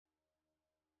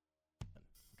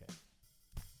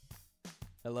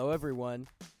Hello, everyone.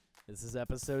 This is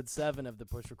episode 7 of the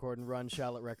Push, Record, and Run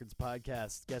Charlotte Records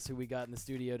podcast. Guess who we got in the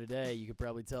studio today? You could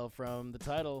probably tell from the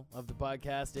title of the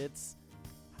podcast. It's...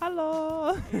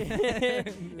 Hello!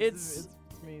 It's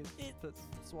me. It's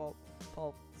Swope.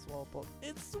 Paul. Swope.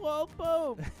 It's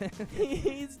Swope.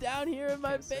 He's down here in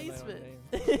my basement.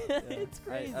 It's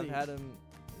crazy. I've had him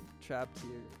trapped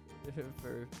here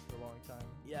for a long time.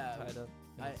 Yeah. Tied up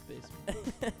in his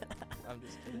basement. I'm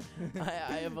just kidding.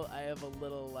 I have a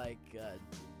little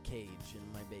cage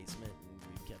in my basement, and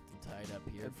we've kept him tied up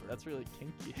here. That's really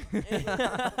kinky.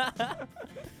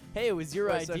 Hey, it was your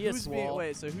idea,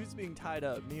 Swaul. So who's being tied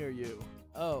up, me or you?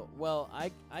 Oh, well,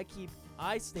 I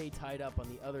stay tied up on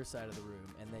the other side of the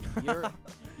room, and then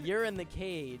you're in the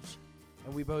cage,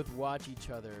 and we both watch each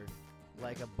other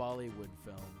like a Bollywood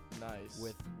film. Nice.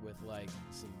 With like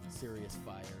some serious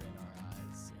fire in our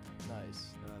eyes.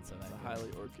 Nice. And that's how that it's goes.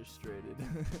 highly orchestrated.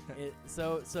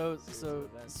 So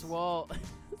Swaul,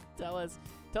 tell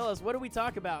us, what do we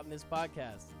talk about in this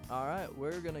podcast? All right,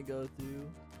 we're gonna go through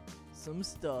some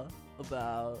stuff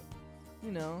about,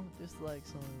 just like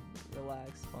some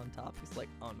relaxed, fun topics like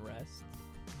unrest.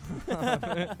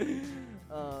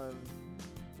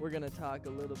 We're gonna talk a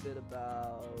little bit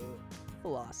about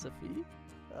philosophy,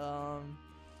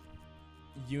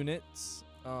 units,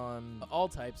 all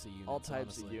types of units.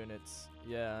 Honestly. Of units.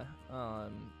 Yeah.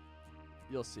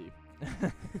 You'll see.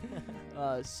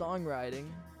 Songwriting,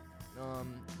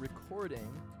 recording,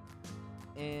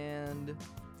 and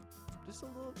just a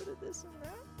little bit of this and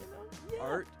that,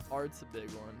 Yeah. Art's a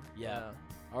big one. Yeah.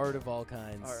 Art of all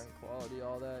kinds. Art and quality,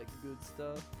 all that good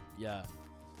stuff. Yeah.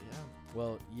 Yeah.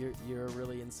 Well, you're a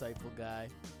really insightful guy,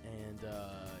 and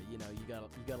you got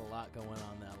a lot going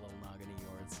on that little noggin of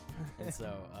yours, and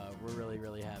so we're really,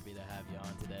 really happy to have you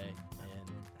on today,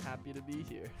 and happy to be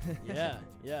here. yeah.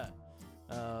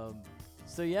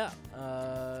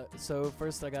 So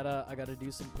first I gotta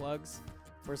do some plugs.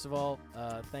 First of all,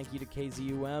 thank you to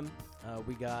KZUM.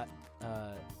 We got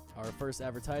our first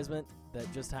advertisement that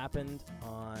just happened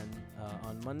on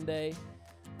Monday.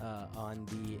 On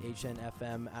the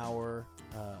HNFM hour,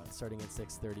 starting at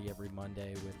 6:30 every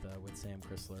Monday with Sam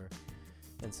Chrysler.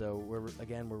 And so we're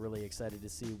really excited to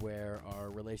see where our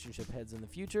relationship heads in the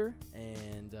future,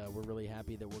 and we're really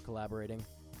happy that we're collaborating.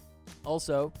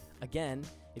 Also, again,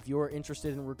 if you're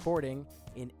interested in recording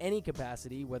in any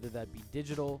capacity, whether that be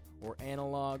digital or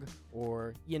analog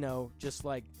or, just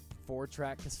like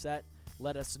 4-track cassette,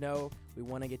 let us know. We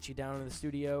want to get you down in the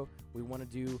studio. We want to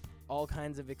do all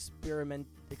kinds of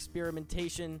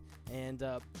experimentation and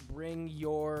bring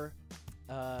your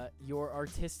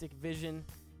artistic vision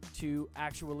to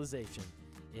actualization.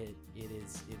 It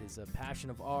is a passion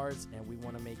of ours, and we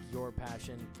want to make your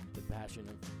passion the passion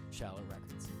of Charlotte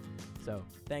Records. So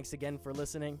thanks again for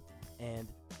listening, and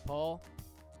Paul.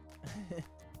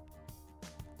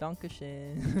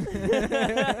 Dankeschön.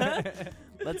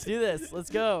 Let's do this. Let's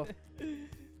go.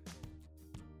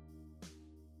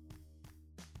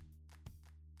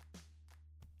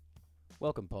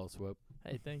 Welcome, Paul Swope.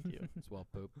 Hey, thank you. Swall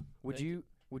Pope. Would you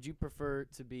prefer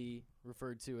to be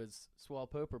referred to as Swall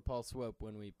Pope or Paul Swope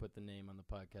when we put the name on the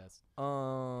podcast?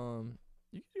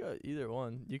 You could go either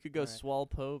one. You could go Swall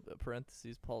Pope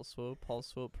parentheses Paul Swope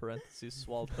parentheses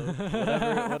Swall Pope.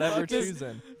 whatever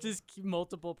choosing. Just keep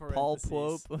multiple parentheses.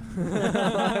 Paul Pope.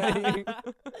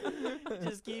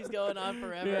 Just keeps going on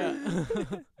forever. Yeah.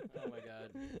 Oh my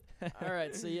god. All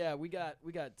right, so yeah, we got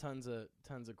tons of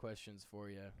questions for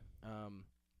you.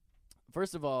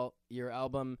 First of all, your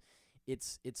album,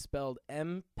 it's spelled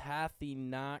Empathy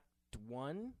Not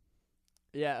One.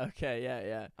 Yeah. Okay.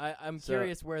 Yeah. I'm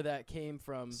curious where that came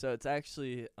from. So it's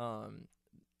actually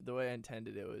the way I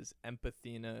intended it was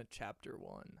Empathina Chapter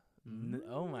 1.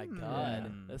 Oh my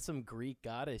God, that's some Greek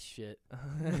goddess shit.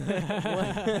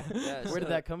 Yeah, where did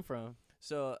that come from?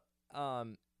 So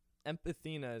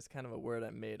Empathina is kind of a word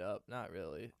I made up. Not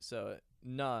really. So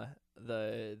the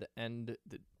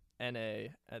NA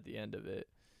at the end of it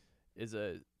is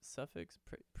a suffix,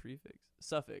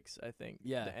 suffix, I think.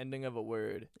 Yeah. The ending of a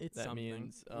word. It's that something.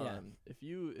 means if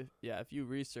you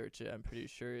research it, I'm pretty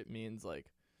sure it means like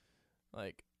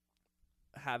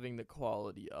having the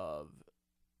quality of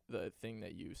the thing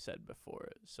that you said before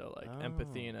it. So like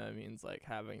empathina means like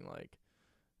having like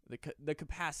the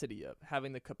capacity of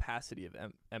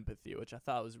empathy, which I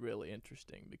thought was really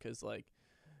interesting because like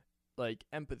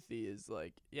empathy is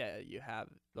like, yeah, you have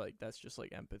like, that's just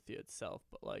like empathy itself,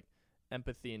 but like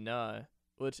empathy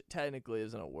which technically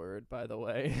isn't a word, by the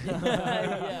way.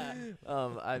 Yeah.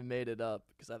 I made it up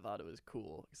because I thought it was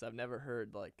cool because I've never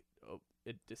heard like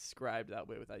it described that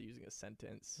way without using a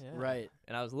sentence. Yeah. Right.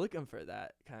 And I was looking for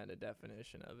that kind of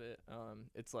definition of it.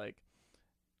 It's like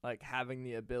having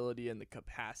the ability and the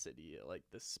capacity, like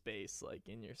the space, like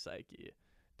in your psyche,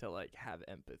 to like have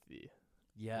empathy.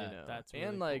 Yeah. You know? That's really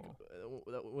and like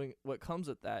cool. what comes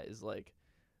with that is like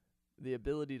the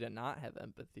ability to not have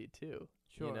empathy too.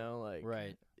 Sure. You know, like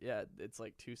Right. yeah, it's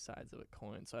like two sides of a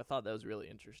coin. So I thought that was really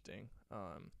interesting.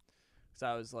 'Cause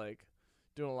I was like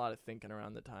doing a lot of thinking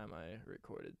around the time I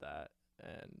recorded that,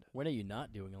 and When are you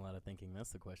not doing a lot of thinking?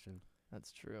 That's the question.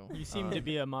 that's true. You seem to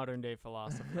be a modern day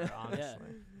philosopher,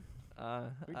 honestly.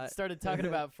 We I started talking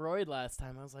about Freud last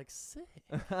time. I was like, sick.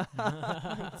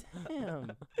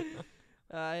 Damn.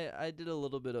 I did a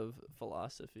little bit of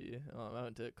philosophy. I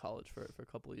went to college for a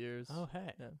couple of years. Oh,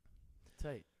 hey. Yeah.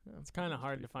 Tight. Yeah, It's kind it of was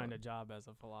hard pretty to find fun. a job as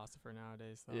a philosopher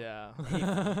nowadays, though. Yeah.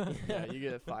 Yeah, you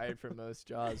get fired from most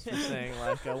jobs for saying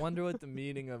like, I wonder what the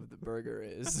meaning of the burger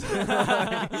is.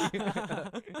 Yeah,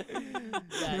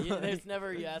 there's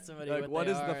never you ask somebody Like, what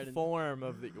they is are the and- form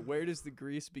of the? Where does the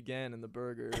grease begin in the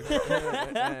burger?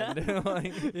 And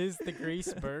like, Is the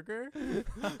grease burger?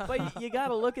 But you got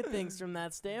to look at things from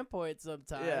that standpoint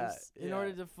sometimes in yeah.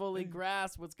 order to fully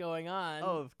grasp what's going on.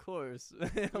 oh, of course.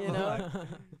 you know.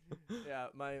 Yeah,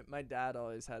 my dad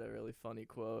always had a really funny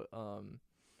quote.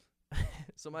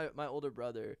 So my older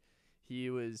brother, he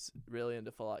was really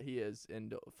into he is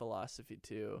into philosophy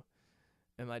too,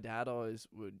 and my dad always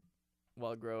would,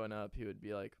 while growing up, he would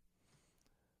be like,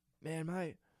 "Man,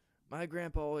 my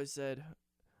grandpa always said,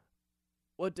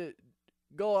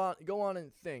 go on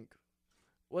and think.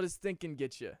 What does thinking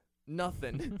get you?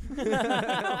 Nothing."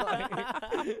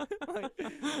 like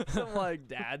some like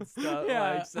dad stuff,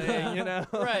 Yeah. like saying, you know,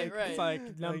 Right. It's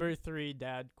like number 3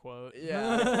 dad quote.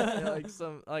 yeah, like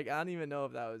some like I don't even know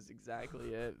if that was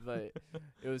exactly it, but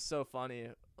it was so funny.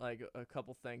 Like a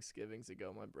couple Thanksgivings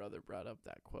ago, my brother brought up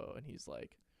that quote, and he's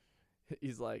like,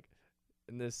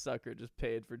 and this sucker just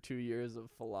paid for 2 years of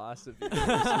philosophy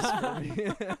courses for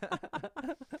me.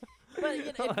 But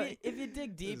you know, Like, if you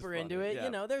dig this is deeper into funny, it, yeah.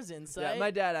 you know, there's insight. Yeah, my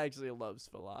dad actually loves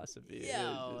philosophy.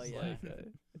 Yeah, It was oh, just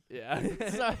yeah. like, yeah.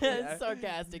 Sar-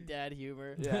 sarcastic dad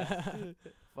humor. Yeah.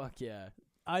 Fuck yeah.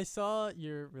 I saw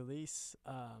your release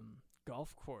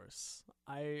golf course.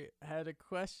 I had a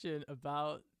question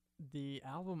about the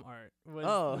album art.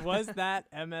 Was that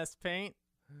MS Paint?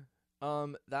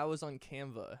 That was on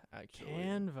Canva actually.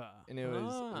 Canva. And it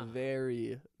was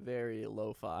very, very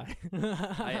lo-fi.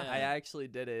 I Yeah. actually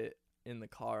did it in the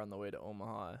car on the way to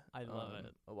Omaha. I love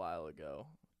it. A while ago.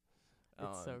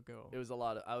 It's so cool. It was a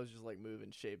lot of. I was just like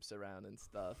moving shapes around and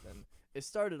stuff, and it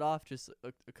started off just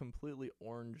a completely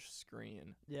orange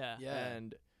screen, Yeah. Yeah.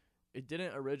 and it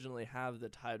didn't originally have the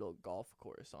title golf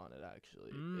course on it.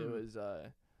 Actually, it was.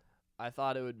 I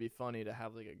thought it would be funny to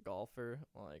have like a golfer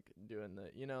like doing the,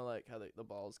 you know, like how the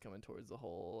ball's coming towards the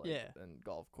hole, like, Yeah. and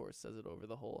golf course says it over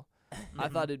the hole. I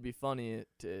thought it'd be funny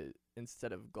to,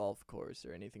 instead of golf course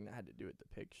or anything that had to do with the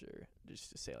picture,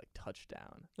 just to say like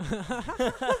touchdown.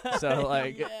 So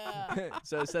like, Yeah.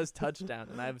 so it says touchdown,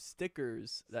 and I have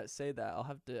stickers that say that.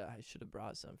 I should have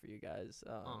brought some for you guys.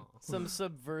 Some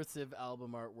subversive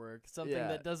album artwork, something Yeah,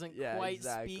 that doesn't yeah, quite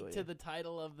speak exactly. to the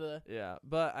title of the. Yeah,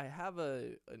 but I have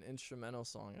an instrumental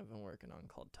song I've been working on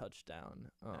called Touchdown.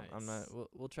 I'm not. Nice.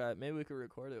 We'll try it. Maybe we could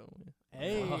record it when we.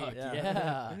 Hey. Fuck yeah.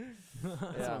 yeah. That's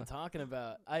what Yeah. I'm talking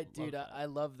about. Dude, I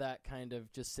love that kind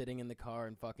of just sitting in the car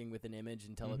and fucking with an image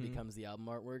until it Mhm. becomes the album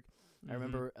artwork. I Mhm.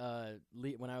 remember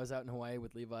when I was out in Hawaii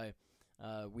with Levi,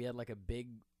 we had like a big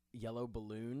yellow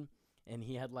balloon, and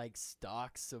he had like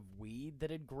stalks of weed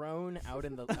that had grown out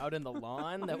in the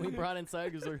lawn that we brought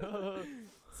inside. He was like, "Oh."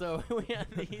 So we had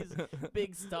these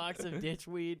big stalks of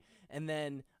ditchweed, and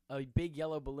then a big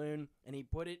yellow balloon, and he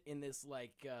put it in this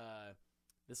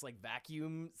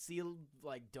vacuum sealed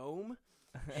like dome.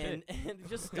 and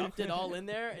just stuffed it all in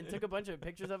there and took a bunch of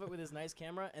pictures of it with his nice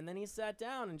camera, and then he sat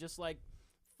down and just like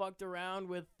fucked around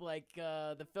with like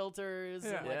the filters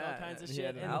and like all kinds of he shit.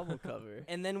 had an and, album cover.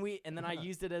 and then I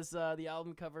used it as the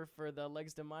album cover for the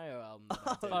Legs de Mayo album. that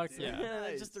I did. Fuck yeah.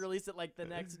 And just to release it like the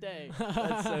next day.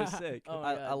 That's so sick. Oh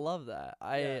my I God. love that.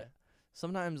 Yeah.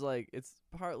 Sometimes like it's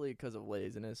partly because of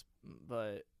laziness,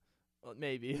 but well,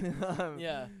 maybe.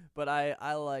 Yeah. But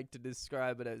I like to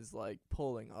describe it as like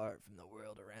pulling art from the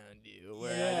world around you,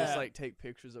 where I just Yeah. like take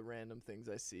pictures of random things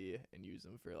I see and use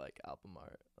them for like album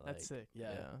art. Like, That's sick.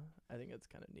 Yeah. I think it's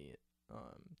kind of neat.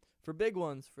 For big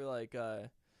ones, for like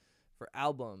for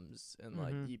albums and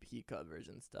like Mhm. EP covers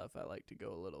and stuff, I like to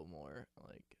go a little more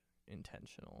like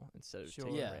intentional instead of Sure.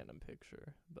 taking Yeah. a random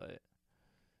picture. But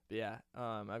yeah,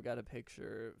 I've got a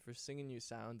picture for Singing You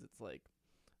Sounds. It's like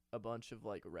a bunch of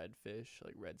like redfish,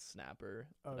 like red snapper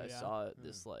that I yeah. saw at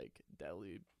this like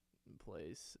deli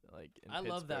place like in I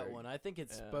love that Pittsburgh. one. I think it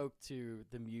Yeah. spoke to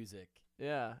the music.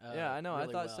 Yeah, I know. really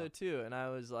I thought so well. too. And I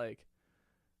was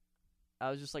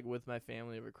just like with my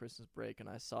family over Christmas break, and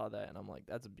I saw that, and I'm like,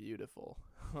 that's beautiful.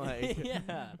 Like,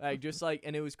 Yeah. like just like,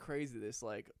 and it was crazy. This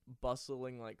like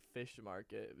bustling like fish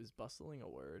market. It was bustling a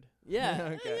word. Yeah.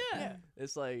 Okay. Yeah.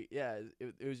 It's like, yeah,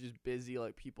 it was just busy.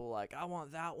 Like people like, I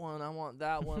want that one. I want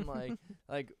that one.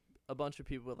 Like a bunch of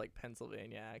people with like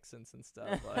Pennsylvania accents and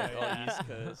stuff, like all East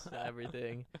Coast and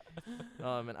everything.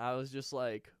 And I was just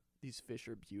like, these fish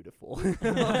are beautiful. It's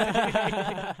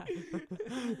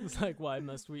like, why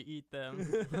must we eat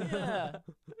them? Yeah.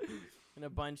 And a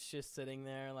bunch just sitting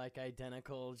there, like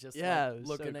identical, just Yeah, like, it was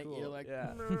looking so at you, cool. like.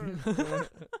 Yeah.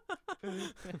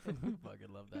 Fucking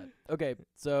love that. Okay,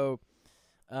 so,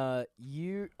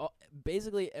 you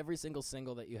basically every single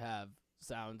single that you have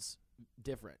sounds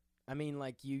different. I mean,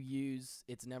 like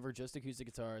it's never just acoustic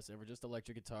guitar, it's never just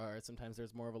electric guitar. Sometimes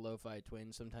there's more of a lo-fi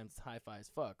twinge. Sometimes it's hi-fi as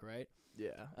fuck, right?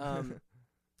 Yeah.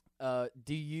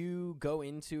 Do you go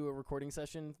into a recording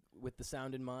session with the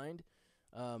sound in mind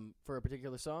for a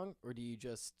particular song, or do you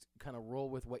just kind of roll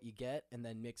with what you get and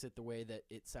then mix it the way that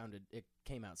it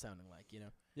came out sounding like, you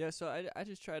know? Yeah, so I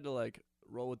just tried to like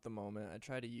roll with the moment. I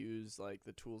try to use like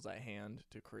the tools at hand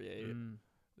to create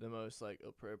the most like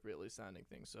appropriately sounding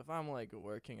thing. So if I'm like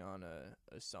working on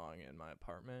a song in my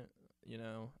apartment, you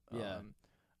know,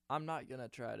 I'm not gonna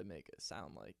try to make it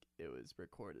sound like it was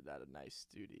recorded at a nice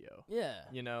studio. Yeah.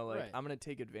 You know, like Right. I'm gonna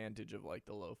take advantage of like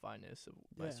the lo-fi-ness of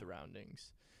my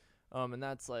surroundings. And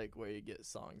that's like where you get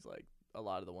songs like a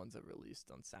lot of the ones I've released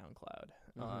on SoundCloud,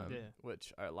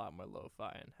 which are a lot more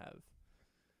lo-fi and have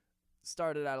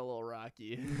started out a little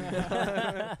rocky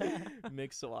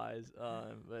mix-wise,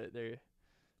 but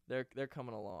they're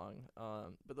coming along.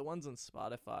 But the ones on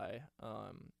Spotify,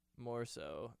 more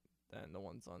so than the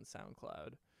ones on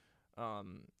SoundCloud, I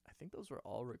think those were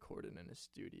all recorded in a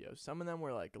studio. Some of them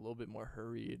were like a little bit more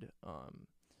hurried,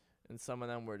 and some of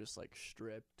them were just like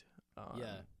stripped.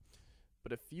 Yeah.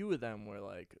 But a few of them were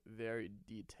like very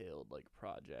detailed like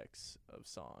projects of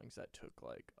songs that took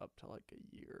like up to like a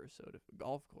year or so.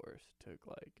 Golf Course took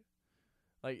like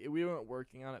we weren't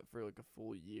working on it for like a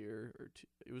full year or two.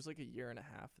 It was like a year and a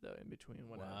half though in between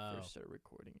when I first started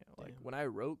recording it. Like when I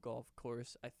wrote Golf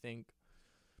Course, I think,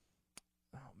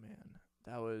 oh man,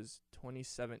 that was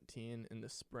 2017 in the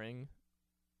spring,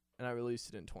 and I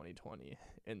released it in 2020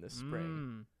 in the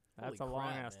spring. That's Holy a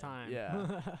long crap, ass man. time.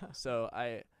 Yeah. So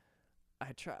I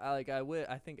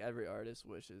think every artist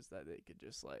wishes that they could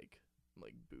just like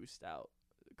boost out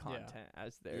content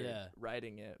as they're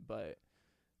writing it, but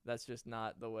that's just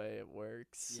not the way it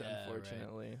works,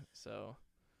 unfortunately. Right. So,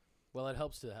 well, it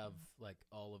helps to have like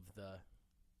all the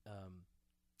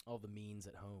means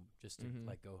at home just to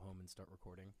like go home and start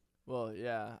recording. Well,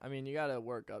 yeah. I mean, you got to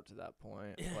work up to that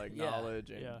point, like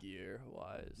knowledge and gear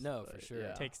wise. No, for sure.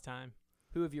 It takes time.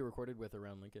 Who have you recorded with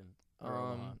around Lincoln?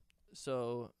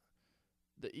 So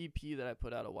the EP that I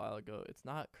put out a while ago, it's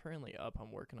not currently up.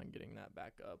 I'm working on getting that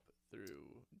back up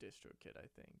through DistroKid, I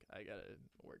think. I got to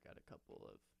work out a couple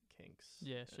of kinks.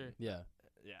 Yeah, sure. Yeah.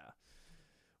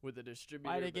 With the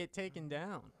distributor. Why'd it get taken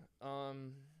down?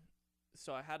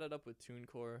 So I had it up with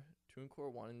TuneCore. TuneCore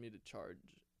wanted to charge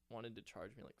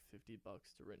me like $50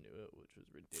 to renew it, which was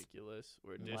ridiculous.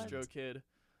 Where DistroKid,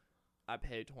 I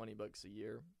pay $20 a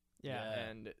year. Yeah.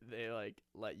 And they like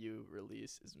let you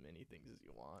release as many things as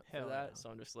you want for that. Yeah. So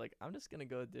I'm just like, I'm just going to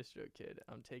go with DistroKid.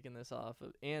 I'm taking this off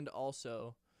of, and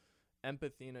also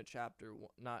Empathina chapter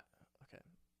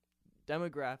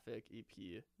Demographic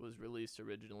EP was released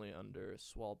originally under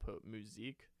Swaul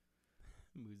Musique.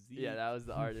 Yeah, that was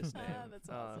the artist name. That's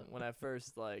awesome. When I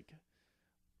first like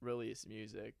released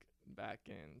music back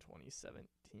in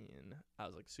 2017, I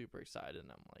was like super excited, and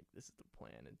I'm like, this is the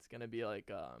plan. It's gonna be like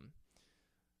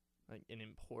an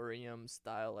Emporium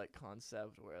style like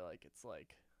concept where like it's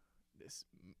like this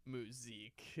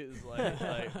musique is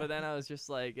like but then I was just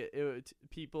like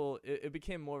it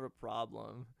became more of a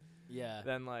problem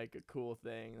than like a cool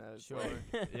thing. That was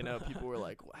like, you know, people were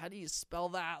like, how do you spell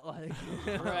that? Like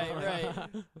right.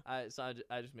 I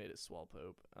just made it Swaul.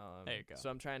 There you go. So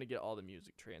I'm trying to get all the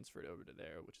music transferred over to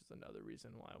there, which is another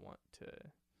reason why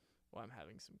I'm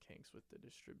having some kinks with the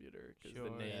distributor, because the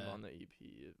name on the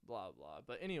EP, blah blah.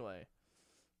 But anyway,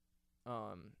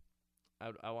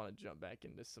 I want to jump back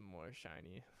into some more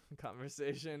shiny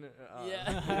conversation.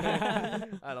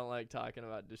 I don't like talking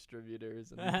about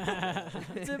distributors.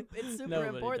 It's super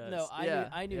Nobody important does. though.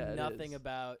 I knew it nothing is.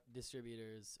 about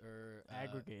distributors or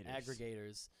Aggregators.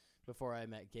 aggregators before I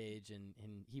met Gage, and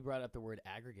he brought up the word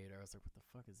aggregator. I was like, what the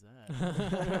fuck is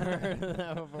that? I've never heard of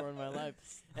that before in my life.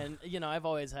 And, I've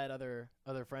always had other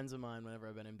friends of mine whenever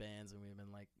I've been in bands, and we've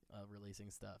been, like, releasing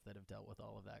stuff that have dealt with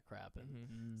all of that crap.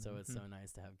 And so it's so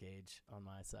nice to have Gage on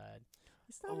my side.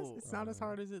 It's not as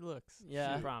hard as it looks.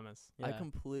 Yeah. I promise. Yeah. I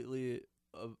completely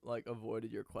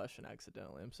avoided your question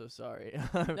accidentally. I'm so sorry.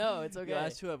 No, it's okay. You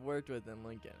asked who I've worked with in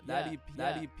Lincoln. Yeah,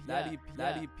 That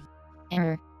EP.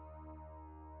 Error.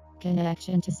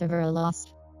 Connection to server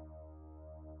lost.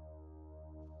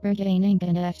 Regaining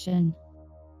connection.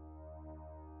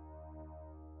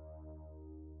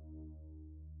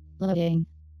 Loading.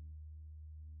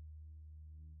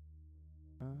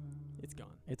 It's gone.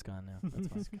 It's gone now.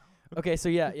 That's fine. Okay, so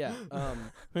yeah.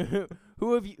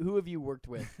 Who have you worked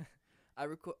with?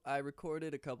 I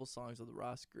recorded a couple songs with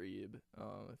Ross Grebe a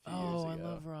few years ago. I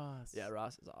love Ross. Yeah,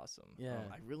 Ross is awesome. Yeah.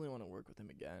 I really want to work with him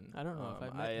again. I don't know if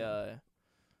I've met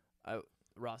him.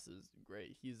 Ross is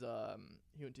great. He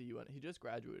went to UN. He just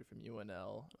graduated from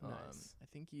UNL. Nice. I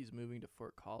think he's moving to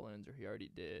Fort Collins, or he already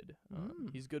did.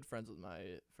 He's good friends with my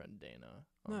friend Dana.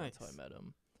 Nice. That's how I met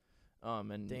him.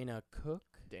 And Dana Cook?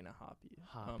 Dana Hoppy.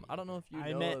 Hoppy. I don't know if you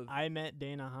I met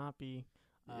Dana Hoppy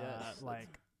Yes.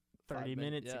 like 30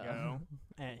 minutes yeah. ago.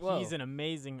 And Whoa. he's an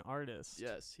amazing artist.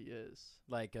 Yes, he is.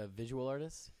 Like a visual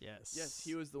artist? Yes. Yes,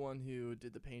 he was the one who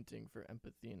did the painting for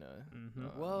Empathina.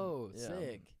 Mhm. Whoa, yeah.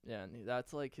 sick. Yeah, and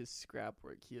that's like his scrap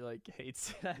work. He like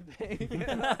hates it, I think.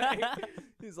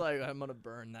 He's like, I'm gonna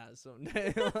burn that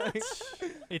someday. Like,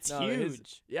 It's no,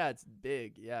 huge. Yeah, it's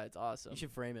big. Yeah, it's awesome. You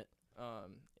should frame it.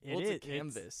 It's a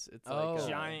canvas. It's Oh. like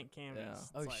Giant canvas. yeah.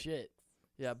 It's Oh, like shit.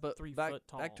 Yeah, but 3 back foot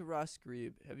tall. back to Ross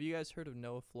Grebe. Have you guys heard of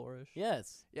Noah Flourish?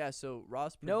 Yes. Yeah, so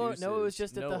Ross Noah produces was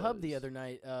just at the Hub the Noah's. other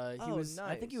night. Oh, I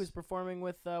think he was nice. performing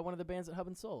with one of the bands at Hub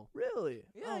and Soul. Really?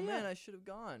 Yeah, Oh man, yeah. I should have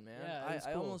gone, man. Yeah, it was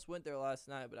I cool. almost went there last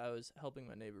night, but I was helping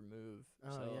my neighbor move.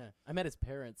 Oh, so. yeah. I met his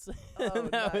parents. Oh,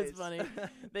 that was nice. funny.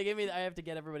 They gave me, I have to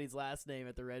get everybody's last name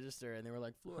at the register, and they were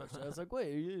like, Flourish. I was like,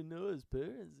 wait, you didn't know his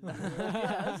parents? And they were like,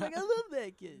 yeah. I was like, I love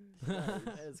that kid.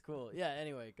 That was cool. Yeah,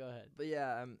 anyway, go ahead. But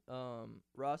yeah,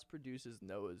 Ross produces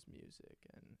Noah's music,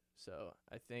 and so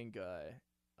I think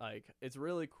like it's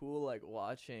really cool like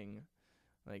watching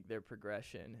like their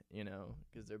progression,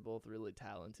 because they're both really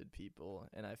talented people,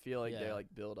 and I feel like they Yeah. like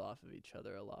build off of each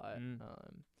other a lot. Mm.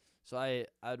 So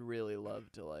I'd really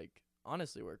love to like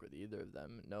honestly work with either of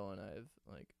them. Noah and I've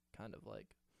like kind of like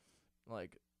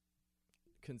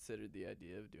considered the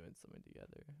idea of doing something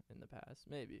together in the past.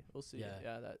 Maybe we'll see.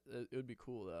 Yeah. That it would be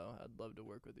cool though. I'd love to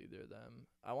work with either of them.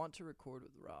 I want to record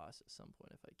with Ross at some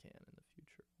point if I can in the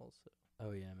future also.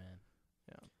 Oh, yeah, man.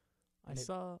 Yeah. I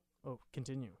saw. Oh,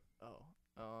 continue. Oh,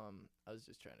 I was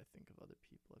just trying to think of other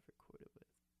people I've recorded with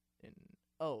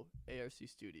in ARC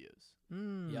Studios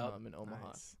Yup. in Omaha.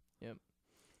 Nice.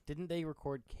 Didn't they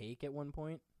record Cake at one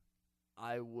point?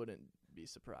 I wouldn't be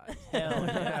surprised. Hell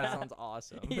yeah. That sounds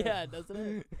awesome. Yeah, doesn't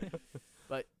it?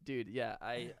 But dude, yeah,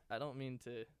 I don't mean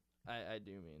to. I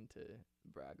do mean to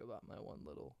brag about my one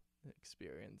little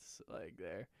experience like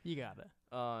there. You got it.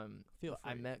 Feel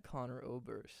I free. met Connor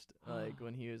Oberst like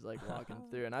when he was like walking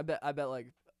through, and I bet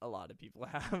like a lot of people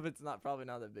have. It's probably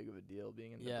not that big of a deal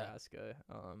being in Yeah. Nebraska.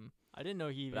 I didn't know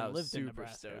he But I even was lived in super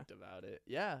Nebraska. stoked about it.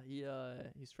 Yeah,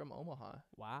 he's from Omaha.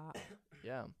 Wow.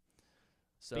 Yeah.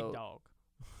 So Big dog.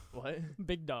 what?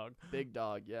 Big dog. Big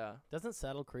dog. Yeah. Doesn't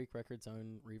Saddle Creek Records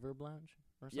own Reverb Lounge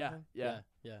or Yeah, something? yeah.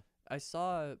 Yeah. I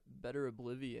saw Better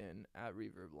Oblivion at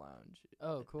Reverb Lounge.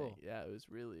 Oh, I think. cool. Yeah, it was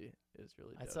really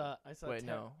dope. I saw. Wait,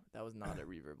 no, that was not at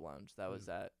Reverb Lounge. That was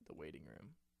at the Waiting Room.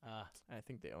 Ah, I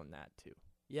think they own that too.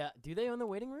 yeah. Do they own the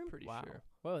waiting room? Pretty Wow. sure.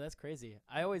 Whoa, that's crazy.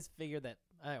 I always figured that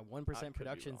 1% could be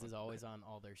Productions wrong, is always but- on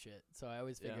all their shit. So I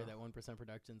always figured Yeah. that 1%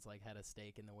 Productions like had a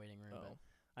stake in the waiting room, Oh, but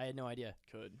I had no idea.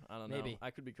 could. I don't Maybe. know. I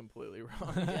could be completely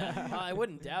wrong. Yeah, I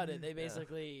wouldn't doubt it. They Yeah.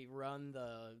 basically run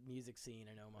the music scene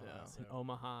in Omaha. Yeah. So.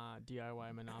 Omaha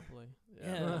DIY monopoly.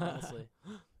 Yeah, honestly.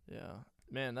 Yeah.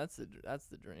 Man, that's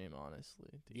the dream,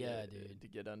 honestly. Yeah, get, dude. To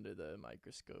get under the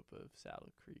microscope of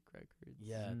Saddle Creek Records.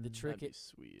 Yeah, the Mm. trick That'd be the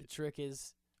sweet. trick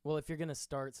is, well, if you're gonna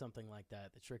start something like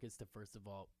that, the trick is to first of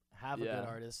all have a good Yeah.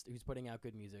 artist who's putting out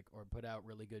good music, or put out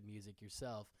really good music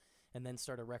yourself, and then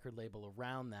start a record label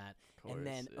around that, and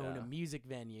then own a music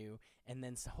venue, and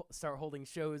then start holding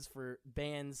shows for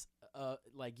bands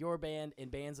like your band and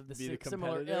bands of the Be the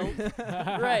similar competitor. ilk.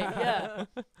 Right, yeah.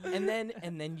 And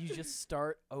then you just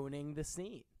start owning the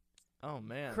scene. Oh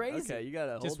man. Crazy. Okay, you got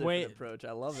a whole Just different wait. approach.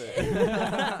 I love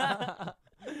it.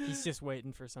 He's just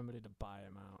waiting for somebody to buy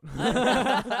him out.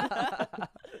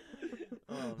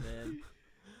 Oh man.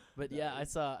 But yeah, I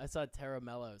saw Terra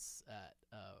Mellos at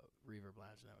Reverb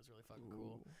Lounge, and that was really fucking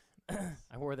cool. Ooh,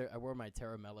 I wore my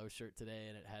Terra Mello shirt today,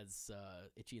 and it has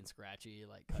Itchy and Scratchy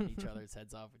like cutting each other's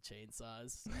heads off with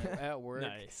chainsaws at work.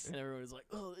 Nice. And everyone was like,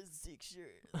 "Oh, this is a sick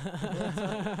shirt."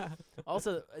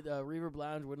 Also, Reverb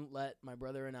Lounge wouldn't let my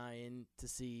brother and I in to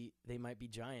see They Might Be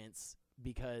Giants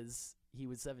because he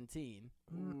was 17,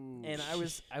 and I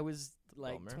was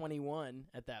like Bummer. 21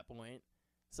 at that point.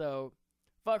 So,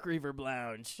 fuck Reverb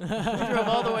Lounge. We drove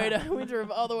all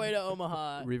the way to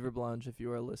Omaha. Reverb Lounge, if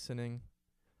you are listening,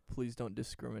 please don't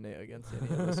discriminate against any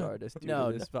of us artists due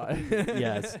No, to this vibe.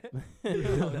 Yes.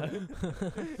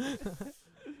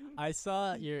 I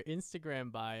saw your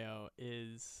Instagram bio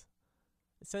it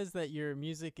says that your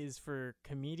music is for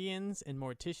comedians and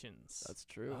morticians. That's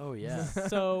true. Oh yeah.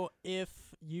 So if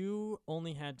you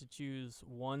only had to choose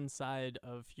one side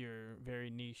of your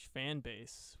very niche fan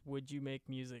base, would you make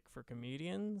music for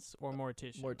comedians or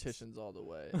morticians? Morticians all the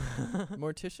way.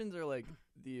 Morticians are like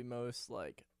the most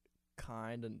like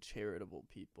kind and charitable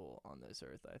people on this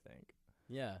earth, I think.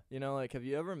 Yeah. You know, like, have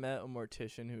you ever met a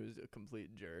mortician who's a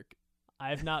complete jerk?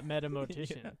 I've not met a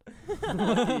mortician.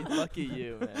 Lucky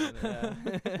you, man. Yeah.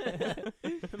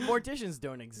 Morticians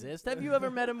don't exist. Have you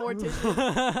ever met a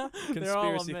mortician? They're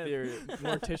all a Conspiracy myth. theory.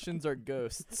 Morticians are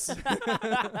ghosts.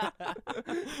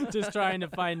 Just trying to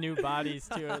find new bodies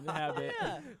to inhabit.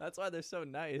 Yeah. That's why they're so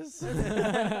nice.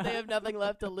 They have nothing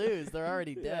left to lose. They're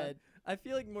already Yeah. dead. I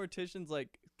feel like morticians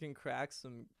like can crack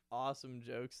some awesome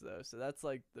jokes though. So that's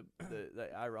like the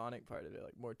ironic part of it.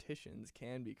 Like morticians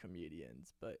can be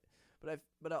comedians, but I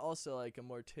also like a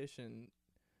mortician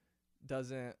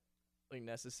doesn't like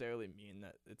necessarily mean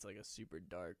that it's like a super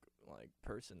dark like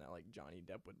person that like Johnny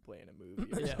Depp would play in a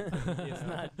movie or Yeah. something. You It's know?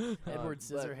 not Edward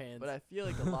Scissorhands. But I feel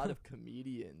like a lot of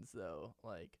comedians though,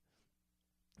 like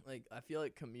I feel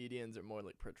like comedians are more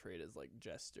like portrayed as like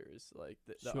jesters. Like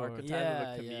the Sure. archetype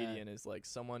Yeah, of a comedian is like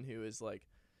someone who is like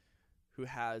who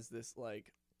has this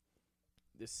like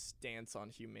this stance on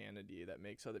humanity that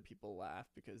makes other people laugh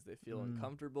because they feel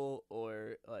uncomfortable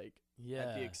or like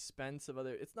at the expense of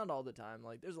other. It's not all the time.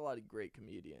 Like there's a lot of great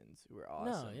comedians who are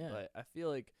awesome, but I feel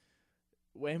like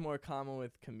way more common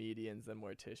with comedians than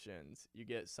morticians. You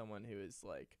get someone who is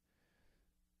like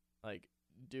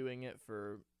doing it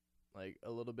for like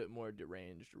a little bit more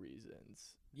deranged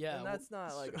reasons. Yeah. And that's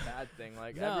not like a bad thing.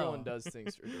 Like No. everyone does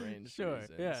things for deranged Sure,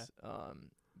 reasons. yeah.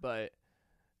 But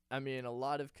I mean, a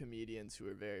lot of comedians who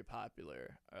are very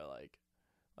popular are like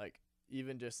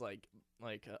even just like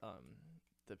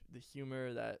the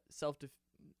humor that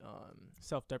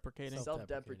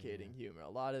self-deprecating humor. A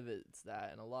lot of it's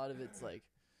that, and a lot of it's like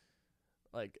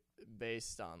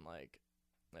based on like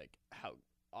how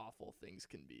awful things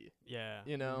can be. Yeah.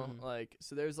 You know, Mhm. like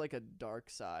so there's like a dark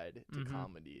side to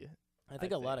comedy. I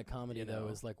think a lot of think, comedy you though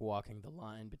know. is like walking the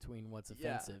line between what's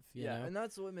offensive. You know? and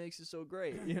that's what makes it so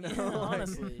great. You know, Yeah, Like,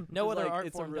 honestly, no it's other like, art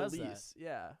it's form a does that. release.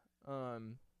 Yeah.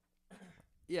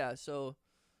 Yeah. So,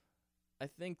 I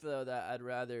think though that I'd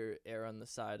rather err on the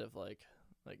side of like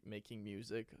making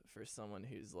music for someone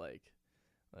who's like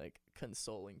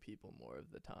consoling people more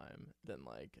of the time than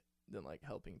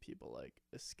helping people like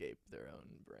escape their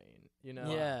own brain. You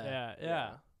know?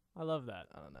 Yeah. I love that.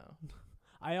 I don't know.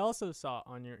 I also saw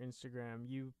on your Instagram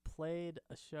you played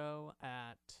a show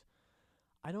at,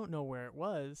 I don't know where it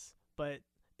was, but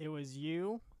it was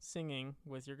you singing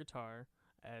with your guitar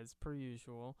as per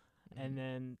usual, and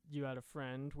then you had a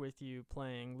friend with you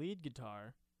playing lead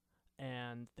guitar,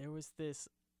 and there was this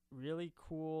really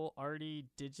cool arty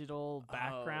digital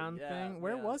background thing.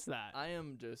 Where was that? I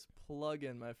am just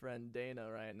plugging my friend Dana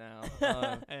right now.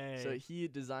 Hey. So he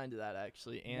designed that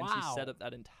actually, and Wow. she set up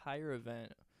that entire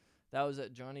event. That was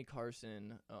at Johnny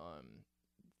Carson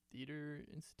Theater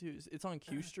Institute. It's on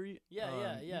Q Street.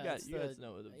 Yeah. You guys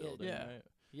know the building, yeah. right?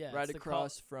 Yeah. Right it's the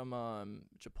across from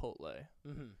Chipotle.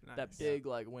 Mhm. That big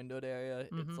like windowed area.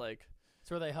 It's like It's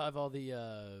where they have all the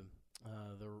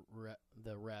rep.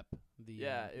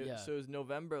 So it was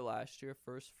November last year,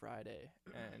 first Friday,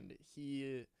 and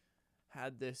he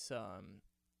had this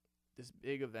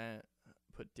big event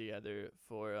put together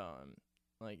for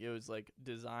like it was like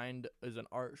designed as an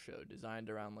art show designed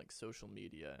around like social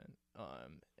media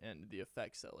and the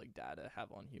effects that like data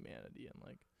have on humanity and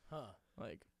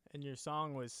like And your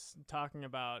song was talking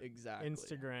about exactly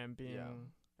Instagram being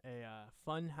a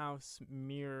funhouse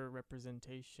mirror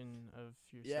representation of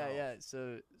yourself. Yeah.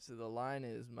 So the line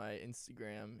is, my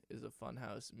Instagram is a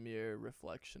funhouse mirror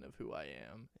reflection of who I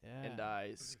am. Yeah. And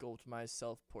I sculpt my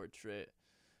self-portrait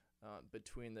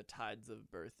between the tides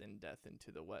of birth and death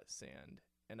into the wet sand.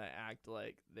 And I act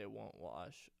like they won't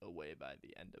wash away by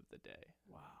the end of the day.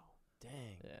 Wow.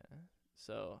 Dang. Yeah.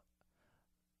 So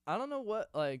I don't know what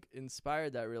like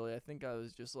inspired that really. I think I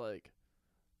was just like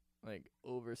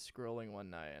over scrolling one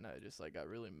night, and I just like got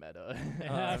really meta.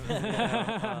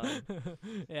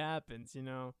 It happens, you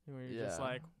know, where you're just Yeah.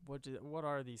 like, what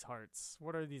are these hearts?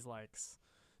 What are these likes?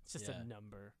 It's just Yeah. a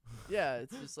number. Yeah,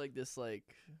 it's just like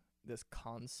this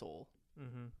console,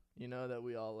 Mm-hmm. you know, that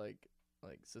we all like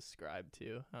subscribe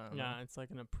to. I don't know. Yeah, it's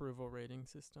like an approval rating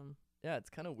system. Yeah, it's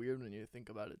kind of weird when you think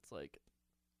about it. It's like,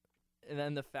 and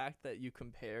then the fact that you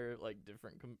compare like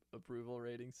different approval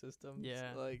rating systems.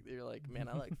 Yeah. Like you're like, man,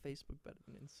 I like Facebook better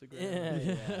than Instagram.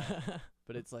 Yeah.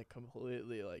 But it's like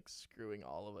completely like screwing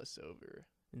all of us over.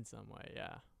 In some way,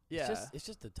 yeah. Yeah. It's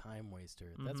just a time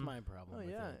waster. That's Mhm. my problem. Oh with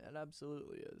yeah, it. it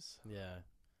absolutely is. Yeah.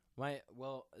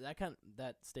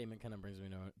 That statement kind of brings me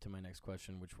to my next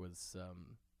question, which was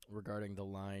regarding the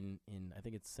line in, I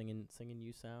think it's singing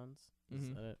you sounds. Is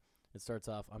Mhm. that it? It starts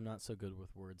off, "I'm not so good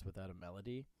with words without a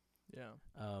melody." Yeah.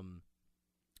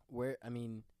 Where, I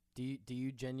mean, do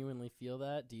you genuinely feel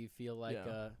that? Do you feel like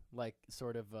Yeah.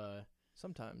 sort of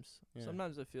Sometimes. Yeah.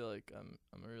 Sometimes I feel like I'm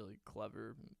a really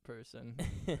clever person,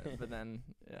 but then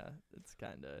it's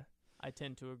kind of I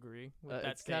tend to agree with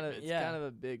that it's kind of statement. Yeah. kind of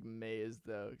a big maze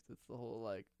though, 'cause it's the whole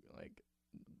like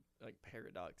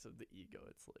paradox of the ego.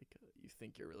 It's like you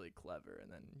think you're really clever,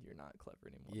 and then you're not clever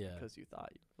anymore Yeah. because you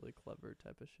thought you were really clever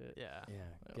type of shit. Yeah.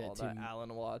 Like, get all too that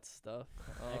Alan Watts stuff.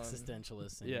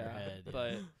 existentialist in your Yeah, head.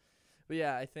 but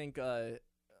yeah, I think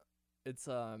it's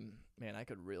man, I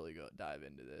could really go dive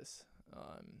into this.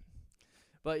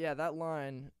 But yeah, that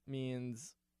line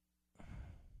means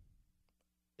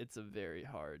it's a very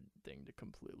hard thing to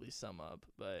completely sum up,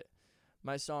 but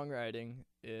my songwriting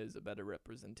is a better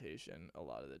representation a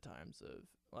lot of the times of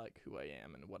like who I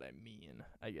am and what I mean.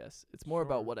 I guess it's more Sure.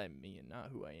 about what I mean, not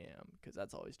who I am, because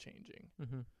that's always changing.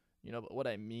 Mm-hmm. You know, but what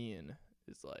I mean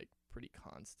is like pretty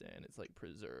constant. It's like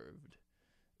preserved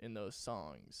in those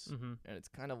songs. Mm-hmm. And it's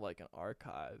kind of like an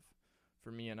archive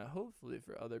for me, and hopefully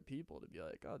for other people to be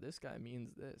like, oh, this guy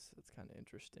means this. That's kind of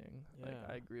interesting. Like,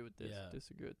 Yeah. I agree with this, Yeah.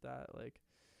 disagree with that. Like,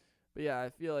 but yeah, I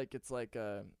feel like it's like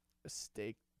a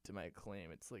stake to my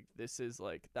claim. It's like, this is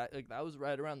like that. Like, that was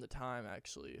right around the time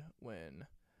actually when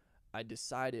I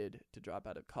decided to drop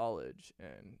out of college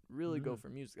and really go for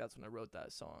music. That's when I wrote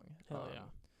that song. Hell yeah.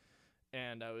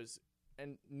 And I was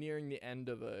nearing the end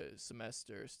of a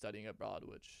semester studying abroad,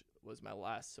 which was my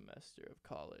last semester of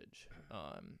college.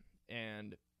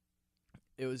 And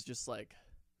it was just like,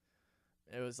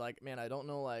 man, I don't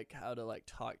know like how to like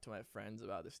talk to my friends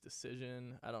about this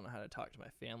decision. I don't know how to talk to my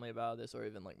family about this, or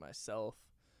even like myself,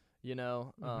 you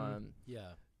know? Mhm.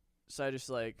 Yeah. So I just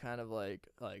like kind of like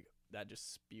that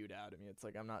just spewed out of me. It's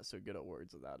like, I'm not so good at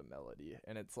words without a melody.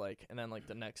 And it's like, and then like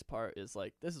the next part is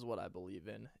like, this is what I believe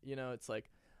in, you know? It's like,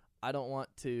 I don't want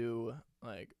to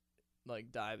like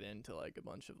dive into like a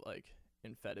bunch of like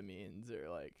amphetamines or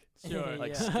like Sure.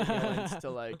 like Yeah. stimulants to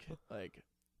like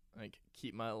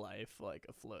keep my life like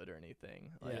afloat or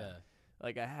anything. Like, Yeah.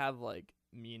 like I have like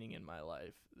meaning in my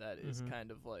life that is Mhm.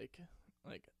 kind of like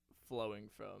flowing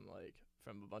from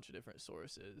a bunch of different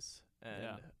sources, and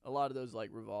Yeah. a lot of those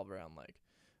like revolve around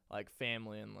like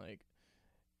family and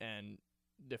and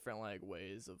different like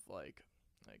ways of like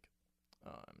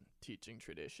teaching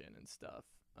tradition and stuff.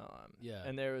 Yeah.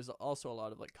 And there was also a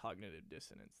lot of like cognitive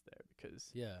dissonance there,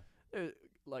 because Yeah.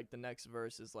 like the next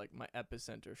verse is like, my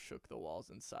epicenter shook the walls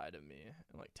inside of me,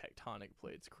 and like tectonic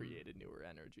plates created newer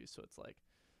energy. So it's like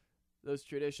those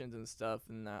traditions and stuff,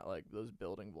 and that like those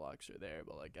building blocks are there,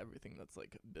 but like everything that's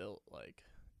like built, like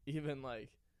even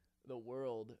like the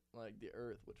world, like the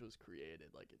earth which was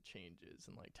created, like it changes,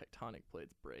 and like tectonic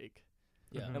plates break,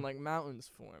 Yeah. Mhm. and like mountains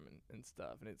form and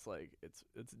stuff, and it's like it's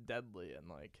deadly, and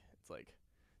like it's like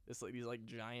it's like these like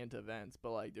giant events,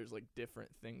 but like there's like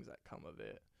different things that come of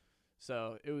it.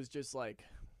 So it was just like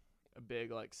a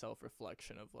big like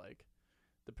self-reflection of like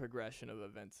the progression of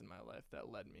events in my life that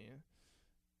led me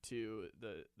to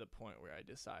the point where I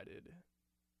decided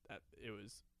that it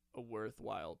was a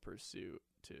worthwhile pursuit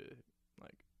to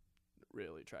like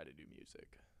really try to do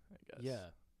music, I guess. Yeah.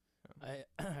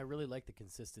 I really like the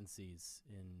consistencies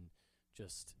in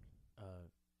just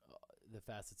the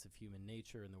facets of human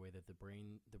nature and the way that the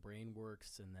brain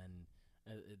works, and then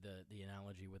the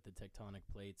analogy with the tectonic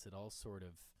plates. It all sort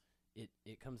of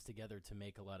it comes together to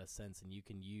make a lot of sense, and you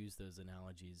can use those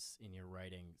analogies in your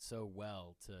writing so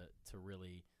well to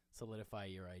really solidify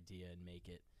your idea and make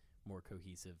it more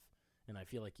cohesive. And I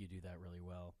feel like you do that really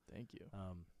well. Thank you.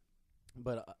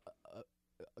 But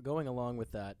going along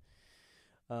with that,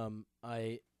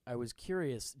 I was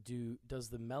curious, does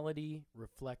the melody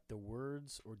reflect the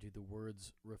words, or do the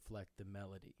words reflect the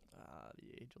melody?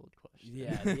 The age-old question.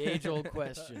 Yeah, the age-old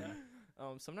question.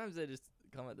 Sometimes they just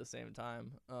come at the same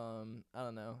time. I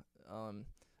don't know.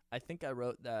 I think I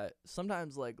wrote that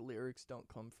sometimes like lyrics don't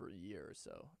come for a year or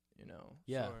so, you know.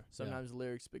 Yeah. Sure. Sometimes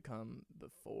lyrics become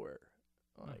before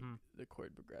like Mhm. the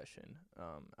chord progression.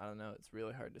 I don't know, it's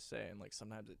really hard to say, and like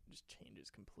sometimes it just changes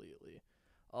completely.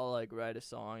 I'll like write a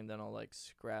song, then I'll like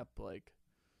scrap like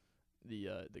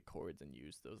the chords and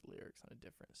use those lyrics on a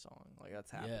different song. Like that's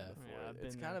happened Yeah. before. Yeah, I've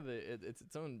It's been kind of it's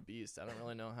its own beast. I don't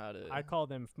really know how to. I call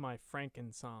them my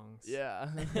Franken songs. Yeah.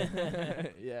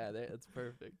 Yeah, that's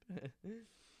perfect.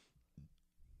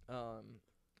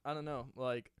 I don't know.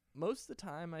 Like most of the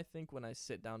time, I think when I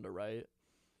sit down to write,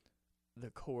 the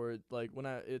chord like when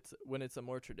it's a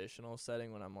more traditional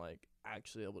setting, when I'm like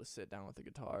actually able to sit down with a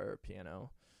guitar or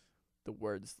piano, the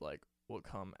words like will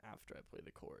come after I play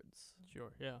the chords.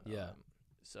 Sure. Yeah. Yeah.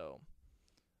 So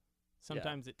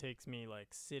Sometimes it takes me like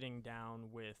sitting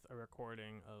down with a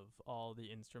recording of all the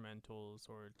instrumentals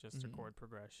or just a Mhm. chord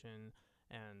progression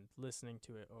and listening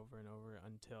to it over and over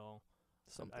until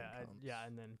something comes. yeah,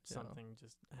 and then Yeah. something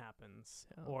just happens.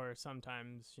 Yeah. Or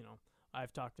sometimes,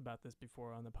 I've talked about this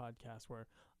before on the podcast where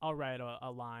I'll write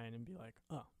a line and be like,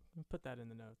 oh, put that in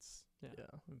the notes. Yeah.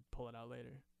 Yeah. And pull it out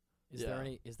later. Is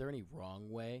there any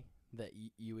wrong way that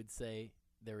you would say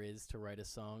there is to write a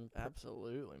song?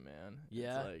 Absolutely, man.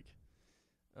 Yeah. It's like,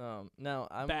 now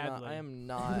I Badly. am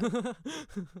not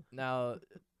now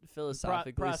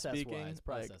philosophically Process speaking, wise,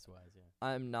 like yeah.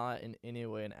 I'm not in any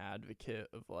way an advocate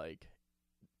of like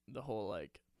the whole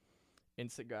like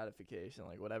instant gratification,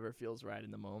 like whatever feels right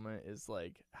in the moment is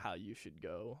like how you should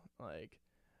go. Like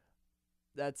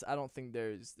I don't think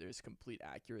there's complete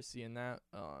accuracy in that.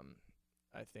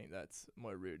 I think that's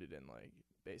more rooted in like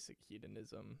basic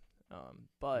hedonism.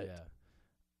 But yeah.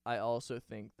 I also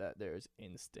think that there's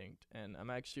instinct, and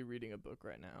I'm actually reading a book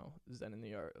right now, Zen and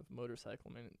the Art of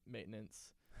Motorcycle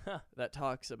Maintenance, that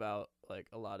talks about like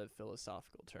a lot of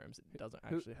philosophical terms. It doesn't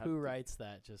actually have who to- writes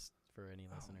that, just for any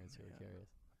Oh, listeners who are man. curious.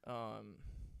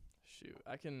 Shoot,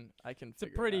 I can It's a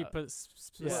figure pretty it out.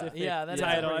 specific Yeah, that's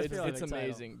title. a I pretty feel It's like. title.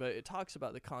 amazing, but it talks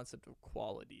about the concept of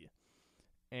quality,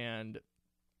 and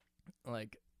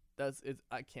like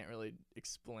I can't really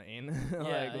explain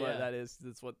like what that is.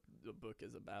 That's what the book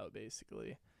is about,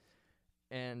 basically.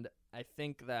 And I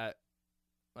think that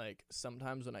like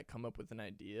sometimes when I come up with an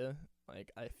idea,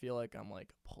 like I feel like I'm like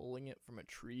pulling it from a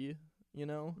tree,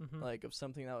 Mhm. like of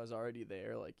something that was already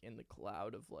there, like in the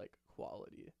cloud of like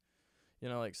quality.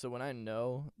 Like so when I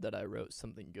know that I wrote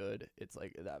something good, it's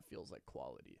like that feels like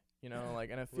quality, like,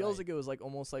 and it feels Right. like it was like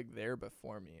almost like there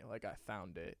before me, like I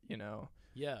found it,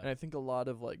 Yeah. and I think a lot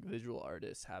of like visual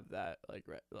artists have that like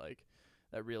like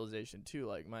that realization too.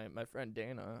 Like my friend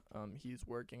Dana, he's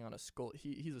working on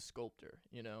he's a sculptor,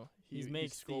 he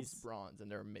makes sculpts these- bronze,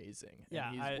 and they're amazing.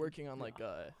 Yeah, and he's working on like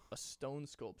yeah. a stone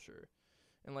sculpture,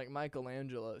 and like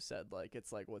Michelangelo said, like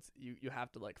it's like you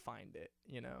have to like find it,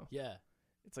 Yeah.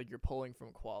 it's like you're pulling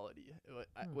from quality,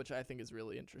 which I think is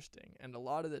really interesting. And a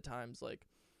lot of the times, like,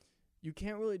 you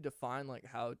can't really define like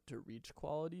how to reach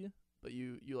quality, but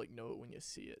you like know it when you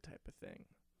see it, type of thing.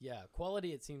 Yeah.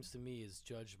 Quality, it seems to me, is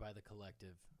judged by the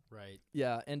collective, right?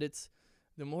 Yeah, and it's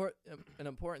the more an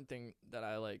important thing that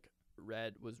I like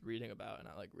was reading about, and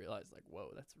I like realized like,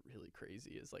 whoa, that's really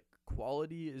crazy. Is like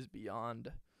quality is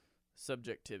beyond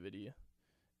subjectivity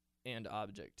and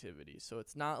objectivity. So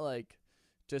it's not like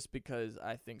just because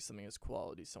I think something is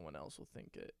quality, someone else will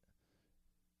think it.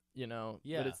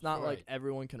 Yeah, but it's not right. like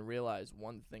everyone can realize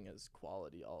one thing is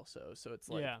quality also. So it's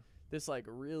like yeah. this like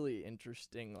really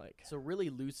interesting like So really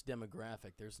loose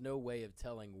demographic. There's no way of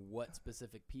telling what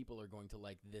specific people are going to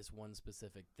like this one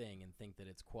specific thing and think that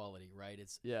it's quality, right?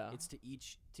 It's to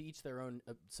each their own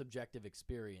subjective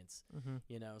experience,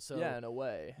 Mm-hmm. So yeah, in a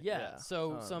way. Yeah.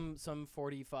 So Um, some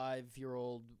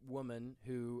 45-year-old woman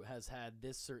who has had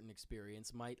this certain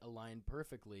experience might align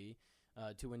perfectly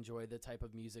to enjoy the type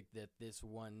of music that this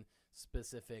one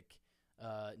specific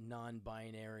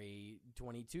non-binary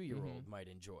 22-year-old might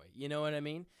enjoy. You know what I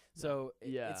mean? So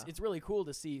it's really cool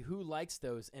to see who likes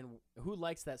those and who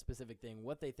likes that specific thing,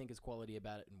 what they think is quality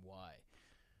about it, and why.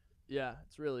 Yeah,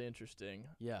 it's really interesting.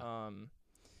 Yeah.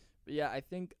 But yeah, I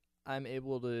think I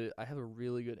have a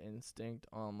really good instinct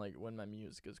on like when my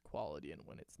music is quality and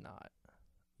when it's not.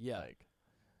 Yeah. Like,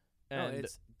 No, and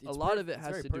it's a lot of it it's has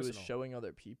very to do with personal. showing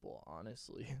other people,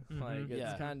 honestly. Mhm. Like it's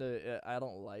Yeah. kind of I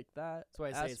don't like that. That's why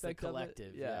I say it's the aspect of it.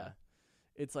 collective. Yeah.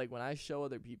 It's like when I show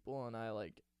other people and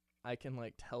I can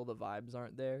like tell the vibes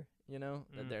aren't there,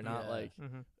 that they're not Yeah. like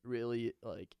Mm-hmm. really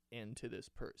like into this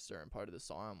certain part of the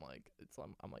song. I'm like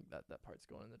I'm like that part's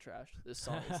going in the trash. This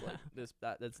song is like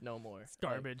that's no more. It's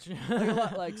garbage. Like a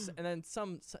lot, and then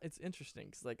it's interesting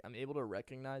because like I'm able to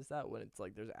recognize that when it's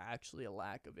like there's actually a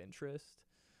lack of interest,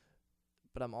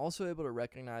 but I'm also able to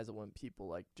recognize it when people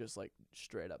like just like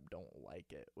straight up don't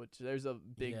like it, which there's a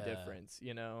big difference,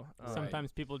 you know.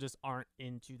 Sometimes people just aren't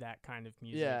into that kind of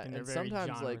music, Yeah, and they're and very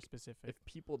sometimes, genre like, specific. if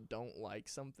people don't like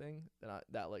something, then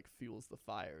that like fuels the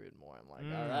fire even more. I'm like,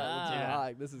 Mm. all right, let's Yeah.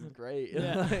 rock. This is great.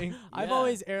 Yeah. Like, I've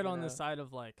always erred you on the know. side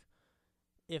of like,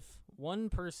 if one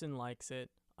person likes it,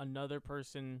 another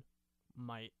person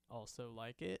might also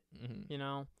like it, you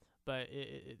know. But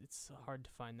it's hard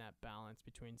to find that balance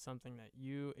between something that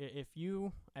if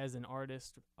you as an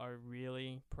artist are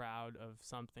really proud of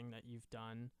something that you've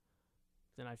done,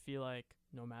 then I feel like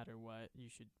no matter what, you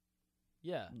should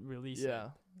release it.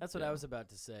 That's what I was about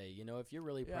to say. You know, if you're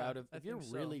really proud of, if you're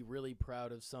really, really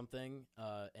proud of something,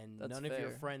 and That's none of your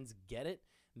fair. friends get it,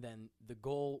 then the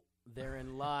goal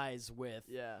therein lies with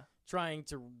trying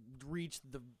to reach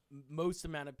the most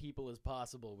amount of people as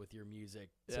possible with your music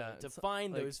to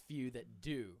find like, those few that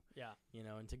do. Yeah. You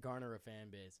know, and to garner a fan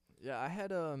base. Yeah, I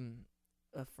had a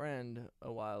friend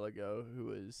a while ago who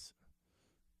was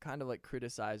kind of like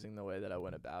criticizing the way that I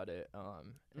went about it.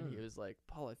 And he was like,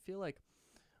 "Paul, I feel like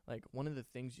one of the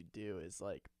things you do is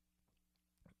like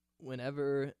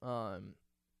whenever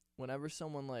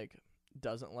someone like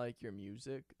doesn't like your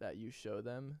music that you show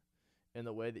them in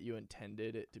the way that you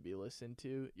intended it to be listened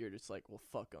to, you're just like, well,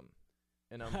 fuck them."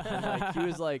 And and like he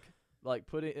was like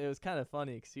putting, it was kind of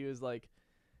funny because he was like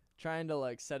trying to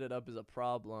like set it up as a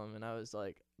problem, and I was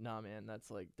like, nah, man, that's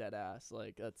like dead ass.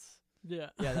 Like that's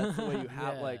that's the way you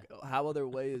have like how other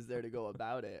way is there to go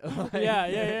about it? Like,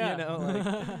 you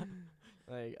know,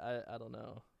 like I don't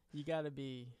know. You gotta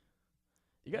be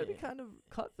be kind of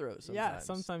cutthroat sometimes. Yeah,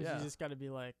 sometimes you just gotta be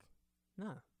like,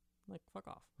 nah, like fuck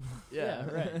off. Yeah,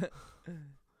 right.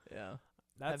 Yeah.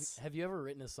 Have you ever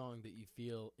written a song that you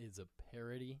feel is a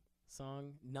parody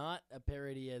song? Not a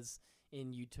parody as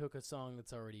in you took a song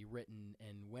that's already written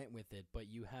and went with it, but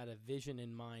you had a vision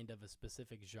in mind of a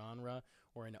specific genre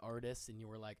or an artist, and you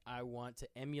were like, I want to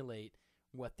emulate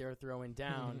what they're throwing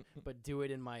down, but do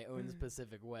it in my own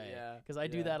specific way. Yeah. Because I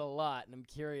do that a lot, and I'm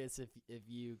curious if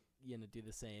you do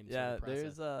the same. Yeah, sort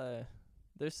of process.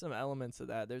 there's some elements of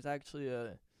that. There's actually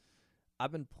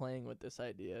I've been playing with this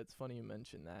idea. It's funny you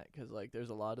mentioned that because like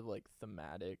there's a lot of like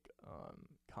thematic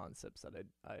concepts that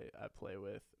I play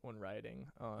with when writing.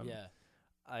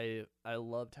 I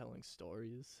love telling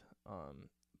stories,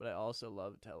 but I also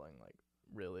love telling like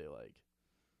really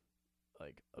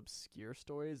like obscure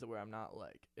stories where I'm not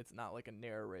like, it's not like a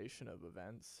narration of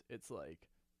events. It's like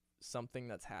something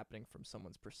that's happening from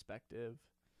someone's perspective.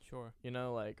 Sure. You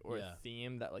know, like, or a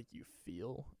theme that like you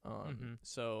feel.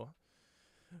 So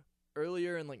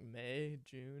earlier in like May,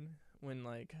 June, when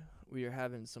like we were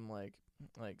having some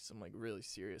really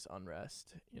serious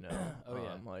unrest, you know,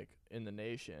 like in the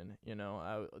nation, you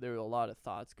know, there were a lot of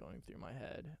thoughts going through my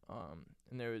head.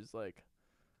 And there was like,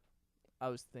 I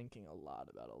was thinking a lot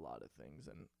about a lot of things,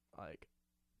 and like,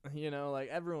 you know, like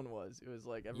everyone was, it was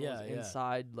like everyone was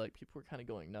inside, like people were kind of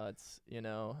going nuts, you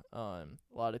know. A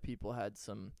lot of people had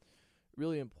some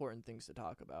really important things to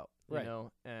talk about, you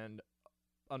know, and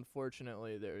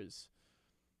unfortunately there's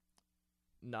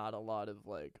not a lot of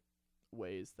like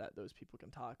ways that those people can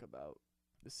talk about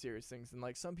the serious things, and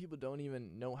like some people don't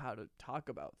even know how to talk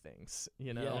about things,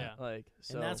 you know. Like,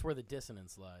 so, and that's where the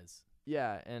dissonance lies.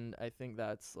 And I think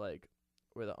that's like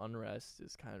where the unrest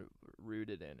is kind of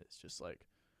rooted in. It's just like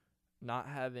no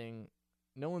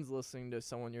one's listening to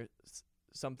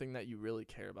something that you really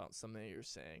care about, something that you're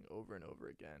saying over and over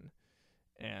again,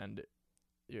 and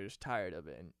you're just tired of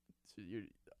it, and so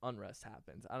unrest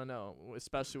happens. I don't know,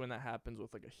 especially when that happens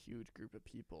with like a huge group of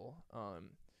people.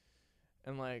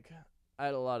 And like I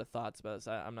had a lot of thoughts about this.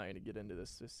 I'm not going to get into the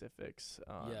specifics.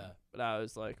 But I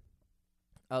was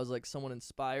like somewhat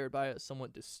inspired by it,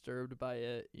 somewhat disturbed by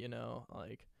it, you know,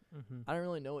 like I don't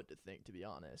really know what to think, to be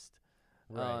honest.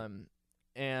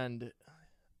 And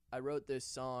I wrote this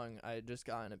song. I had just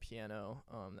gotten a piano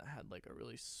that had like a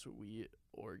really sweet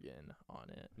organ on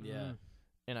it.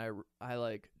 And I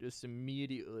like just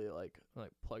immediately like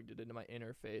plugged it into my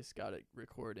interface, got it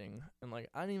recording, and like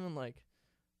I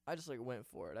just like went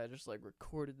for it. I just like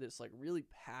recorded this like really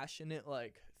passionate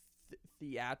like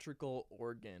theatrical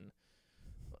organ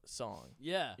song.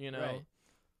 You know.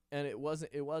 And it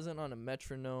wasn't on a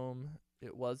metronome.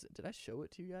 It was. Did I show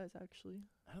it to you guys actually?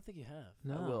 I don't think you have.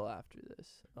 No. I will after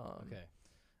this. Okay.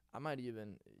 I might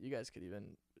even. You guys could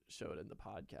even show it in the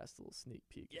podcast. A little sneak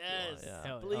peek. Yes.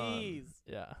 Yeah. Please.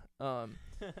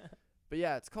 But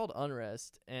yeah, it's called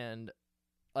Unrest, and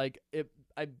like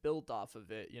I built off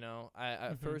of it. You know,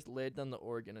 I first laid down the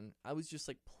organ, and I was just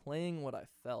like playing what I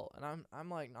felt, and I'm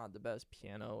like not the best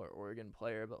piano or organ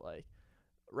player, but like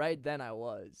right then I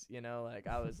was, you know, like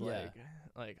I was Yeah.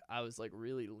 like I was like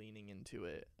really leaning into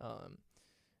it.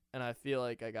 And I feel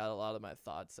like I got a lot of my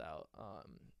thoughts out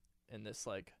in this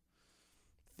like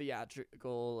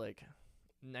theatrical like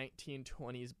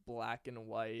 1920s black and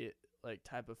white like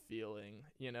type of feeling,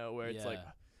 you know, where it's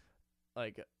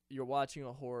like you're watching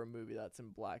a horror movie that's in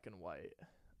black and white.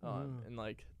 And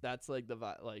like that's like the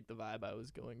vibe I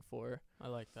was going for. I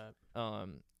like that.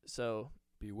 So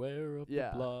Beware of Yeah.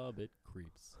 the blob, it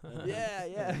creeps. yeah,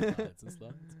 yeah. Slides and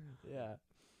slides. Yeah.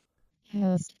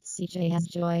 Host CJ has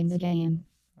joined the game.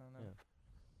 I don't know.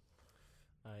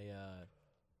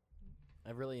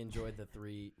 I really enjoyed the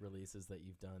 3 releases that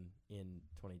you've done in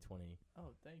 2020.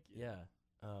 Oh, thank you. Yeah.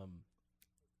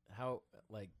 How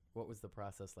what was the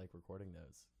process like recording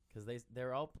those? Because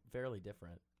they're all fairly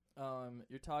different.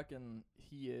 You're talking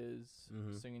He Is,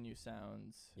 Mhm. Singing You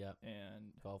Sounds, Yep.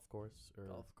 and Golf course or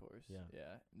Golf Course. yeah.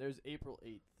 Yeah. There's April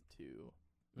 8th too,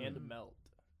 and Mhm. Melt.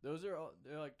 Those are all,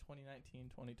 they're like 2019,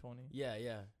 2020. Yeah,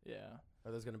 yeah. Yeah.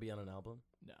 Are those going to be on an album?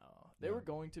 No, they No. were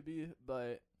going to be,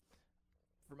 but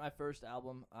for my first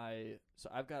album,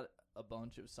 I've got a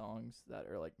bunch of songs that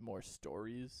are like more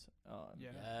stories.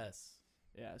 Yeah. Yes.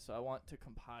 Yeah, so I want to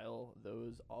compile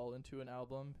those all into an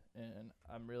album, and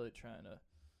I'm really trying to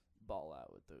ball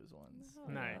out with those ones. Oh,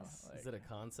 you know, nice. like- Is it a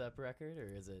concept record or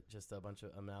is it just a bunch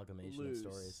of amalgamation Loose.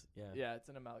 of stories? Yeah. Yeah, it's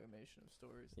an amalgamation of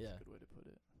stories. That's Yeah. a good way to put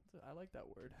it. I like that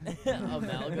word.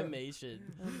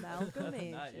 Amalgamation.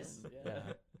 Amalgamation. Nice. Yeah.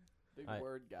 Yeah. Big I-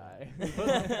 word guy.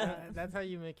 That's how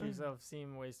you make yourself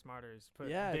seem way smarter. Is put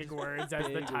Yeah, big just words as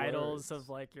the big titles words. of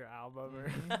like your album, or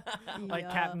Mhm. like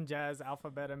Yeah. Captain Jazz,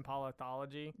 Alphabet and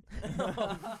Polythology.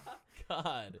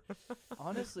 God.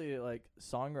 Honestly, like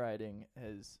songwriting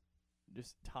has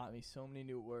just taught me so many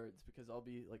new words because I'll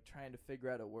be like trying to figure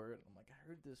out a word. I'm like, I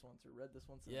heard this once or read this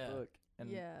once in Yeah. a book, and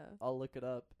Yeah. I'll look it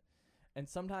up. And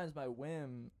sometimes my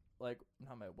whim, like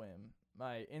not my whim,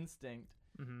 my instinct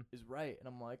Mm-hmm. is right, and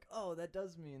I'm like, oh, that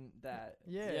does mean that.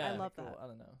 Yeah. Yeah. I love Cool. that. I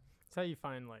don't know. That's how you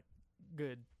find like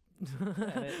good,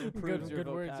 And it improves your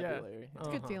good words. Yeah. vocabulary. It's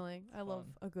a good Uh-huh. feeling. I love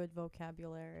Fun. a good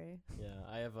vocabulary. Yeah,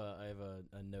 I have a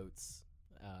notes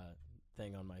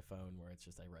thing on my phone where it's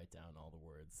just I write down all the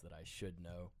words that I should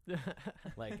know.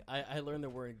 Like I learned the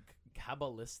word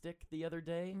Kabbalistic the other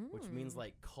day, which means Mm.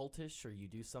 like cultish or you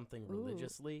do something Ooh.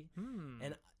 religiously. Hmm.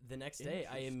 And the next day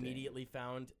I Interesting. immediately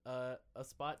found a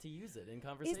spot to use it in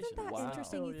conversation. Isn't that Wow.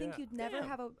 interesting? You Oh, think yeah. you'd never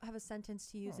Damn. have a sentence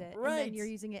to use Oh. it, and Right. then you're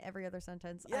using it every other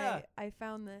sentence. Yeah. I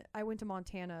found that I went to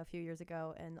Montana a few years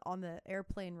ago, and on the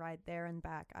airplane ride there and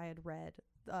back, I had read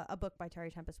a book by Terry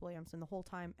Tempest Williamson. The whole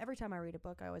time, every time I read a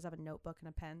book, I always have a notebook and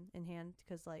a pen in hand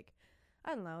because, like,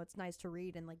 I don't know, it's nice to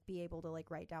read and like be able to like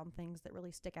write down things that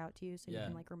really stick out to you so you Yeah.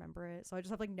 can like remember it. So I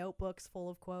just have like notebooks full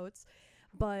of quotes.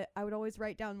 But I would always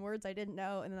write down words I didn't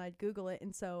know and then I'd Google it.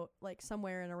 And so like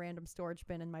somewhere in a random storage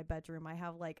bin in my bedroom, I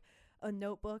have like a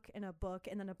notebook and a book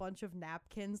and then a bunch of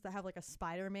napkins that have like a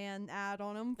Spider-Man ad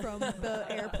on them from the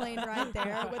airplane ride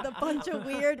there with a bunch of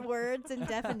weird words and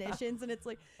definitions. And it's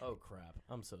like Oh crap!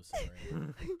 I'm so sorry.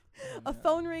 a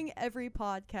phone ring every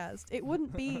podcast. It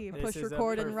wouldn't be This push is a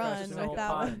record and run professional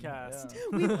without podcast.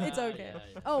 it's Ah, okay.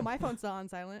 yeah. Oh, my phone's not on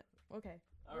silent. Okay.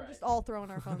 All We're right. just all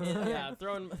throwing our phones. Okay. Yeah,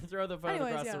 throw the phone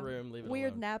Anyways, across yeah. the room. Leave it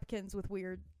Weird alone. napkins with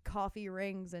weird coffee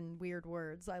rings and weird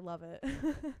words. I love it.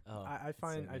 Oh, I it's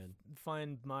find so good.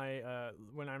 find my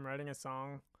when I'm writing a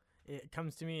song, it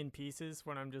comes to me in pieces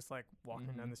when I'm just like walking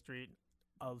down Mhm. the street.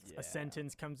 Yeah. A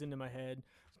sentence comes into my head,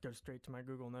 go straight to my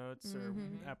Google Notes or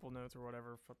Mhm. Apple Notes or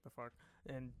whatever the fuck,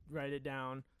 and write it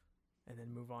down, and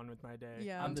then move on with my day.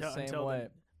 Yeah. I'm the same until way.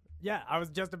 Yeah, I was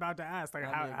just about to ask, like,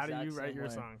 I'm how the do you exact write same your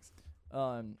way. songs?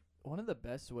 One of the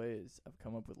best ways I've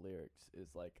come up with lyrics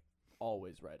is like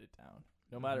always write it down,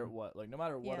 no matter Mhm. what. Like no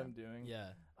matter what Yeah. I'm doing.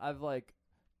 Yeah. I've like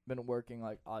been working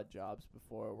like odd jobs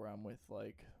before where I'm with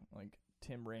like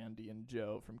Tim, Randy, and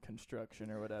Joe from construction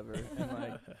or whatever, and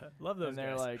like Love those and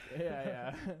they're guys. like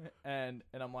yeah and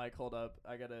I'm like, hold up,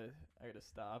 I gotta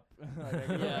stop. Like I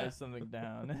gotta Yeah. write something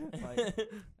down.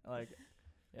 like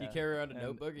Do you yeah. carry around a And-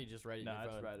 notebook or you just write it No, in I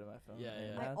your just phone? write it on my phone. Yeah,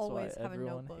 and yeah. I that's always why have a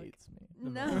everyone notebook. hates me.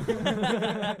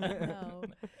 No.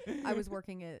 I was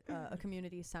working at a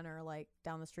community center like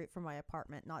down the street from my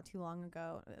apartment not too long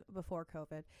ago, before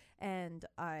COVID, and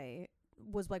I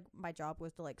was like, my job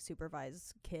was to like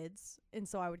supervise kids, and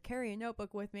so I would carry a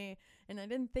notebook with me, and I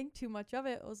didn't think too much of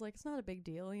it. I was like, it's not a big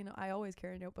deal, you know, I always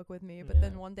carry a notebook with me. But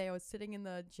then Yeah. one day I was sitting in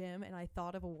the gym and I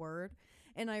thought of a word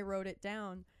and I wrote it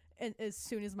down. And as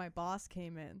soon as my boss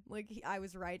came in, like I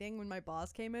was writing when my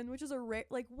boss came in, which is a rare,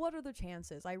 like what are the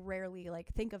chances? I rarely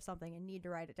like think of something and need to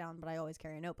write it down, but I always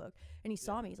carry a notebook. And he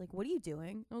saw me. He's like, "What are you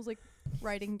doing?" I was like,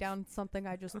 "Writing down something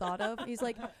I just thought of." He's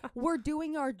like, "We're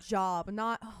doing our job,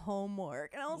 not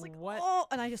homework." And I was like, What? "Oh!"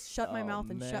 And I just shut my mouth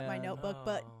and shut my man. notebook. No.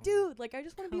 But dude, like I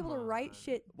just want to be able to Come write on.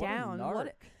 shit What a down. narc.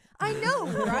 I know,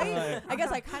 right? I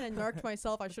guess I kind of narked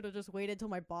myself. I should have just waited till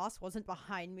my boss wasn't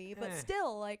behind me. But Eh.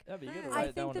 still, like, Yeah, but you gotta I write I it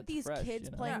down think when that it's these fresh, kids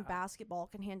you know? playing Yeah. basketball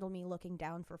can handle me looking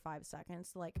down for 5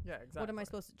 seconds. Like, Yeah, exactly. what am I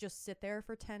supposed to just sit there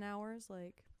for 10 hours?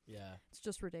 Like, Yeah. it's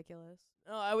just ridiculous.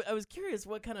 Oh, I was curious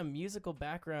what kind of musical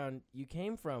background you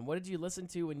came from. What did you listen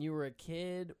to when you were a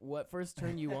kid? What first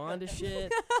turned you on to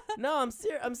shit? No,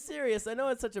 I'm serious. I know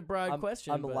it's such a broad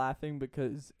question. I'm but laughing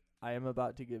because I am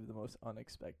about to give the most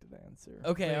unexpected answer.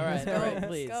 Okay, all right, Let's all go. right, Let's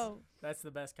please. go. That's the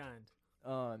best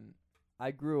kind. I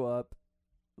grew up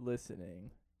listening.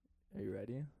 Are you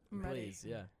ready? I'm ready. Please,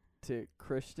 yeah. To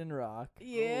Christian rock,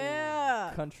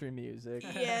 Yeah. country music,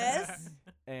 Yes.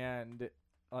 and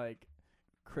like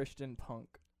Christian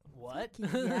punk. What?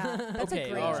 Yeah. That's Okay, a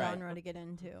great all right. genre to get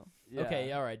into. Yeah.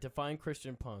 Okay, all right. Define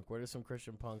Christian punk. What are some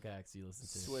Christian punk acts you listen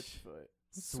to? Switchfoot.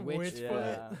 Switchfoot.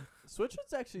 Yeah.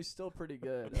 Switchfoot's actually still pretty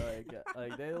good.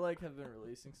 Like they like have been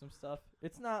releasing some stuff.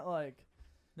 It's not like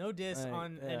No diss Like,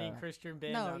 on any yeah. Christian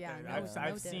band No, out yeah, there. no- I've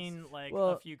no diss. seen like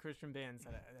Well- a few Christian bands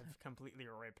that have completely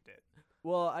ripped it.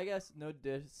 well, I guess no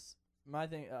diss. My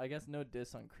thing, I guess no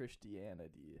diss on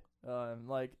Christianity.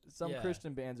 Like some Yeah.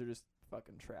 Christian bands are just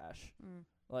fucking trash. Mm.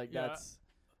 Like Yeah.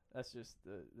 that's just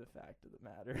the fact of the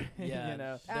matter. Yeah. You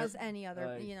know. As any other,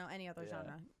 like, any other yeah.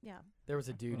 genre. Yeah. There was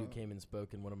a dude who Uh. came and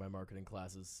spoke in one of my marketing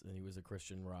classes, and he was a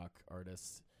Christian rock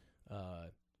artist.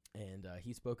 And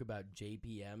he spoke about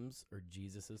JPMs, or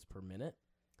Jesuses per minute,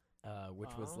 which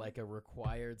was Oh. like a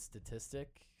required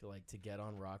statistic, like to get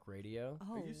on rock radio.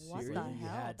 Oh, you what serious? the You hell?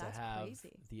 had to That's have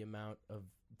crazy. the amount of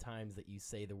times that you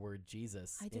say the word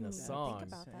Jesus I in didn't a even song, think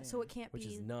about that. Insane. So it can't which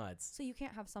be. is nuts. So you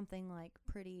can't have something like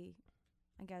pretty,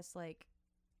 I guess, like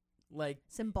Like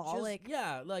symbolic. just,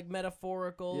 yeah, like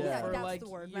metaphorical Yeah. for that's like the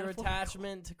word, your metaphorical.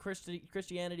 attachment to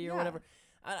Christianity or Yeah. whatever.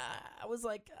 I was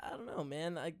like, I don't know,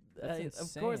 man. That's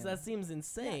of course, insane. that seems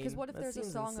insane. Because what if That there's a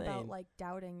seems song about insane. like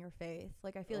doubting your faith?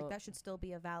 Like I feel Well- like that should still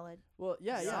be a valid. Well,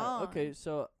 yeah. Song. Okay,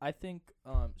 so I think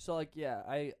so like yeah,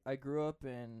 I grew up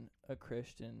in a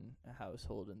Christian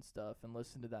household and stuff and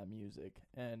listened to that music.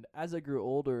 And as I grew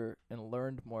older and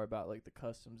learned more about like the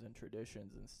customs and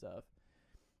traditions and stuff,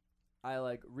 I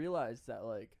like realized that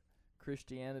like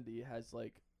Christianity has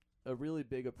like a really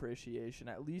big appreciation,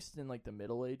 at least in like the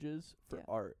Middle Ages, for Yeah.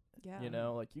 art. Yeah. You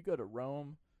know, like you go to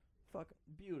Rome, fuck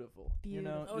beautiful. You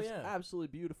know, Beautiful. Oh, just yeah. absolutely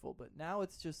beautiful. But now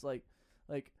it's just like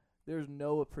there's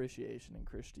no appreciation in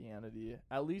Christianity,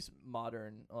 at least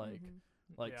modern Mhm.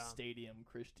 like Yeah. stadium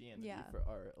Christianity Yeah. for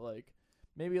art. Like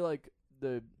maybe like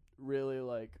the really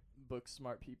like book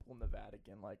smart people in the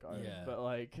Vatican like art, Yeah.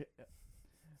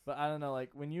 but I don't know,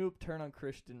 like when you turn on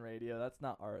Christian radio, that's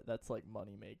not art, that's like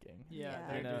money making. Yeah, Yeah.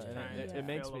 they're You know, just and trying it, to it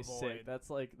makes fill me a sick. void. That's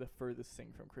like the furthest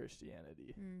thing from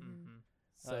Christianity. Mhm. Mm-hmm.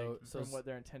 So like, so from what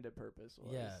their intended purpose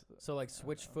was. yeah. So like I don't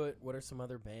know. Switchfoot. What are some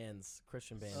other bands,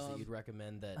 Christian bands, that you'd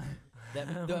recommend that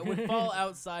that would Okay. fall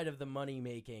outside of the money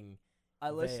making? I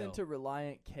listened Veil. to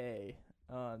Reliant K.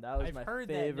 That was I've my heard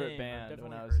that favorite name. I've band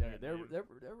when definitely I was heard younger. that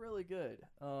name. They're really good.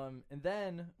 And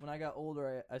then when I got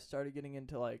older, I started getting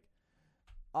into like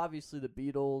obviously the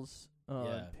Beatles,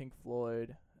 Yeah. Pink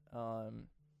Floyd,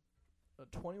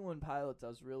 21 Pilots. I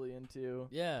was really into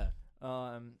Yeah.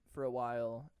 for a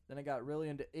while. Then I got really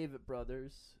into Avett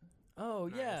Brothers. Oh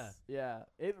yeah, Nice. Yeah,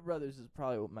 Avett Brothers is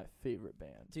probably my favorite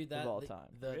band dude. That of all the, time.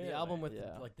 The Really? album with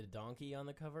Yeah. like the donkey on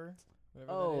the cover.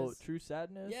 Whatever that Oh, is. True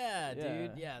Sadness. Yeah,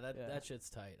 dude. Yeah, that yeah. that shit's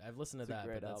tight. I've listened It's to a that,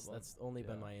 great but that's album. that's only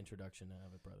been Yeah. my introduction to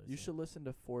Avett Brothers. You yeah. should listen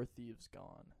to Four Thieves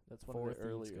Gone. That's one Four of the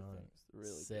Thieves earlier Gone. things. Really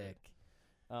Sick.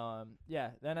 good.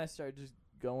 Yeah. Then I started just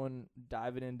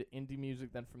diving into indie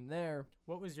music. Then from there,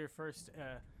 What was your first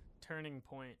turning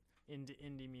point into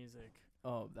indie music?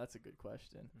 oh, that's a good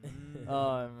question. Mm.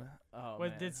 Oh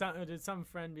What man. did some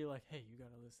friend be like, "Hey, you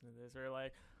gotta listen to this," or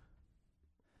like,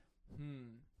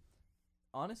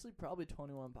 Honestly, probably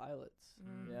 21 Pilots.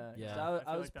 Mm. Yeah. 'cause Yeah. I I feel was like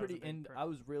that was a pretty big in. turn. I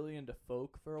was really into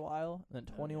folk for a while, and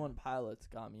then Oh, 21 Pilots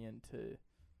got me into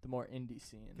the more indie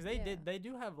scene. because Yeah. they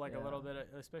do have like a little Yeah. bit,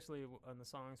 of, especially on the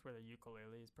songs where the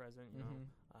ukulele is present. You know,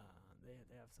 Mhm.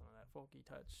 they have some of that folky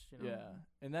touch. You know. Yeah,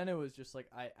 and then it was just like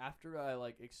after I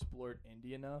like explored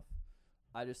indie enough,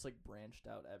 I just like branched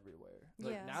out everywhere.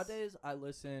 Like Yes. nowadays, I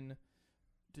listen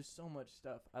to so much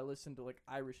stuff. I listen to like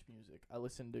Irish music. I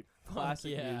listen to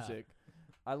classic yeah. music.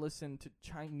 I listen to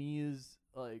Chinese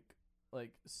like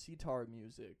like sitar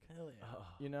music. Hell yeah. Oh,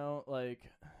 You know, like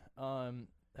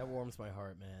that warms my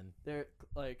heart, man. they're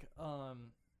like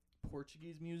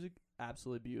Portuguese music,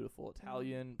 absolutely beautiful.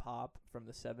 Italian pop from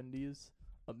the 70s,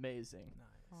 amazing.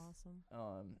 Nice.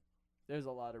 Awesome. There's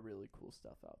a lot of really cool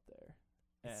stuff out there.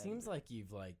 It seems like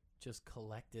you've like just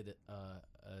collected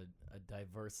a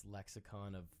diverse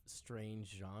lexicon of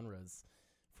strange genres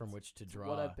from which to draw.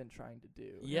 what I've been trying to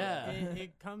do. Yeah.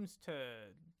 It comes to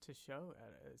show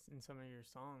in some of your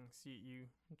songs. You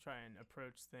try and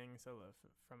approach things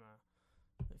from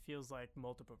a. It feels like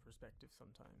multiple perspectives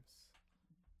sometimes.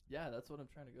 Yeah, that's what I'm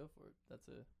trying to go for. It's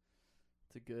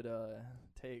a good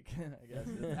take, I guess.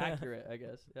 It's accurate, I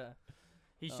guess. Yeah.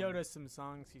 He showed us some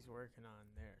songs he's working on.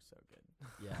 They're so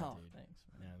good. Yeah, Oh, dude. thanks,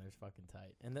 man. Yeah, they're fucking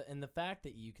tight. And the fact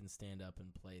that you can stand up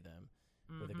and play them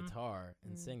with a Mhm. guitar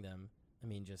and Mm. sing them, I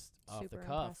mean, just off Super the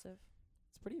cuff, impressive.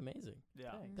 it's pretty amazing.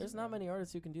 Yeah. Thanks, There's man. not many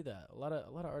artists who can do that. A lot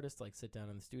of artists like sit down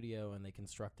in the studio and they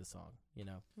construct a song, you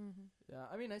know. Mm-hmm. Yeah,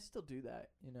 I mean, I still do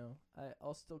that, you know.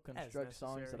 I'll still construct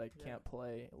songs that I necessary, yeah. can't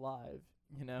play live,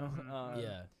 you know. Mhm.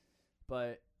 Yeah.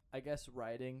 But I guess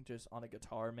writing just on a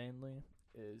guitar mainly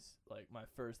is like my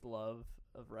first love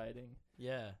of writing,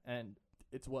 Yeah. and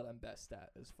it's what I'm best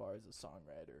at as far as a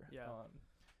songwriter. Yeah.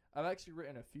 I've actually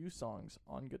written a few songs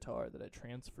on guitar that I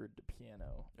transferred to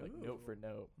piano, like note Ooh. for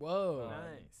note, Whoa.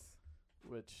 Nice.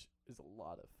 which is a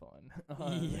lot of fun.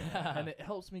 Yeah. And it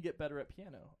helps me get better at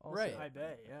piano. Also. Right. I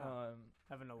bet. Yeah. Um,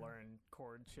 Having to learn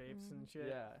chord shapes and shit.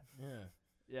 yeah. Yeah.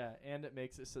 Yeah, and it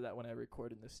makes it so that when I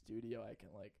record in the studio, I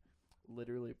can like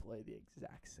literally play the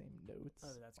exact same notes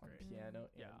Oh, that's on great. piano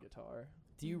Yeah. and guitar.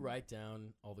 Do you Mhm. write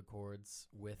down all the chords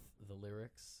with the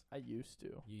lyrics? I used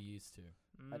to. You used to.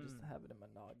 I just Mm. have it in my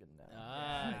noggin now.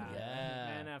 Ah, yeah.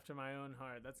 Man after my own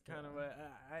heart. That's kind of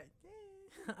Yeah.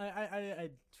 what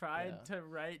I tried Yeah. to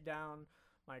write down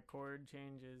my chord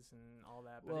changes and all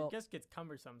that, but Well- it just gets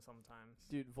cumbersome sometimes.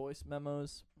 Dude, voice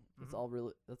memos. That's Mhm. all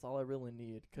really. That's all I really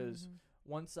need. 'Cause Mm-hmm.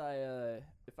 once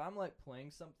if I'm like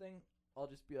playing something, I'll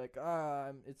just be like,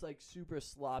 it's like super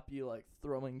sloppy, like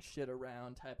throwing shit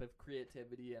around type of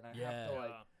creativity, and I have to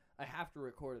like, I have to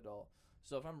record it all.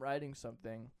 So if I'm writing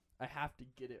something, I have to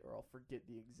get it, or I'll forget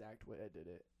the exact way I did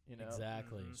it. You know.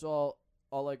 Exactly. Mhm. So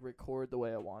I'll like record the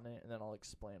way I want it, and then I'll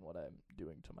explain what I'm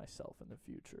doing to myself in the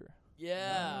future.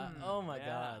 Yeah. Mm, Oh my yeah.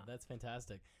 god, that's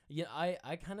fantastic. Yeah,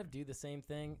 I kind of do the same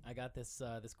thing. I got this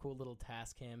this cool little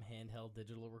Tascam handheld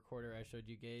digital recorder I showed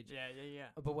you, Gage. Yeah.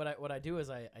 But what I do is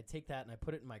I take that and I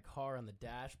put it in my car on the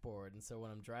dashboard, and so when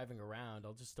I'm driving around,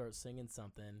 I'll just start singing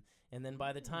something, and then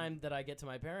by the time that I get to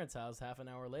my parents' house, half an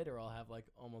hour later, I'll have like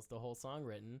almost the whole song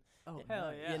written. Oh,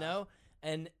 Hell yeah. You know?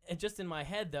 And just in my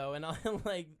head though, and I'll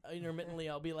like intermittently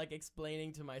I'll be like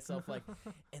explaining to myself like,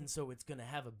 and so it's gonna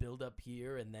have a build up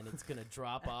here, and then it's gonna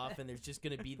drop off, and there's just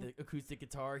gonna be the acoustic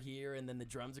guitar here, and then the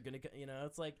drums are gonna,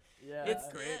 it's like, Yeah. It's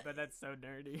Great, but that's so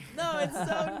nerdy. no, it's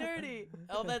so nerdy.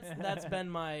 Oh, that's been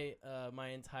my my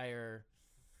entire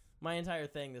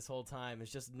thing this whole time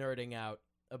is just nerding out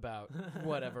about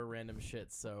whatever random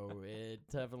shit. So it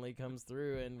definitely comes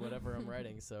through in whatever I'm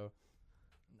writing. So,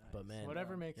 but man,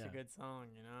 Whatever makes yeah. a good song,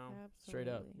 you know. Straight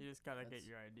up. You just gotta get That's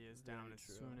your ideas very down as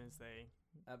true. soon as they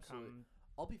Absolutely. come.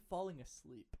 I'll be falling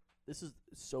asleep. This is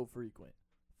so frequent.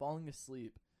 Falling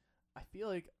asleep. I feel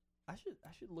like I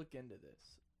should look into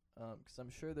this, 'cause I'm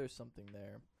sure there's something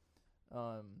there.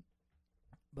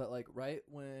 But like right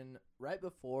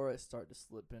before I start to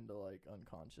slip into like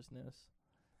unconsciousness,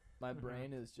 my Mhm.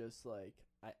 brain is just like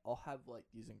I'll have like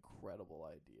these incredible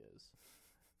ideas,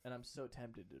 and I'm so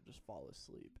tempted to just fall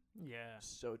asleep. Yeah.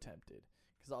 So tempted,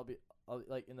 'cause I'll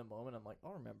like in the moment I'm like,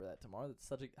 I'll remember that tomorrow.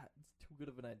 That's it's too good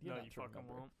of an idea No, not you to fucking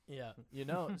remember. won't. Yeah. You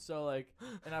know, so like,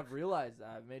 and I've realized that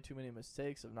I've made too many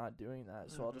mistakes of not doing that.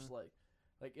 So I'll just Mhm.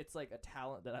 like it's like a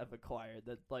talent that I've acquired,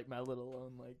 that like my little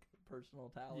own like personal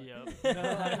talent. Yep. You know,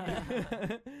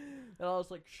 like, and I'll just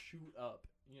like shoot up,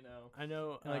 you know, I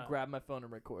know. and like grab my phone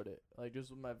and record it, like just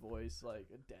with my voice like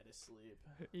dead asleep.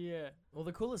 Yeah. Well,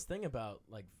 the coolest thing about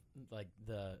like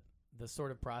the sort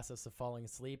of process of falling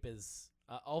asleep is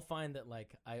I'll find that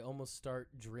like I almost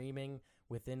start dreaming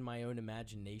within my own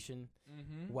imagination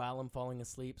Mm-hmm. while I'm falling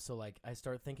asleep. So like I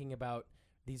start thinking about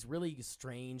these really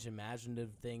strange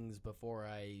imaginative things before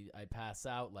I pass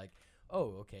out. Like,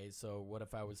 oh, okay, so what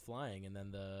if I was flying and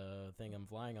then the thing I'm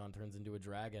flying on turns into a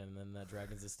dragon, and then that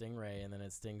dragon's a stingray, and then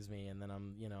it stings me, and then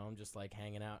I'm just like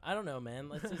hanging out. I don't know, man.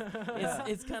 Let's just,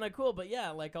 it's kind of cool, but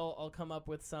yeah, like I'll come up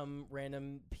with some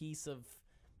random piece of,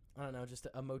 I don't know, just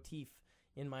a motif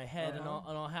in my head, and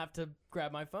I'll have to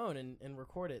grab my phone and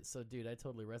record it. So, dude, I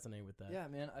totally resonate with that. Yeah,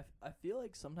 man. I feel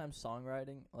like sometimes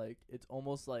songwriting, like it's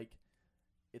almost like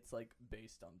it's like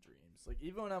based on dreams. Like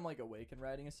even when I'm like awake and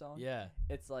writing a song, Yeah.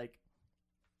 it's like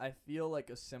I feel like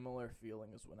a similar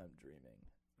feeling as when I'm dreaming.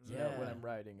 You know, when Yeah. I'm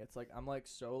writing, it's like I'm like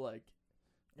so like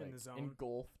In the zone.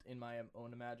 engulfed in my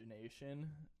own imagination,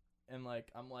 and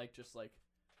like I'm like just like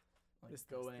This,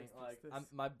 going this, like this.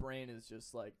 my brain is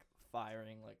just like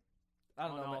firing like I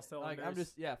don't On know all like I'm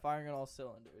cylinders. just firing on all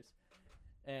cylinders,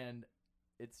 and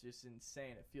it's just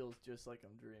insane. It feels just like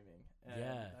I'm dreaming. And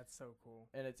Yeah. That's so cool.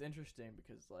 and it's interesting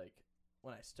because like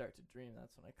when I start to dream,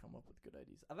 that's when I come up with good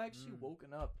ideas. I've actually Mm.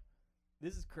 woken up.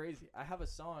 This is crazy. I have a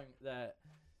song that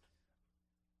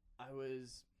I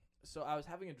was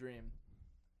having a dream,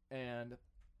 and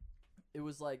it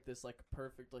was like this like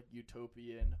perfect like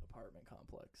utopian apartment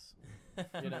complex,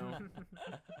 you know,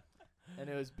 and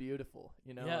it was beautiful,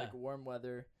 you know, Yeah. like warm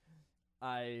weather.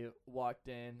 I walked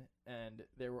in and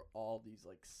there were all these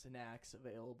like snacks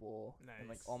available, and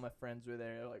like Nice. all my friends were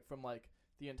there, like from like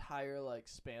the entire like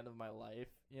span of my life,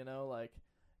 you know, like,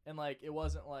 and like it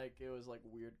wasn't like it was like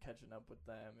weird catching up with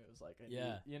them. It was like I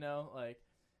Yeah. knew, you know, like,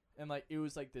 and like it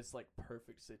was like this like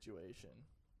perfect situation,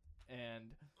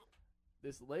 and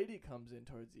this lady comes in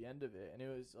towards the end of it, and it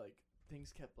was like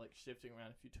things kept like shifting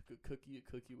around. If you took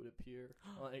a cookie would appear,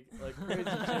 like crazy shit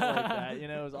like that. You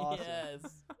know, it was awesome. Yes.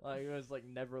 Like it was like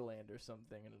Neverland or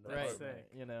something in an Right. apartment,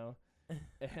 Sick. you know.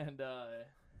 And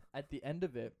at the end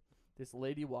of it, this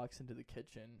lady walks into the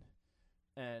kitchen,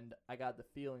 and I got the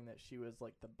feeling that she was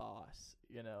like the boss,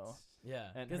 you know. Yeah.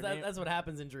 And Because her name- that's what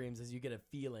happens in dreams is you get a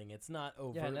feeling. It's not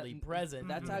Yeah, and overtly that- present.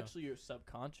 That's you know. actually your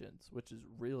subconscious, which is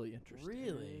really interesting.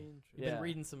 Really? You've Yeah. been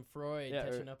reading some Freud, Yeah,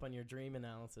 or- catching up on your dream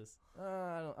analysis.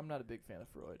 I'm not a big fan of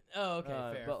Freud. Oh, okay,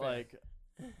 fair. But fair. like,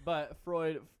 but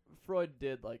Freud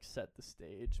did like set the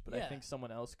stage, but I Yeah. think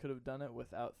someone else could have done it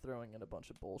without throwing in a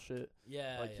bunch of bullshit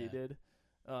yeah, like he yeah. did.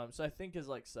 So I think his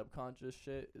like subconscious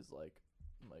shit is like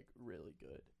really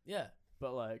good, Yeah.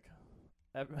 but like,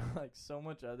 like so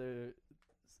much of the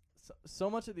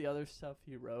other stuff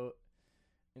he wrote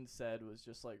and said was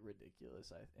just like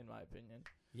ridiculous, in my opinion.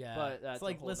 Yeah. But that's it's a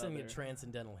like whole listening nother- to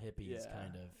transcendental hippies, Yeah,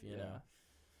 kind of, you know.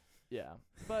 Yeah,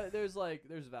 but there's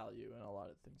value in a lot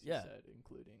of things he Yeah. said,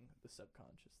 including the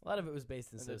subconscious. A lot of it was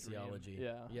based in And the dream. sociology.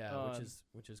 Yeah. Yeah,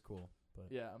 which is cool.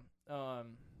 But Yeah.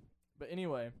 But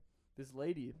anyway, this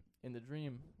lady in the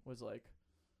dream was like,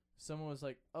 someone was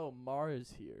like, "Oh,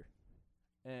 Mara's here,"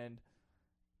 and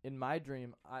in my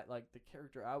dream, I like the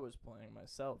character I was playing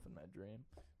myself in my dream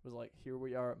was like, "Here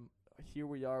we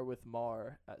are with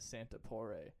Mar at Santa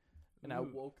Pore." And I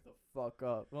Ooh. woke the fuck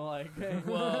up. Like,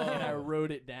 Whoa. and I wrote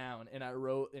it down, and I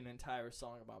wrote an entire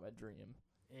song about my dream.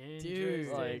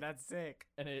 Interesting. like- That's sick.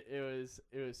 And it was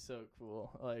so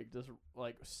cool. Like just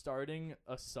like starting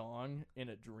a song in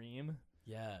a dream.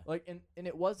 yeah. Like and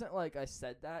it wasn't like I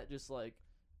said that just like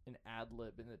an ad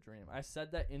lib in the dream. I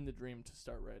said that in the dream to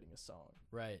start writing a song.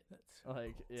 Right. That's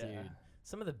Like yeah. Dude.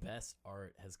 Some of the best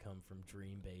art has come from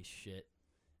dream-based shit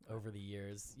over the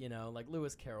years. You know, like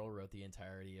Lewis Carroll wrote the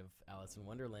entirety of Alice in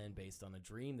Wonderland based on a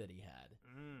dream that he had.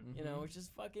 You know, Mhm. which is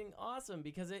fucking awesome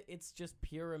because it's just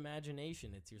pure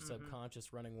imagination. It's your Mhm.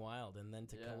 subconscious running wild, and then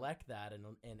to Yeah. collect that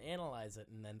and analyze it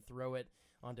and then throw it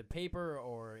onto paper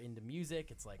or into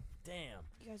music, it's like, damn.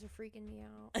 You guys are freaking me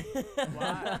out.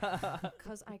 Why?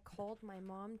 Because I called my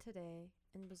mom today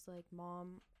and was like,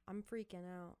 "Mom, I'm freaking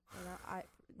out." And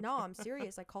no, I'm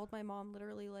serious. I called my mom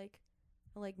literally like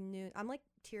noon. I'm like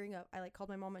tearing up. I like called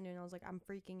my mom at noon. I was like, "I'm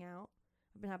freaking out.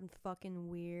 I've been having fucking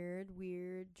weird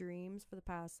dreams for the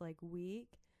past like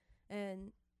week,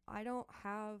 and I don't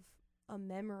have a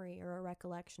memory or a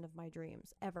recollection of my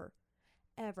dreams ever.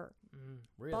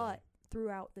 Really? But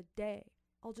throughout the day,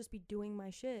 I'll just be doing my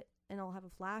shit and I'll have a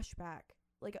flashback.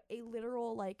 Like a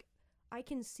literal, like, I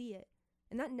can see it.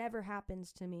 And that never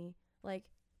happens to me. Like,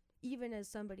 even as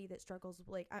somebody that struggles,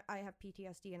 like, I have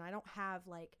PTSD and I don't have,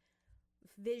 like,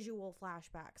 visual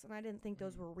flashbacks. And I didn't think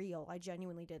those were real. I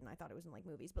genuinely didn't. I thought it was in, like,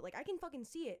 movies. But, like, I can fucking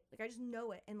see it. Like, I just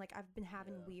know it. And, like, I've been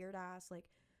having weird ass, like,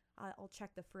 I'll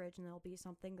check the fridge and there'll be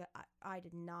something that I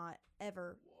did not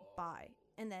ever buy.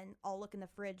 And then I'll look in the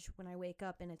fridge when I wake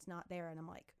up and it's not there. And I'm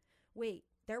like, wait,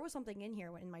 there was something in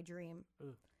here in my dream.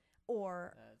 Ugh.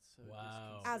 Or That's so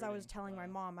Wow. as I was disconcerting. telling my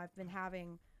Wow. mom, I've been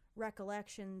having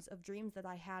recollections of dreams that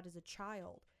I had as a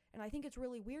child. And I think it's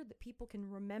really weird that people can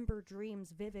remember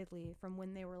dreams vividly from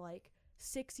when they were like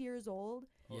 6 years old.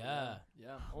 Oh, Yeah.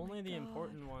 Yeah. Only the God.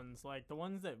 important ones, like the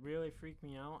ones that really freak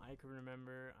me out, I can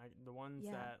remember. The ones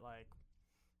Yeah. that like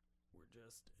were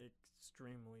just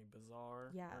extremely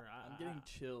bizarre. Yeah. or I'm getting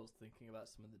chills thinking about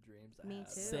some of the dreams I Me had.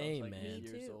 too. when I was, Same, like, man. 8 Me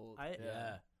years too. old.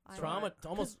 Yeah. I- Almost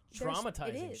 'cause there's-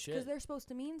 traumatizing It is, shit. because they're supposed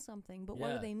to mean something, but what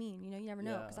Yeah. do they mean? You know, you never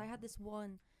know. Because Yeah. I had this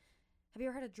one, Have you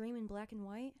ever had a dream in black and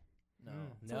white? No.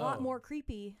 It's a lot more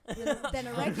creepy than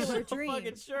a regular I'm so dream.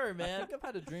 fucking sure, I man. think I've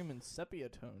had a dream in sepia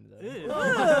tone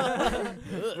though.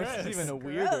 Gross. It's even a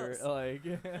weirder. Gross. Like.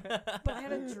 But I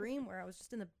had a dream where I was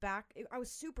just in the back. I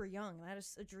was super young, and I had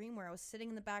a dream where I was sitting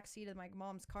in the back seat of my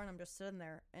mom's car, and I'm just sitting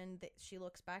there, and she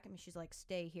looks back at me. She's like,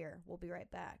 "Stay here. We'll be right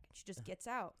back." She just gets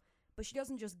out. But she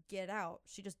doesn't just get out.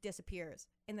 She just disappears.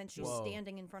 And then she's Whoa.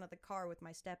 standing in front of the car with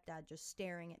my stepdad just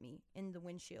staring at me in the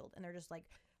windshield. And they're just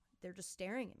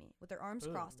staring at me with their arms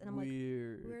crossed. And I'm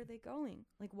Weird. like, where are they going?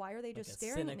 Like, why are they just a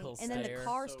staring at me? cynical And then stare. the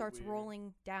car So starts weird.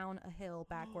 rolling down a hill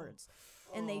backwards.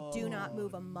 And they do not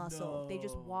move a muscle. They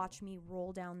just watch me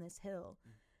roll down this hill.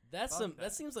 That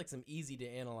seems like some easy to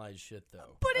analyze shit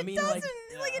though. But I it mean, doesn't.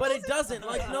 Like, but it doesn't.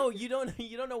 Like, no, you don't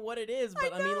know what it is.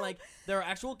 But I mean, like, there are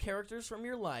actual characters from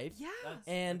your life. Yeah.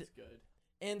 And- that's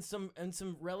good. and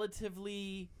some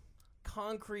relatively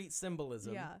concrete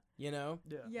symbolism. Yeah. You know?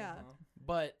 Yeah.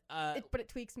 But But it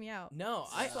tweaks me out. no,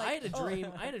 It's I had a like,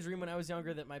 dream. I had a dream when I was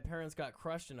younger that my parents got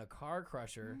crushed in a car Oh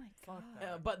crusher. my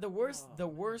God. But the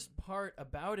worst part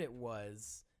about it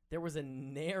was there was a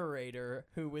narrator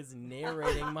who was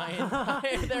narrating my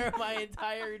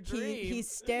entire dream. He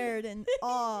stared in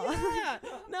awe. Yeah.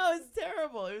 No, it's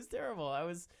terrible. It was terrible. I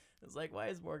was like, why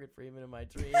is Morgan Freeman in my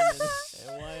dream?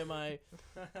 And why am I?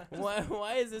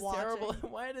 Why is this terrible?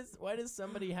 Watching. Why does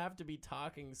somebody have to be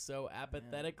talking so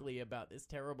apathetically about this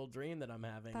terrible dream that I'm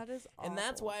having? That is awful. And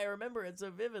that's why I remember it so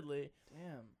vividly.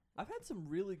 Damn. I've had some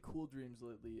really cool dreams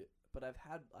lately, but I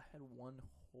had one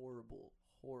horrible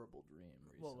dream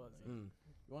recently. What was it?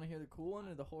 You want to hear the cool one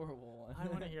or the horrible one? I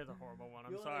want to hear the horrible one.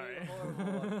 I'm You wanna sorry. hear the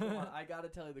horrible one? Come on, I gotta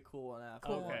tell you the cool one after.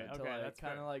 Cool. Okay, to, okay, like, that's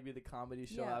kind fair. of like be the comedy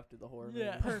show Yeah. after the horror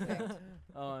Yeah. movie. Perfect.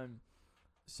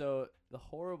 So the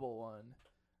horrible one,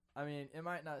 I mean, it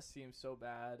might not seem so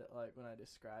bad like when I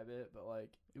describe it, but like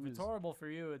If it's horrible for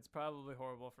you, it's probably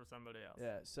horrible for somebody else.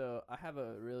 Yeah, so I have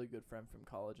a really good friend from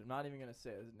college. I'm not even gonna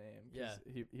say his name because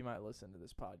he might listen to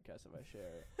this podcast if I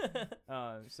share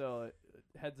it. So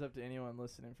heads up to anyone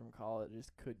listening from college, this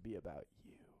could be about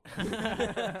you.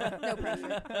 No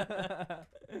pressure.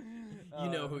 You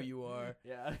know who you are.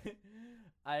 Yeah.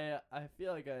 I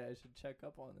feel like I should check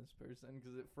up on this person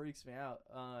because it freaks me out.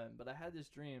 But I had this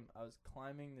dream. I was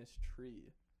climbing this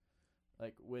tree,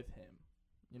 like with him,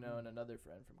 you know, and another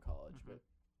friend from college. But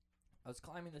I was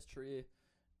climbing this tree,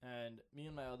 and me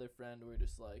and my other friend were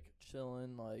just like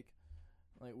chilling, like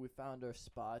we found our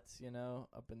spots, you know,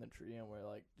 up in the tree, and we're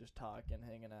like just talking,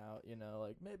 hanging out, you know,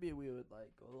 like maybe we would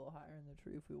like go a little higher in the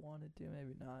tree if we wanted to,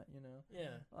 maybe not, you know.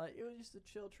 Yeah. Like it was just a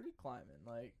chill tree climbing,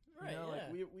 like Right, you know, yeah.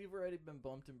 like we've already been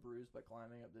bumped and bruised by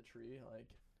climbing up the tree, like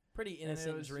Pretty and it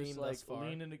innocent was dream just, thus like far.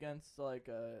 leaning against like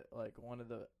one of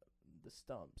the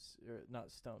stumps, or not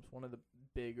stumps, one of the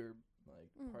bigger like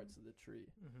parts of the tree,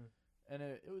 and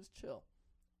it was chill.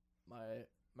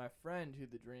 My friend who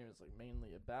the dream is like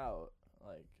mainly about,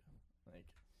 like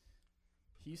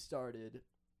he started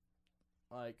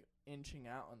like inching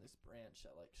out on this branch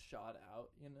that like shot out,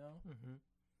 you know,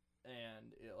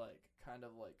 and it like kind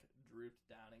of like drooped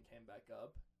down and came back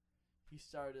up. He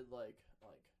started like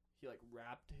he like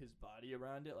wrapped his body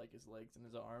around it, like his legs and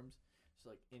his arms, just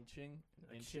like inching,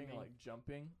 Like and shimmying. like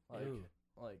jumping, Ooh.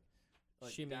 like down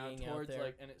Shimmying out towards there.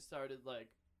 like, and it started like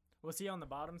Was he on the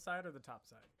bottom side or the top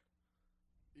side?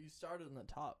 he started on the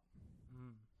top,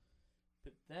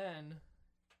 but then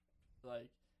like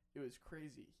it was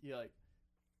crazy. He like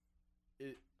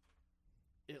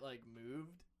it like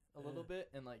moved a little bit,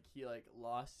 and like he like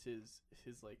lost his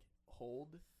like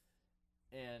hold,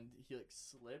 and he like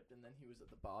slipped, and then he was at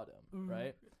the bottom,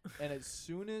 right? And as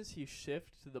soon as he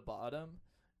shifted to the bottom,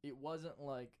 it wasn't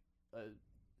like a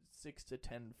 6 to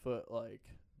 10 foot like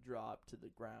drop to the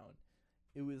ground.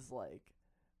 It was like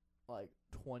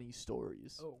 20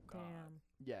 stories. Oh God. Damn.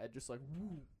 Yeah, just like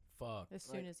woo. Fuck. As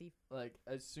soon as he.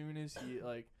 As soon as he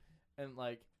like, and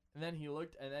then he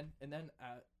looked, and then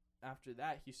after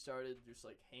that he started just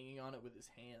like hanging on it with his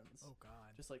hands. Oh God.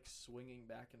 Just like swinging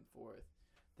back and forth.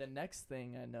 The next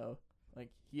thing I know,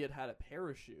 like he had a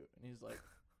parachute, and he's like,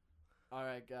 "All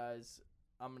right, guys,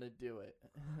 I'm gonna do it."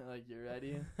 Like, you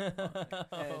ready?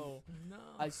 Oh. No.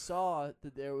 I saw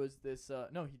that there was this.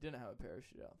 No, he didn't have a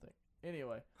parachute, I don't think.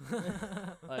 Anyway,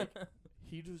 like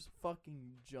he just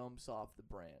fucking jumps off the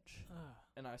branch,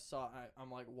 and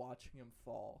I'm like watching him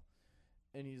fall,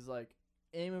 and he's like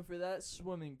aiming for that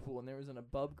swimming pool, and there was an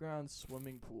above ground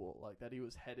swimming pool like that he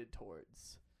was headed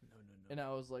towards. No. And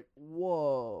I was like,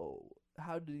 whoa,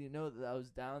 how did he know that I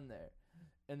was down there?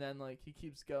 And then like he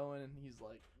keeps going, and he's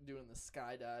like doing the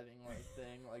skydiving like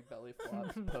thing, like belly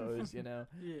flops pose, you know.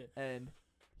 Yeah. And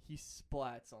he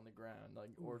splats on the ground, like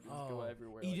organs go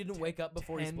everywhere. You like, didn't wake up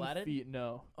before he 10 splatted? feet,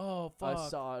 no. Oh, fuck. I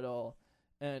saw it all,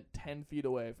 and 10 feet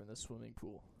away from the swimming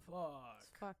pool, Fuck. It's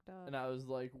fucked up. and I was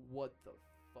like, "What the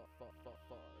fuck?"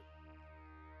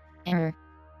 Error.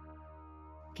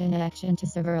 Connection to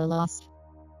server lost.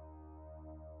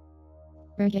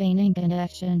 Regaining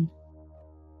connection.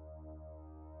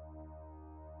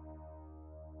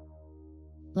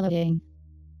 Loading.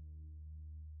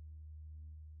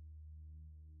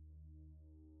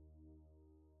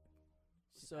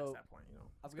 Past So that point,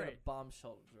 I've It's got great. a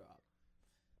bombshell to drop.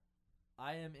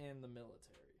 I am in the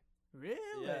military.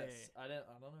 Really? Yes, I don't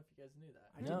know if you guys knew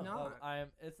that. I No. did not. I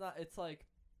am. It's not. It's like.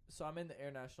 So I'm in the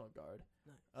Air National Guard.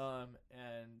 Nice.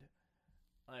 And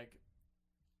like,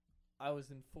 I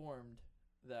was informed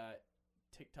that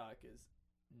TikTok is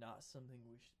not something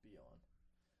we should be on,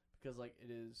 because like it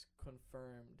is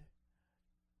confirmed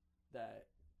that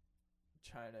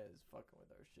China is fucking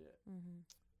with our shit. Mm-hmm.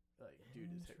 Like, dude,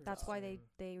 is TikTok. That's why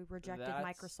they rejected That's-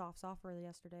 Microsoft's offer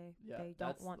yesterday. Yeah, They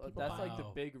that's, don't want people. That's buying. like the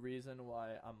Wow. big reason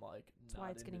why I'm like That's why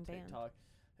not it's into getting banned. TikTok,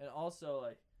 and also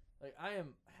like I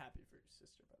am happy for your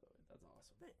sister, by the way. That's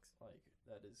awesome. Thanks. Like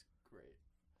that is great.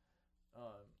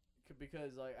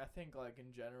 Because like I think like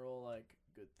in general like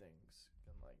good things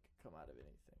can like come out of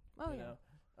anything. Oh, you yeah.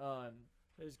 know?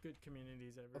 There's good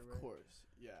communities everywhere. Of course,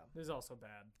 yeah. There's also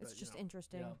bad. It's but, just you know,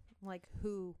 interesting, Yeah. like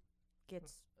who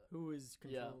gets. who is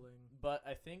Yeah. controlling. But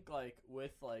I think like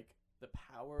with like the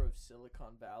power of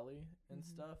Silicon Valley and Mhm.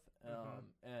 stuff,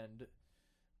 and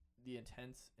the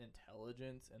intense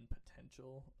intelligence and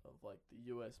potential of like the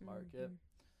U.S. market Mhm.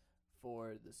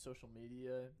 for the social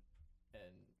media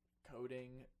and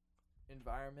coding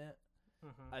environment,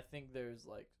 Mhm. I think there's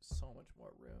like so much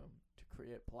more room to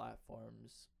create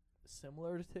platforms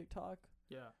similar to TikTok,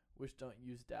 Yeah. which don't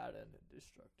use data in a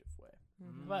destructive way.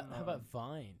 Mhm. How about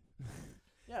Vine?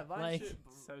 Yeah, Vine Like- should,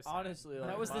 So sad. honestly, like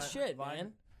That was the Vine- shit, Vine-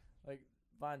 man. Like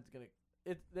Vine's gonna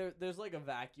there's like a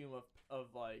vacuum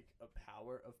of like a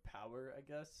power, I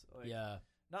guess. Like, Yeah.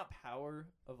 not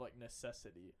power of like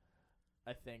necessity.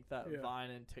 I think that Yeah.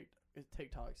 Vine and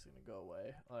TikTok's gonna go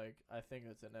away. Like I think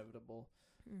it's inevitable.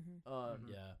 Mhm.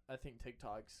 Yeah. I think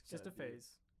TikTok's It's just a gonna be-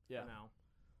 phase. Yeah, For now.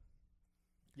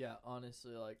 yeah.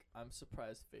 Honestly, like I'm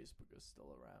surprised Facebook is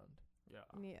still around. Yeah.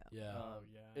 Yeah. Yeah. Oh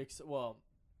yeah. Well,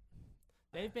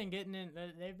 They've been getting in.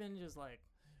 They've been just like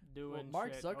doing.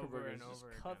 Mark shit Zuckerberg over is and just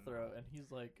over again, cutthroat, though. and he's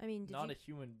like I mean, not a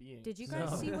human being. Did you No.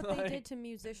 guys see what they Like- did to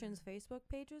musicians' Facebook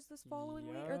pages this following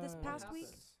week or this Yes. past week?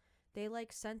 They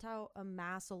like sent out a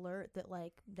mass alert that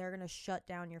like they're gonna shut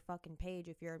down your fucking page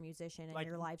if you're a musician and Like,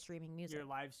 you're live streaming music. Your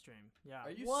live stream. Yeah.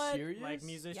 Are you What? serious? Like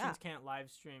musicians Yeah. can't live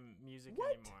stream music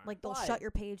What? anymore. Like they'll Why? shut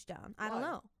your page down. I don't Why?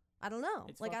 know. I don't know.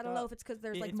 It's Like I fucked don't know up. if it's because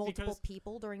there's It- like it's multiple because-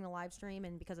 people during the live stream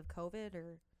and because of COVID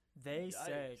or. They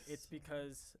say it's Yikes.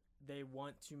 because they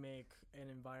want to make an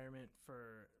environment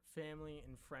for family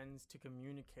and friends to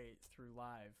communicate through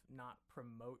live, not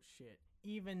promote shit.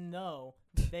 Even though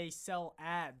they sell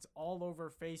ads all over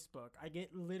Facebook. I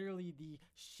get literally the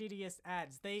shittiest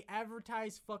ads. They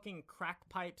advertise fucking crack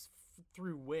pipes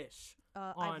through Wish.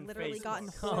 I've On literally gotten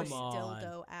Facebook. Come horse on.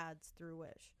 dildo ads through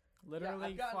Wish. Literally,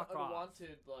 I've gotten fuck off.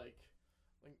 unwanted like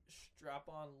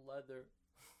strap-on leather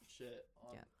shit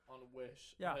on Yeah. on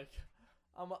Wish. Yeah. Like,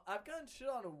 I've gotten shit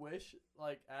on a Wish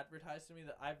like advertised to me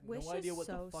that I have Wish no idea is what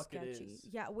so the fuck sketchy. it is.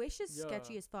 Yeah, Wish is Yeah.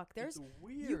 sketchy as fuck. There's It's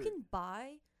weird. you can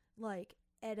buy like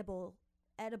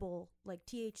edible like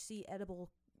THC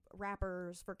edible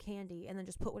wrappers for candy and then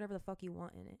just put whatever the fuck you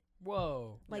want in it.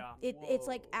 Whoa. Like Yeah. it's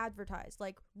like Whoa. advertised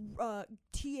like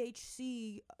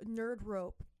THC nerd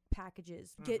rope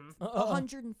packages get Mhm.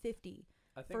 150.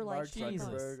 I think for, like, Mark Jesus.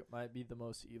 Zuckerberg might be the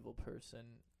most evil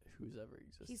person who's ever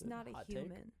existed. He's not a Hot take?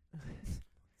 human.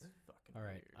 It's fucking All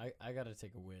right. weird. I gotta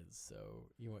take a whiz. So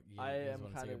you I guys am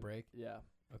want to kind take a of break? Yeah.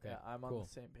 Okay. Yeah, I'm on cool.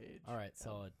 the same page. All right. Yeah.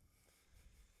 Solid.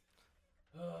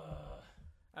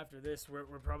 After this, we're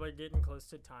probably getting close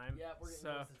to time. Yeah, we're getting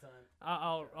so close to time.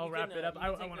 I'll You wrap can, it up. you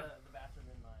I can take want to. the bathroom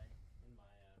in my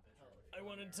bedroom. I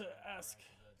wanted to ask to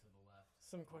the left.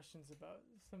 some questions about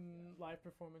some live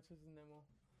performances, and then we'll.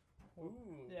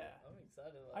 Ooh. Yeah. I'm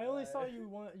excited. About I only that. saw you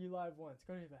live once.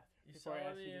 Go to your bathroom. You before saw I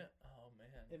ask me? you Oh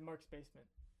man. in Mark's basement.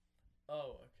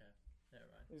 Oh, okay. Never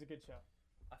mind. It was a good show.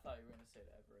 I thought you were gonna say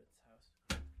to Everett's house.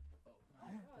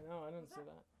 No, I didn't say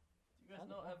that. Do you guys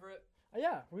know Everett?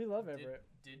 Yeah, we love Did- Everett.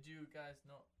 Did you guys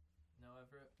know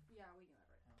Everett? Yeah, we knew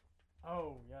Everett.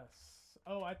 Oh yes.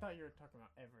 Oh, I thought you were talking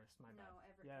about Everest. My bad.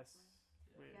 Everett. Yes.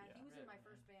 Yeah. We- Yeah, yeah. he was in my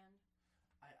Everett, first band.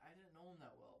 I didn't know him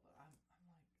that well, but I'm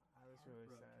like I was really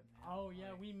heartbroken, sad. man. Oh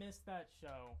yeah, Like- we missed that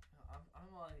show.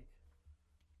 I'm like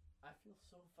I feel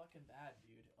so fucking bad,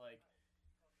 dude. Like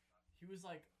he was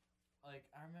like I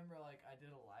remember like I did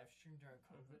a live stream during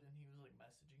COVID, and he was like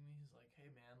messaging me. He's like,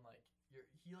 "Hey man, like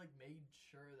he like made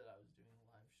sure that I was doing a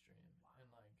live stream, and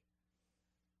like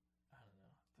I don't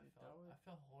know, I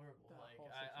felt horrible. Like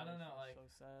I don't know, like so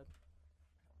sad.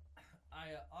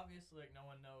 I obviously like no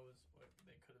one knows what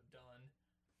they could have done.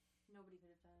 Nobody could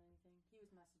have done anything. He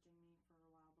was messaging me for a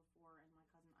while before, and my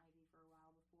cousin Ivy for a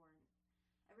while before, and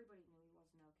everybody knew he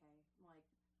wasn't okay. Like,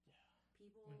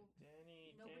 people,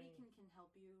 nobody can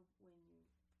help you when you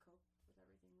cope with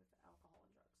everything with alcohol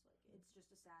and drugs. Like, it's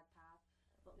just a sad path.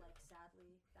 But like,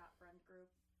 sadly, that friend group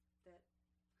that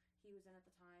he was in at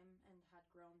the time and had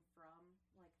grown from,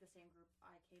 like the same group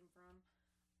I came from,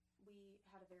 we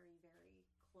had a very, very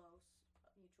close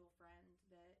mutual friend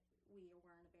that we were in a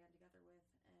band together with,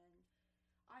 and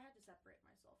I had to separate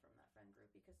myself from that friend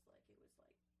group because like it was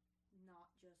like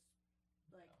not just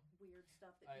like weird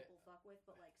stuff that people fuck with,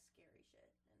 but like scary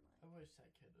shit. And like I wish that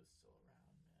kid was still around,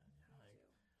 man. Like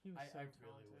He was I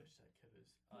really wish that kid was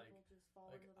like people just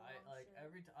fall like into the I wrong like shit.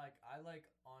 every time like I like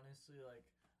honestly like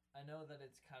I know that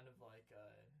it's kind of like I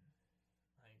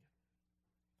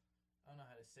don't know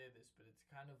how to say this, but it's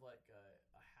kind of like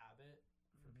a habit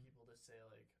for people to say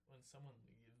like when someone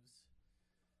leaves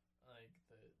like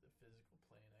the physical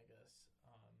plane, I guess.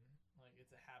 Like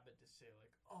it's a habit to say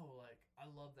like, oh, like I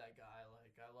love that guy,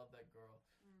 like I love that girl,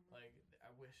 like I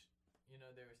wish they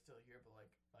were still here, but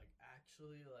like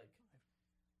actually like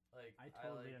I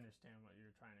totally understand what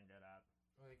you're trying to get at.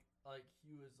 Like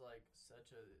he was like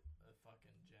such a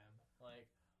fucking gem. Like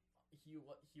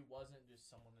he wasn't just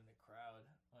someone in the crowd.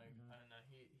 Like I don't know,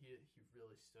 he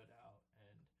really stood out,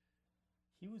 and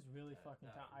he was really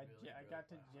fucking talented. Really I got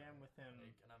to jam with him.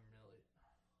 Like, and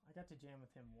I got to jam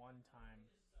with him one time.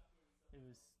 It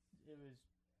was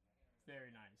very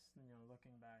nice.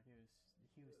 Looking back, he was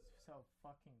so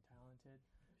fucking talented.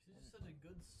 He's just such a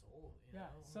good soul. You yeah.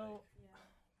 know? So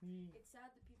it's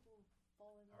sad that people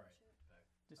fall into that shit.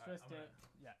 Distress Dan.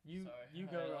 Yeah. Sorry. You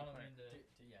go real don't quick. mean to.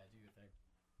 Do your thing.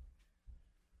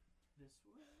 This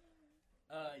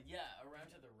way. Yeah,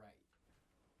 around to the right.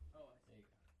 Oh, I There see.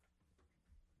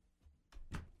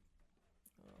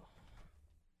 you go.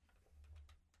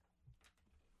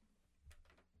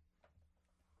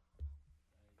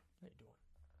 How you doing?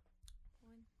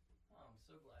 Fine. Oh, I'm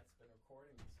so glad it's been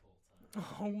recording this whole time.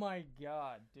 Oh my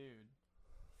god, dude.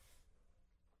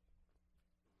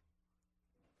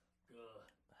 Good.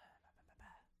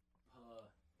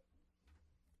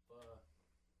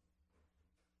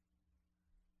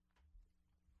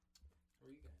 How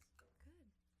are you guys?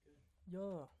 Good.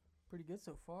 Yeah, pretty good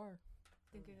so far.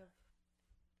 Thinking of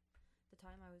the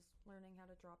time I was learning how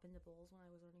to drop into bowls when I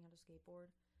was learning how to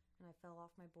skateboard, and I fell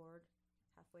off my board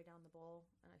halfway down the bowl,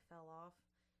 and I fell off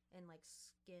and like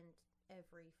skinned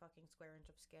every fucking square inch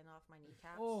of skin off my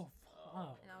kneecaps. Oh,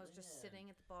 fuck. And I was just sitting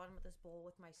at the bottom of this bowl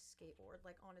with my skateboard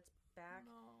like on its back,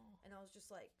 and I was just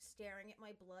like staring at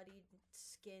my bloody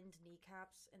skinned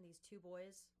kneecaps, and these two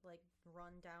boys like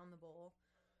run down the bowl,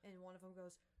 and one of them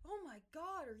goes, "Oh my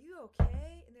god, are you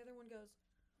okay?" And the other one goes,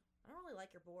 "I don't really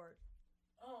like your board."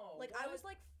 Oh, Like what? I was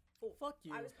like, fuck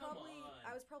you. I was Come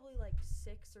probably like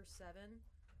 6 or 7, and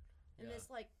Yeah.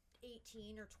 this like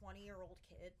 18 or 20-year-old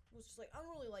kid was just like, "I don't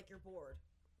really like your board."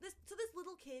 This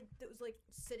little kid that was like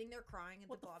sitting there crying at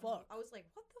What the the bottom. fuck? I was like,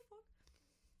 "What the fuck?"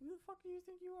 Who the fuck do you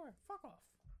think you are? Fuck off.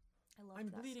 I love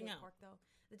I'm that bleeding skate out. park though.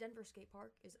 The Denver skate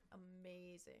park is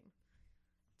amazing.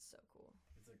 It's so cool.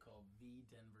 Is it called the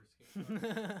Denver Skate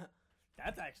Park?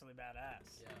 That's actually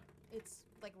badass. Yeah. It's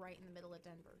like right in the middle of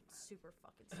Denver. It's super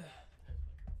fucking sick. I think.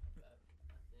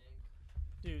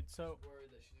 Dude, so... She's worried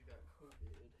that she's got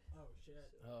COVID. Oh, shit.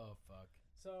 Oh, fuck.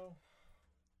 So,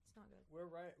 It's not good. we're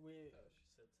right. Oh, she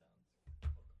said sounds.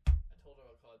 I told her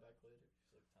I'll call her back later.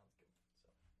 She's like, sounds good. So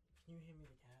Can you hand me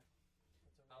the cat?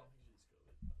 I don't think she's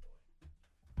COVID, by the way.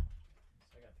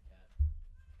 I got the cat.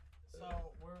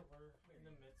 So, we're in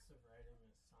the midst of writing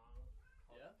this song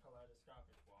called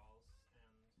Kaleidoscopic Walls,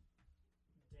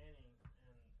 and Danny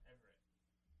and Everett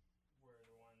were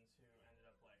the ones who ended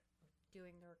up, like,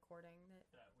 Doing the recording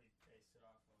that we based it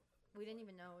off of. we didn't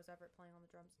even know it was Everett playing on the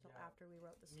drums until Yeah. after we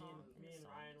wrote the Me song. and, me and the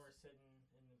Ryan songs. were sitting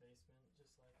in the basement,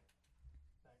 just like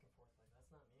back and forth, like that's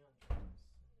not me on drums. And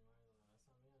Ryan's like, that's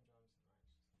not me on drums. And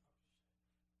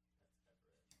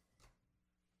Ryan's just like, oh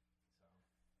shit, that's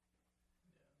Everett. So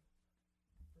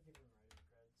Yeah. we're giving him writing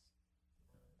creds on it.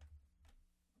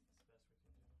 That's the best we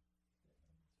can do.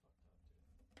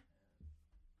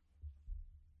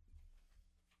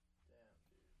 Yeah.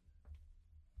 It's fucked up, dude.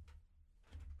 Damn,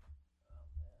 dude. Oh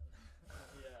man.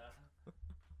 Yeah.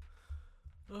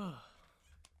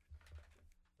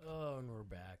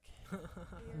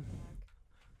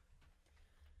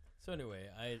 So anyway,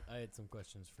 I had some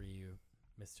questions for you,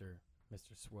 Mr.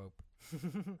 Swope. Hit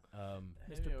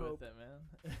me with it,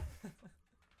 man.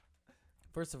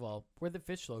 First of all, where'd the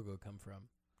fish logo come from?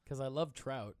 Because I love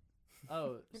trout.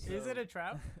 Oh, Is it a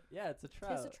trout? Yeah, it's a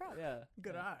trout. Tis a trout. Yeah.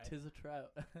 Good eye. Tis a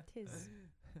trout. Tis.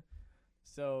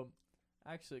 So,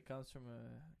 actually, it comes from a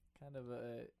kind of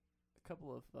a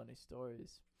couple of funny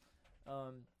stories.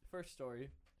 First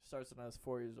story starts when I was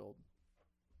 4 years old.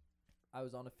 I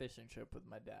was on a fishing trip with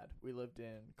my dad. We lived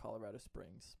in Colorado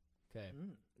Springs, Okay.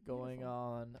 going Beautiful.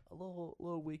 on a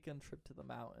little weekend trip to the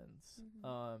mountains.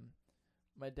 Mhm.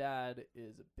 My dad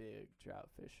is a big trout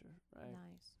fisher, right?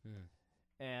 Nice.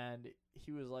 And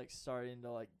he was like starting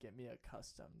to like get me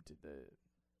accustomed to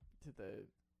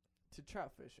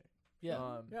trout fishing.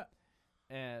 Yeah. Yeah.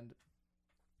 And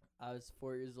I was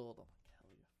 4 years old. I'm like, hell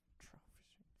yeah, trout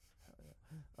fishing.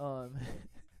 Hell yeah.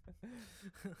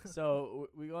 So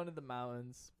we go into the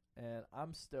mountains, and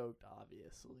I'm stoked,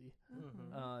 obviously.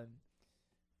 Mhm.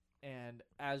 And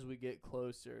as we get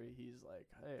closer, he's like,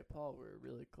 "Hey, Paul, we're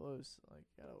really close. Like,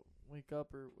 gotta wake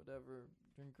up or whatever,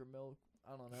 drink your milk.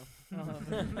 I don't know."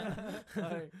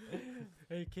 Like,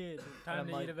 Hey kid, I'm time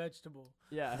to like- eat a vegetable.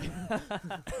 yeah.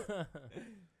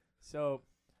 So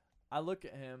I look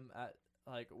at him at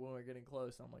like when we're getting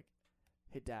close. I'm like,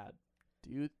 "Hey, Dad,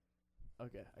 do you?"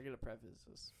 Okay, I gotta preface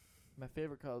this. My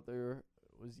favorite color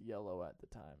was yellow at the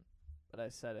time, but I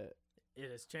said it It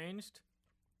has changed.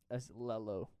 as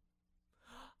lello.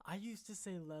 I used to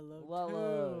say Lello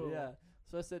Lello, too. yeah.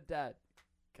 So I said, "Dad,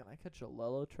 can I catch a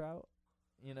lello trout?"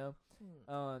 You know.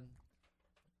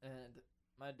 And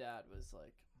my dad was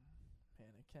like,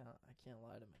 "Man, I can't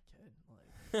lie to my kid.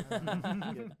 Like, I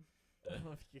don't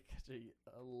know if you could catch a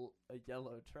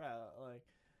yellow trout." Like,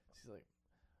 she's like,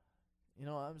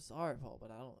 "I'm sorry, Paul,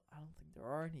 but I don't think there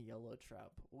are any yellow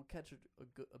trout. But we'll catch a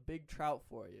big trout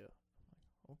for you."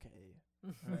 I'm like, "Okay."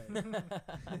 Right.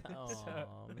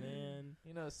 Oh man.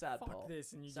 Sad Fuck Paul.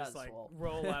 this, and you Sad just like Swaul.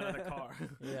 roll out of the car.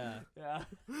 Yeah. Yeah.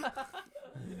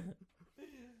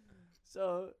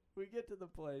 So we get to the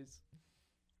place,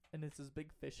 and it's this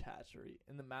big fish hatchery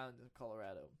in the mountains of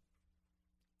Colorado.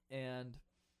 And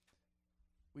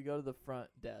we go to the front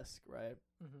desk, right?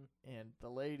 And the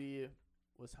lady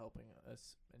was helping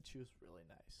us, and she was really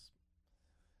nice.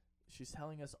 She's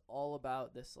telling us all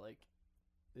about this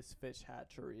fish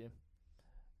hatchery.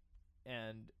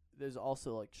 And there's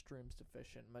also like streams to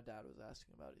fish in. My dad was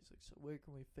asking about it. He's like, "So where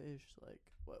can we fish? Like,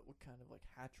 what kind of like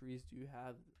hatcheries do you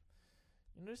have?"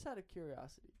 Just out of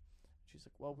curiosity. She's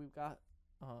like, "Well, we've got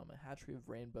a hatchery of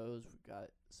rainbows. We've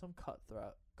got some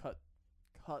cutthroat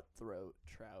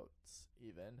trouts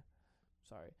even.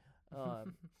 Sorry.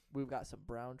 We've got some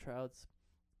brown trouts,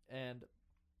 and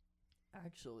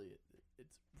actually,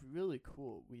 it's really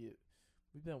cool. We've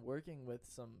been working with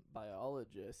some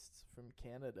biologists from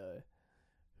Canada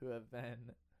who have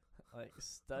been like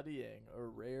studying a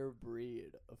rare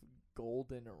breed of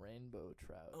golden rainbow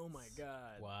trout." Oh my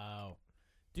god. Wow.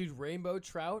 Dude, rainbow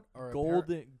trout or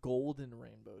Golden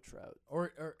rainbow trout.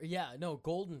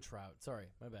 golden trout. Sorry,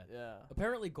 my bad. Yeah.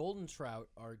 Apparently, golden trout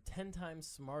are 10 times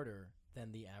smarter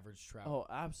than the average trout. Oh,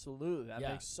 absolutely. That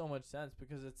Yeah. makes so much sense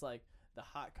because it's like the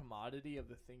hot commodity of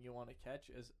the thing you want to catch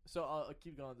is. So I'll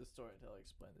keep going with the story until I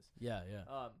explain this. Yeah.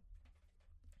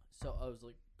 So I was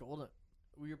like, golden.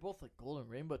 We were both like golden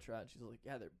rainbow trout. And she's like,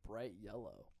 "Yeah, they're bright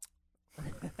yellow."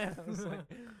 And I was like,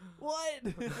 "What?"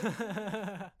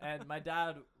 And my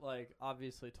dad like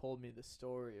obviously told me the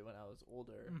story when I was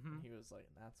older. And he was like,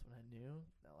 "That's when I knew."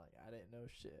 No, like I didn't know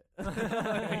shit.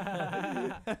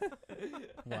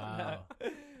 Wow.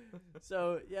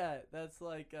 So yeah, that's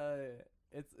like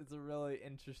it's a really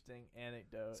interesting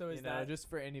anecdote. So is that- just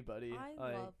for anybody? I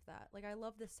love that. Like, I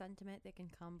love the sentiment that can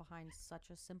come behind such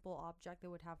a simple object that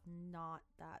would have not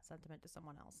that sentiment to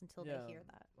someone else until Yeah. they hear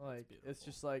that. Like beautiful. it's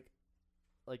just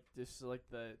just like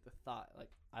the thought,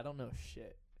 like I don't know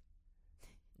shit.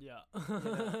 Yeah.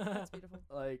 That's beautiful.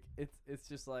 Like it's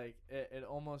just like it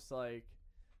almost like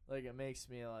it makes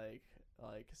me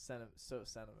so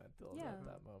sentimental Yeah. at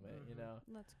that moment,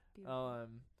 That's beautiful.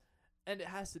 And it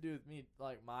has to do with me,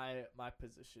 like my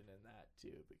position in that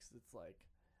too, because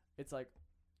it's like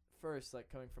first, like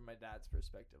coming from my dad's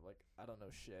perspective, like I don't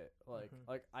know shit, like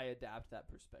I adapt that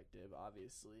perspective,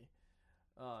 obviously.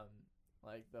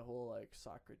 Like the whole like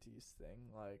Socrates thing,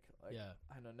 like Yeah.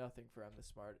 I know nothing, for I'm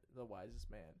the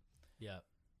wisest man. Yeah.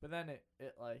 But then it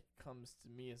like comes to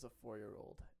me as a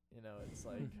 4-year-old, it's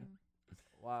like Mhm.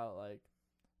 wow, like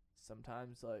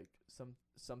sometimes like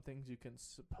some things you can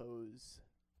suppose,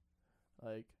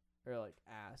 like or like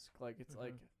ask, like it's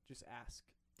like just ask,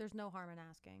 There's no harm in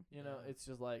asking. it's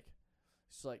just like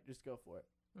just go for it,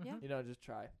 Yeah. just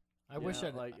try. I wish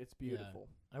I'd like it's beautiful.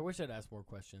 I wish I'd asked more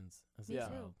questions as a Me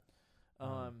child.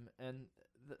 And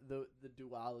the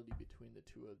duality between the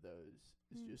two of those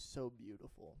is just so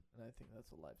beautiful, and I think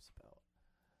that's what life's about.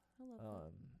 I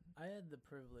love I had the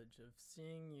privilege of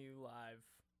seeing you live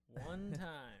one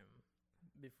time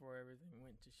before everything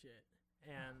went to shit,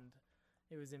 and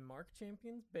it was in Mark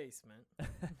Champion's basement.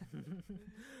 That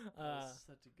was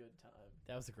such a good time.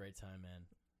 That was a great time, man.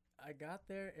 I got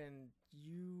there and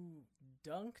you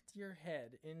dunked your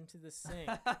head into the sink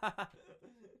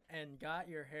and got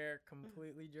your hair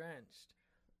completely drenched.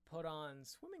 Put on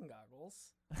swimming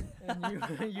goggles,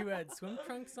 and you had swim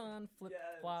trunks on, flip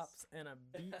flops, and a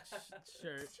beach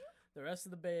shirt. The rest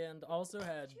of the band also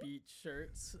had beach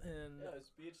shirts and Yeah, it was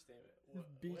beach theme.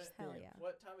 beach Hell theme. yeah.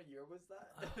 What time of year was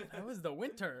that? That was the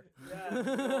winter. Yeah,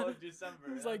 middle of December.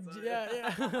 It was like, that's what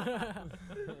yeah.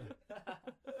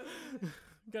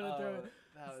 Gotta throw it.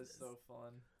 That was so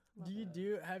fun.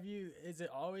 Is it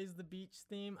always the beach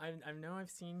theme? I know I've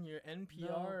seen your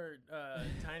NPR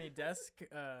Tiny Desk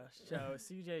show.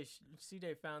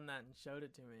 CJ found that and showed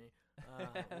it to me,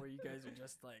 where you guys are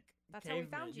just like That's how we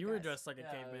cavemen. found you You were guys. just like a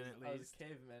caveman I at was least.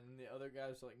 caveman, and the other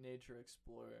guys were like nature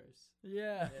explorers.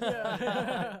 Yeah.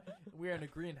 Yeah. We're in a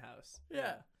greenhouse.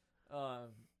 Yeah.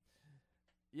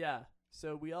 Yeah.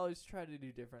 So we always try to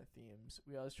do different themes.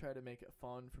 We always try to make it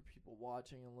fun for people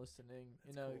watching and listening. That's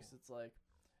you know, cool. 'cause it's like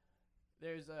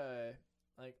there's a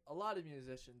lot of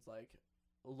musicians like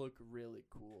look really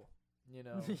cool. You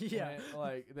know, Yeah. And,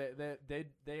 like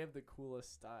they have the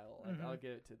coolest style. Like I'll Mhm.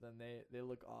 give it to them. They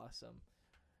look awesome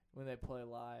when they play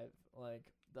live. Like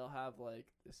they'll have like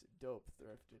this dope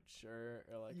thrifted shirt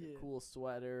or like Yeah. a cool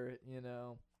sweater. You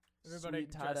know, Everybody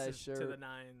sweet tie-dye dresses shirt. to the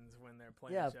nines when they're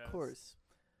playing Yeah, shows. of course.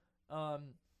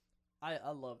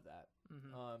 I love that.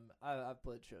 Mhm. I've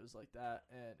played shows like that,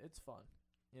 and it's fun.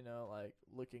 You know, like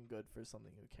looking good for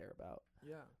something you care about.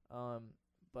 Yeah.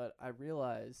 But I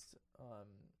realized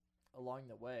along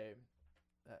the way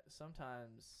that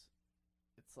sometimes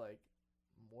it's like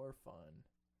more fun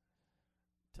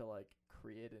to like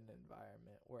create an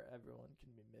environment where everyone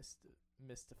can be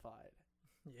mystified.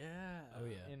 Yeah. Oh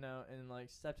yeah. You know, and like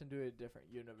stepped into a different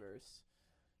universe.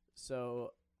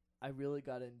 So I really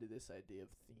got into this idea of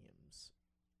themes,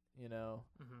 you know,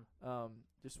 Mhm.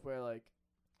 just where like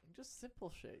just simple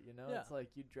shit, you know. Yeah. It's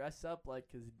like you dress up like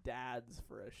his dads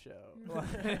for a show.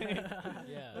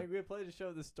 Yeah. Like we played a show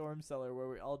at the Storm Cellar where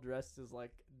we all dressed as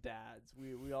like dads.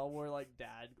 We all wore like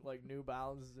New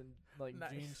Balances and like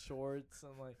Nice. jean shorts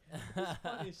and like just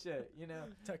funny shit, you know.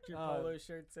 Tuck your polo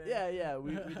shirts in. Yeah.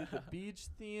 We did the beach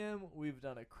theme. We've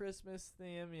done a Christmas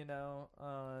theme, you know.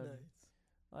 Nice.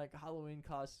 Like Halloween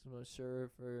costume, I'm sure,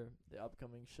 for the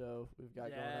upcoming show we've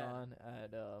got going Yeah. on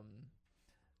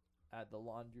at the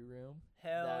laundry room.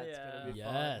 Hell That's yeah. gonna be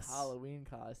Yes. fun. Halloween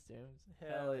costumes.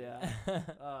 Hell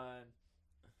yeah.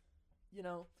 You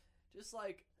know, just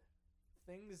like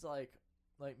things like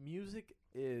music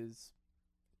is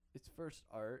it's first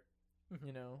art,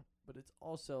 you know, but it's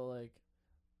also like,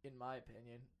 in my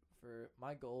opinion, for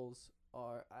my goals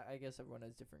are I guess everyone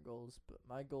has different goals, but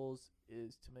my goals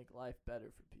is to make life better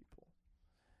for people.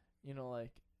 You know,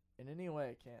 like in any way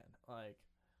I can.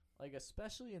 Like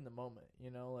especially in the moment,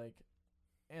 you know, like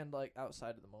and like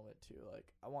outside of the moment too.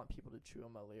 Like I want people to chew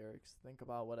on my lyrics, think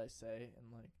about what I say,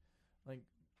 and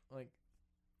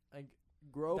like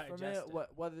grow from Digest it.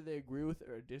 Whether they agree with it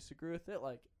or disagree with it,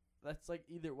 like that's like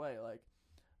either way.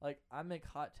 Like I make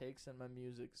hot takes in my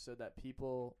music so that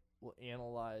people will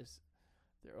analyze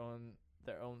their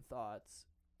own thoughts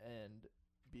and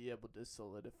be able to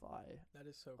solidify That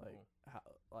is so like cool.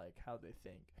 how they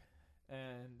think.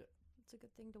 And It's a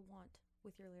good thing to want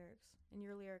with your lyrics, and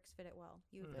your lyrics fit it well.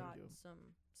 You've Thank got you.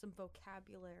 some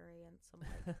vocabulary and some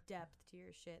like depth to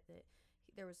your shit. That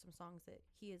there was some songs that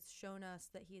he has shown us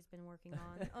that he has been working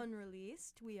on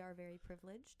unreleased. We are very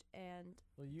privileged, and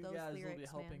well, you Those guys will be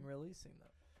lyrics, helping man. releasing them.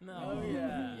 Oh,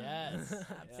 yeah. Yes.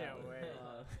 I can't wait.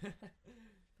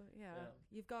 but yeah, Yeah.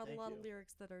 you've got Thank a lot you. of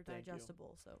lyrics that are Thank you.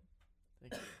 digestible. So,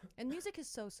 Thank you. and music is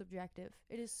so subjective.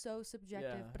 It is so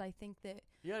subjective, Yeah. but I think that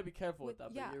You gotta be careful with With-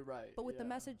 that, yeah, but you're right. But with the yeah.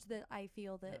 message that I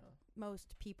feel that Yeah.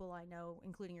 most people I know,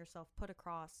 including yourself, put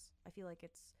across, I feel like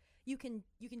it's you can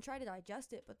try to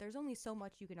digest it, but there's only so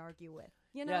much you can argue with.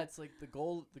 You know? Yeah, it's like the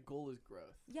goal is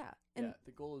growth. Yeah. And Yeah,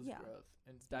 the goal is yeah. growth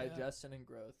and digestion and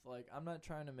growth. Like I'm not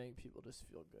trying to make people just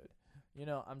feel good. You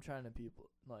know, I'm trying to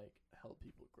help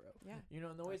people grow. yeah. You know,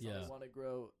 in the ways that Yeah. they want to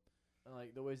grow, and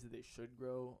like the ways that they should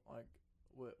grow, like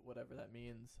whatever that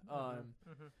means.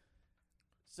 Mhm.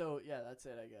 So yeah, that's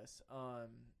it, I guess.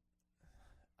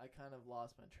 I kind of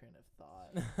lost my train of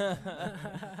thought.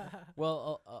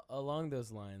 Well, along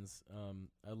those lines,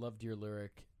 I loved your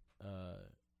lyric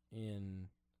in,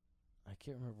 I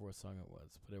can't remember what song it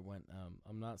was, but it went,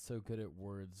 I'm not so good at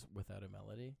words without a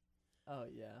melody. Oh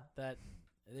yeah. That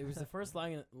it was the first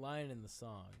line in the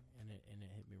song, and it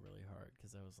hit me really hard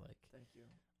because I was like, Thank you.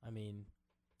 I mean,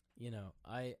 you know,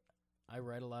 I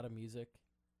write a lot of music,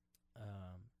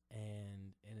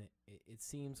 and it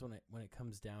seems when it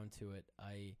comes down to it,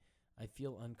 I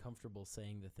feel uncomfortable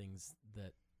saying the things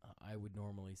that I would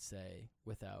normally say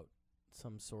without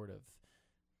some sort of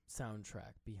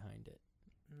soundtrack behind it,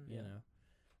 you know,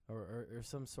 or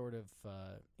some sort of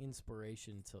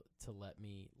inspiration to let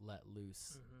me let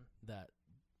loose that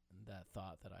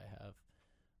thought that I have.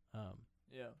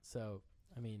 Yeah. So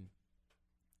I mean,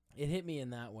 it hit me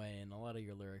in that way, and a lot of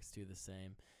your lyrics do the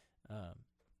same.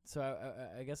 So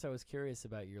I guess I was curious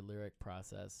about your lyric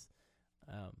process.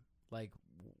 Like,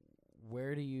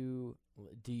 where do you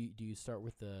start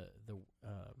with the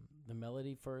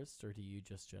melody first, or do you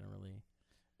just generally?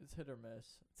 It's hit or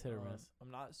miss. It's hit or miss. I'm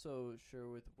not so sure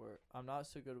with I'm not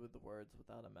so good with the words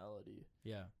without a melody.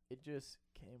 Yeah. It just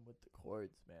came with the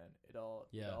chords, man. It all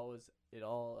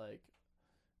like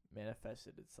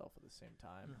manifested itself at the same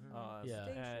time. Yeah.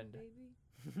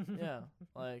 And yeah,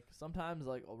 like sometimes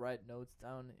like I'll write notes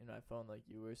down in my phone, like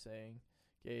you were saying,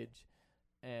 Gage,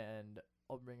 and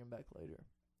I'll bring them back later.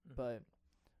 But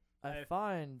I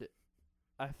find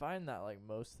that like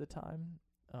most of the time,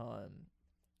 the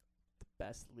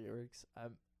best lyrics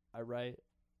I write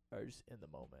are just in the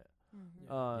moment.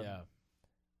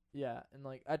 Yeah, and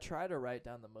like I try to write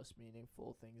down the most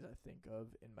meaningful things I think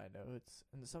of in my notes,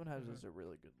 and sometimes those are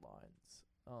really good lines.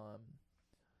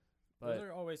 But those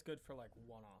are always good for like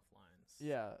one-off lines.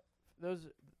 yeah, those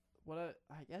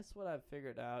I guess what I've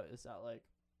figured out is that like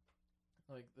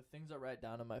the things I write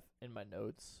down in my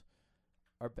notes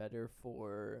are better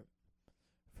for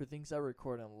things I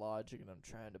record in Logic and I'm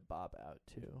trying to bob out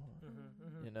to.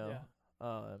 You know,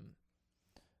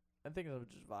 and things I'm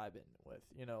just vibing with.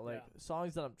 You know, like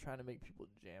songs that I'm trying to make people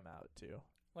jam out to.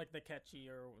 Like the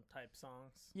catchier type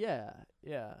songs. Yeah.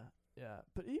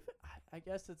 But even I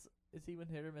guess it's even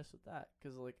hit or miss with that,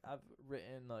 because like I've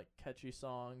written like catchy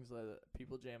songs that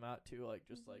people jam out to, like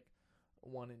just like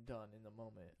one and done in the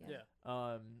moment. Yeah.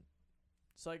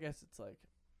 So I guess it's like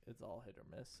it's all hit or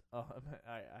miss. I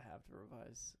have to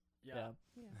revise. Yeah.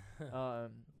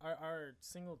 Our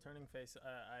single Turning Face,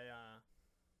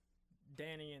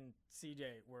 Danny and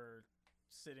CJ were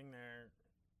sitting there.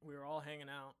 We were all hanging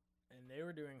out, and they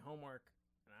were doing homework,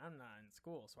 and I'm not in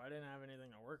school, so I didn't have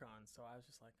anything to work on. So I was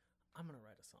just like, I'm going to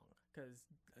write a song, because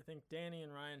I think Danny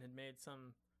and Ryan had made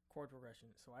some chord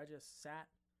progression. So I just sat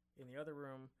in the other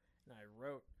room, and I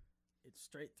wrote it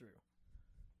straight through.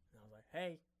 And I was like,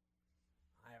 hey,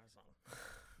 I have a song.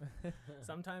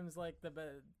 Sometimes, like,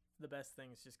 the best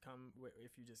things just come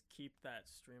if you just keep that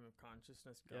stream of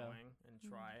consciousness going and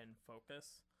try and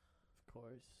focus. Of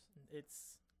course.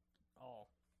 It's all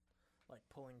like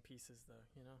pulling pieces, though,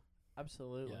 you know?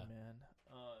 Absolutely, man.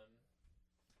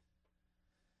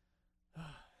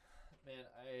 Man,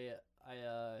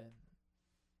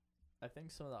 I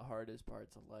think some of the hardest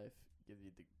parts of life give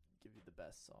you the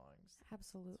best songs.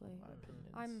 Absolutely. That's one of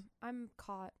my opinions. I'm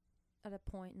caught at a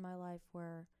point in my life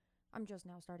where I'm just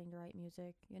now starting to write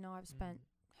music. You know, I've spent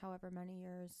however many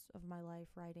years of my life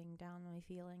writing down my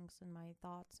feelings and my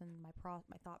thoughts and my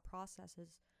thought processes,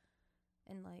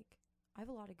 and like I have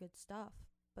a lot of good stuff,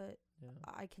 but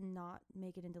I cannot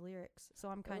make it into lyrics. So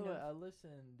I'm kind of. I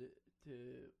listened to.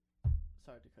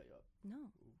 Sorry to cut you up.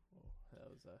 No. Ooh, that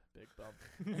was a big bump.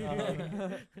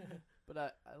 But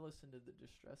I listened to the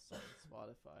Distress song on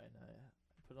Spotify, and I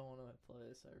put on one of my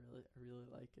playlists. I really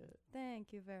like it.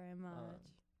 Thank you very much.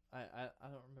 I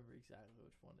don't remember exactly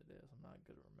which one it is. I'm not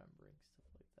good at remembering stuff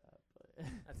like that. But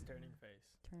that's Turning Face.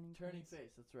 Turning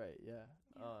Face. That's right. Yeah.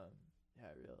 Yeah,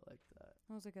 I really liked that.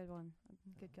 That was a good one.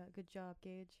 Good job,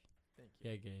 Gage. Thank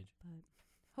you. Yeah, Gage. But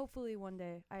hopefully one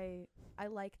day I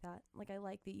like that. Like I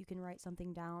like that you can write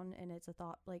something down and it's a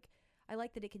thought. Like I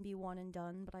like that it can be one and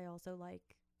done, but I also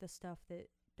like the stuff that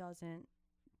doesn't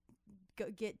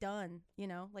get done, you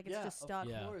know? Like it's just stuck.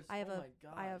 Yeah. I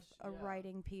have a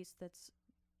writing piece that's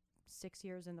 6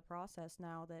 years in the process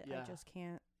now that I just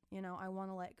can't, you know, I want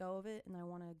to let go of it and I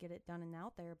want to get it done and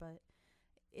out there, but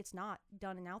it's not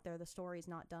done and out there. The story's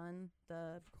not done.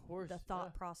 The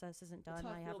thought process isn't done.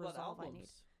 I have resolve I need.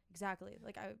 Exactly.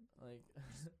 Like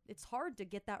it's hard to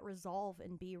get that resolve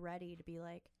and be ready to be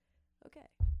like, okay,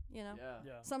 you know.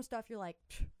 Yeah. Some stuff you're like,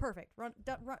 perfect,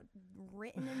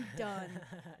 written and done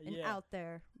and out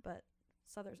there, but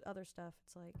other stuff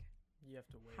it's like, You have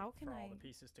to wait How can for all I- the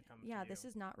pieces to come. yeah, to this you.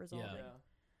 is not resolving. Yeah.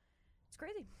 It's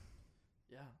crazy.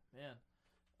 Yeah, man.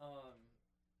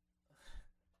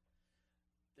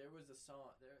 There was a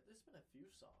song. There's been a few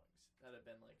songs that have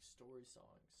been like story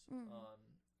songs.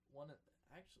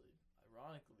 Actually,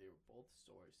 ironically, they were both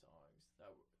story songs that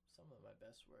were some of my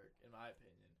best work, in my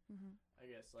opinion. Mm-hmm.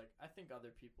 I guess I think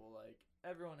other people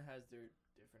everyone has their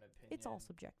different opinion. It's all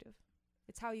subjective.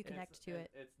 It's how you connect to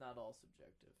it. It's not all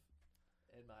subjective,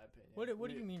 in my opinion. What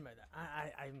do you mean by that?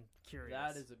 I'm curious.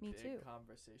 That is a Me big too.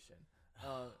 conversation.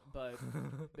 But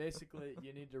basically,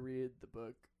 you need to read the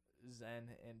book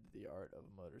Zen and the Art of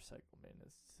Motorcycle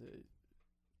Maintenance to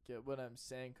get what I'm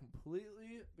saying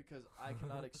completely, because I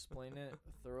cannot explain it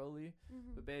thoroughly.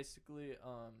 Mm-hmm. But basically,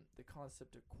 the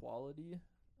concept of quality,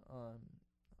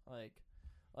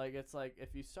 it's like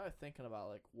if you start thinking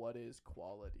about what is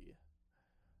quality,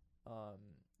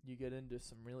 you get into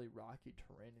some really rocky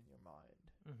terrain in your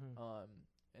mind. Mm-hmm.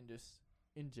 And just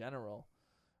in general,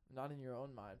 not in your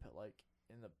own mind, but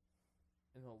in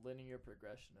the linear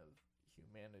progression of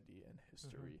humanity and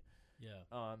history.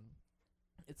 Yeah.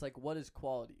 It's what is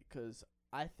quality? Because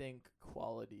I think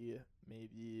quality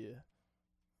maybe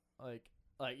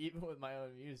even with my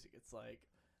own music, it's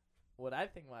what I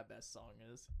think my best song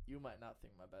is, you might not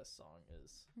think my best song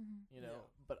is. Mm-hmm. You know,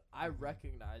 Yeah. but I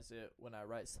recognize it when I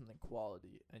write something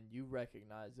quality, and you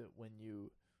recognize it when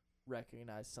you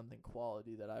recognize something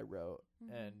quality that I wrote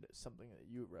Mhm. and something that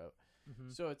you wrote.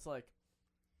 Mm-hmm. So it's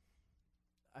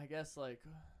I guess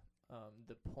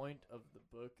the point of the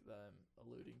book that I'm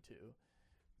alluding to is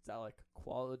that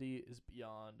quality is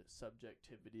beyond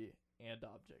subjectivity and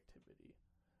objectivity.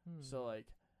 So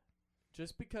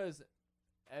just because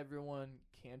everyone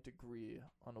can't agree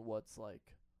on what's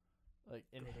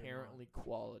inherently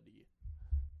quality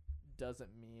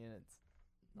doesn't mean it's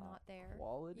Not there.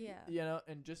 quality. Yeah. You know,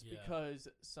 and just Yeah. because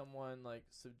someone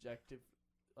subjective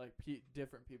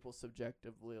different people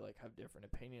subjectively have different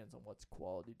opinions on what's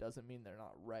quality doesn't mean they're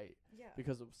not right Yeah.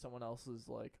 because of someone else's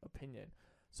opinion.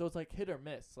 So it's hit or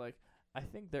miss. I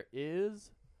think there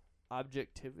is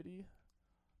objectivity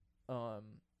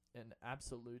and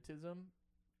absolutism,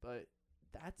 but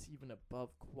that's even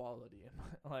above quality.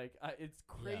 And it's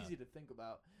crazy to think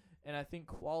about. And I think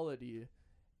quality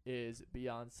is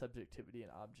beyond subjectivity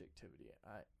and objectivity.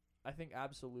 I think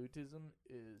absolutism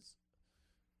is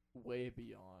way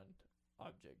beyond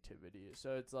objectivity.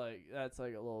 So it's that's a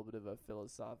little bit of a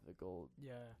philosophical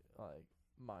Yeah.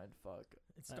 mind fuck.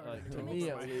 It like, started to to me me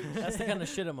at least. That's the kind of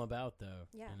shit I'm about, though.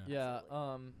 Yeah. You know? Yeah,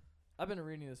 Absolutely. I've been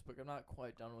reading this book. I'm not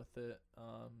quite done with it.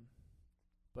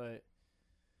 But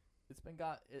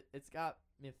it's got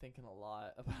me thinking a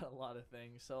lot about a lot of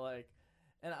things. So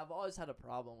and I've always had a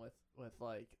problem with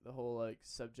the whole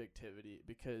subjectivity,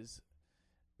 because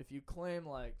if you claim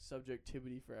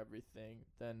subjectivity for everything,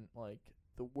 then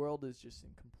the world is just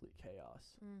in complete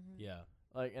chaos. Mm-hmm. Yeah.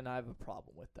 And I have a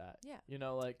problem with that. Yeah. You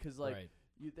know, cuz Right.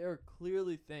 there are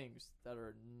clearly things that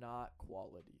are not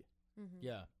quality. Mm-hmm.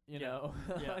 Yeah. You Yeah. know?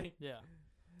 Yeah. Yeah.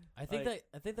 I think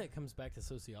that comes back to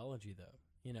sociology, though.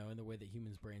 You know, and the way that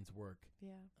humans' brains work.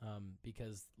 Yeah.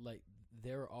 Because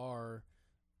there are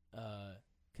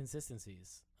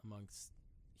consistencies amongst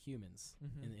humans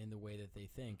Mhm. in the way that they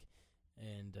think,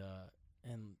 and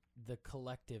the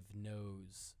collective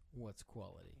knows what's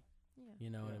quality. Yeah. You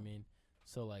know what I Yeah. mean?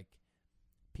 So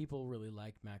people really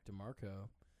like Mac DeMarco.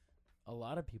 A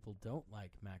lot of people don't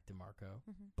like Mac DeMarco,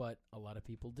 Mm-hmm. but a lot of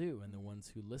people do, and the ones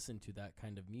who listen to that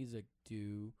kind of music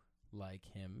do like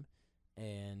him,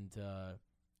 and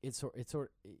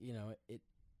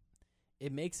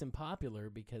it makes him popular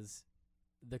because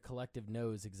the collective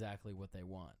knows exactly what they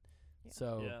want. Yeah.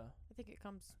 So Yeah. I think it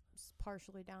comes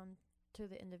partially down to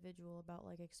the individual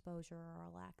about exposure or a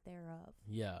lack thereof.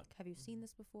 yeah, Have you seen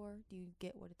this before? Do you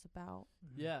get what it's about?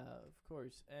 Mhm. Yeah, of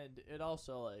course. And it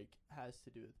also has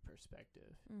to do with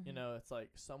perspective. You Mhm. know, it's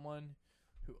someone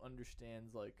who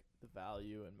understands the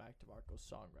value in Mac DeMarco's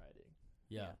songwriting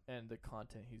yeah, and the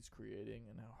content he's creating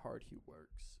and how hard he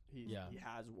works. He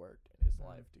has worked in his Mhm.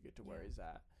 life to get to where Yeah. he's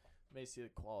at. May see the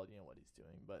quality in what he's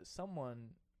doing, but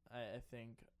someone I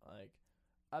think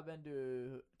I've been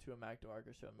to a Mac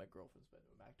DeMarco show, and my girlfriend's been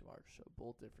to a Mac DeMarco show,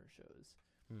 both different shows.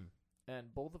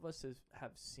 And both of us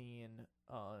have seen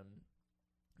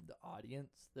the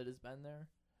audience that has been there,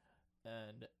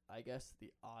 and I guess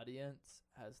the audience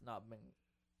has not been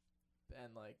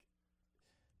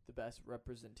the best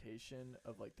representation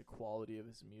of the quality of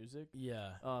his music,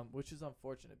 yeah, which is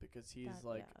unfortunate because he's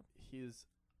he's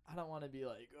I don't want to be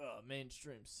oh,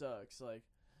 mainstream sucks,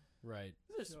 right,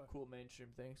 there's some Sure. cool mainstream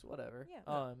things, whatever.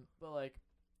 Yeah. But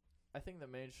I think the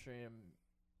mainstream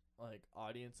like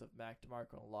audience of Mac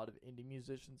DeMarco and a lot of indie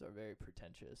musicians are very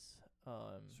pretentious.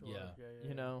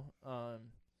 You know,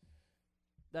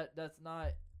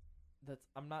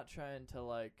 I'm not trying to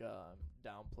like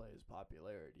downplay his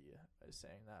popularity by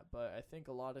saying that, but I think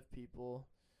a lot of people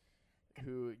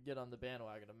who get on the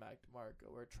bandwagon of Mac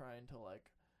DeMarco are trying to like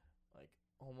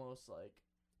almost like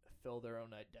fill their own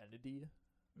identity.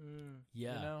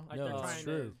 Yeah, you know? Like no, they're it's trying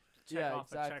true. to check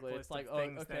off a exactly. checklist It's like, of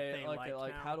things that they like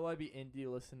like how now. do I be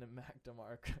indie? Listen to Mac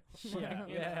DeMarco. Yeah, You know,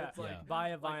 yeah. it's like Buy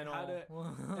a like, vinyl. how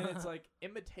to- and it's like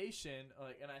imitation,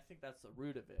 like, and I think that's the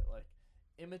root of it. Like,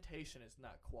 imitation is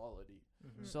not quality.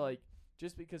 Mhm. So like,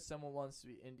 just because someone wants to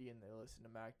be indie and they listen to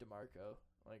Mac DeMarco,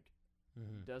 like,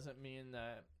 Mm-hmm. doesn't mean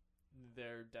that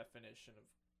their definition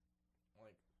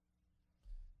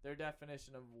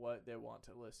of what they want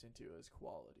to listen to is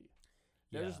quality.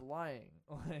 They're just lying.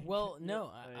 Like, Well, no,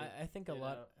 like, I think a you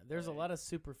lot. know, There's a like- lot of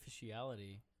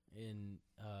superficiality in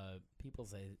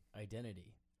people's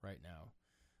identity right now.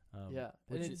 yeah,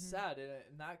 which and it's is, sad,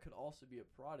 and that could also be a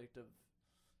product of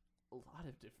a lot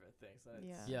of different things. And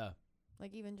it's- Yeah. yeah,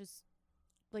 Like even just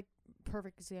like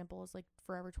perfect example is like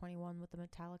Forever 21 with the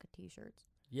Metallica t-shirts.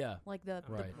 yeah, Like the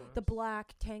Right. the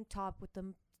black tank top with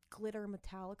the glitter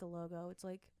Metallica logo. It's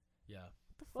like yeah,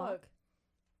 what the But fuck?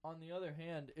 on the other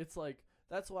hand, it's like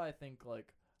that's why I think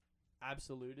like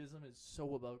absolutism is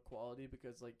so about quality,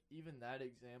 because like even that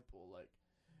example, like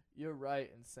you're right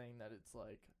in saying that it's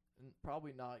like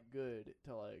probably not good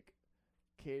to like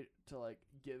to like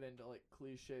give into like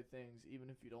cliche things even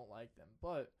if you don't like them.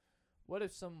 But what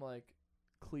if some like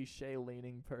cliche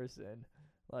leaning person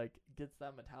like gets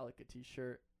that Metallica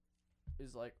t-shirt,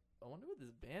 is like, I wonder what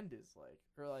this band is like,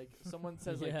 or like someone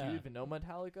says like, do Yeah. you even know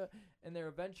Metallica? And they're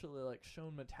eventually like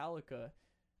shown Metallica,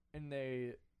 and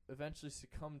they eventually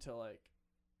succumb to like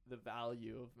the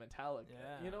value of Metallica.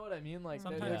 Yeah. You know what I mean? Like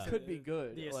Sometimes there Yeah. could be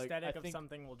good. The like, aesthetic I of think,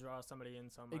 something will draw somebody in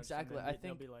so much. Exactly, And then I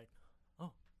they'll think- be like,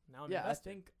 oh, now I'm yeah,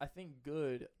 invested. I think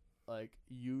good like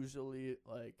usually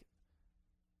like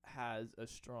has a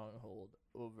stronghold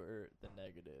over the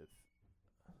negative.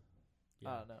 yeah.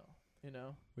 I don't know. You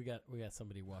know? We got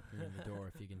somebody walking in the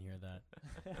door. If you can hear that.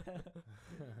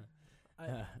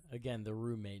 Again, the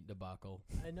roommate debacle.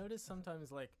 I notice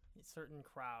sometimes like certain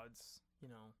crowds, you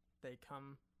know, they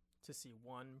come to see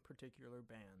one particular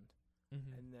band,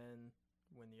 Mm-hmm. and then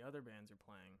when the other bands are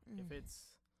playing, if Mm.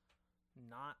 it's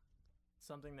not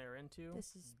something they're into,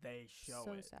 This is they show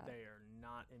so it. sad. They are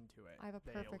not into it. I have a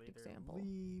They'll perfect either example.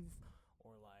 Leave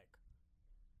or like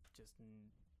just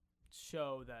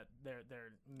show that they're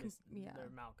yeah. they're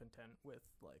malcontent with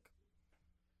like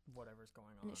whatever's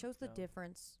going on. And it shows the yeah.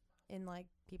 difference in like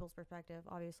people's perspective.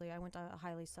 Obviously, I went to a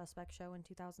Highly Suspect show in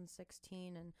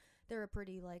 2016, and they're a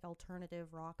pretty like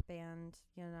alternative rock band,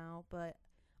 you know, but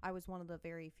I was one of the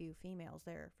very few females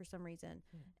there for some reason,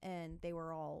 and they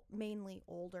were all mainly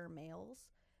older males,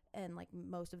 and like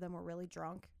most of them were really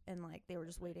drunk, and like they were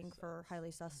just waiting for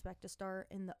Highly Suspect to start.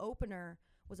 And the opener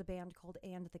was a band called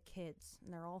And the Kids,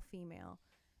 and they're all female,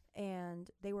 and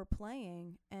they were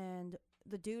playing, and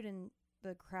the dude in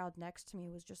the crowd next to me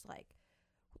was just like,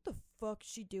 what the fuck is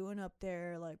she doing up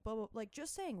there, like blah, blah, like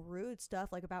just saying rude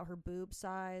stuff like about her boob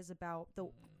size, about the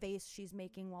face she's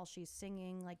making while she's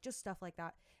singing, like just stuff like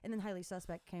that. And then Highly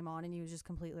Suspect came on, and he was just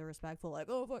completely respectful, like,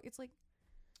 oh fuck, it's like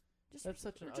just That's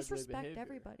such an just ugly respect behavior.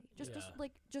 everybody, just Yeah. Yeah.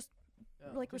 like Just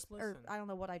or listen. I don't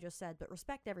know what I just said, but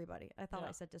respect everybody. I thought I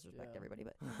Yeah. said disrespect Yeah. everybody,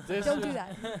 but Dis- don't do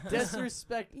that.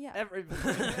 Disrespect Yeah. everybody.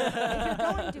 If you're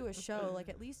going to a show, like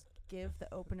at least give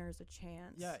the openers a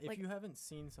chance. Yeah, if like you haven't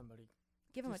seen somebody,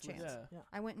 give them a just listen. chance. Yeah.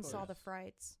 I went and saw course. the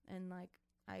Frights, and like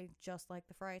I just liked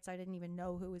the Frights. I didn't even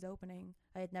know who was opening.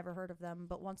 I had never heard of them,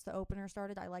 but once the opener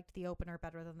started, I liked the opener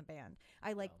better than the band.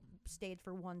 I like stayed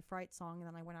for one Fright song, and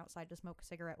then I went outside to smoke a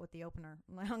cigarette with the opener,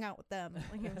 and I hung out with them.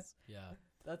 Like it was, Yeah.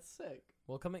 That's sick.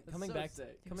 Well, coming That's so back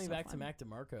sick. It was so to fun. Mac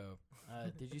DeMarco.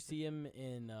 Did you see him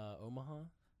in Omaha?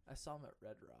 I saw him at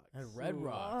Red Rocks. At Red Ooh.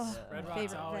 Rocks. Oh, Red Yeah. Rocks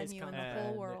favorite always venue in come the in. whole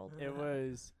And world. It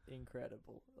was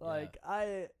incredible.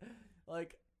 Yeah.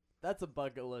 Like that's a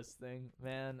bucket list thing,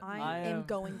 man. I am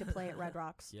going to play at Red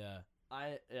Rocks. Yeah.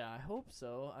 I hope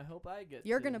so. I hope I get.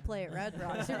 You're to. gonna play at Red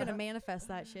Rocks. You're gonna manifest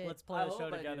that shit. Let's play I a hope show I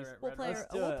do. together at We'll Red play Rocks.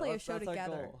 Let's do we'll it. play a Let's- show that's our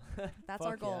together. goal. That's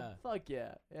our Fuck goal. yeah. Fuck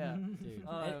yeah, yeah.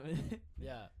 Dude.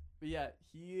 Yeah. But yeah,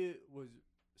 he was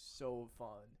so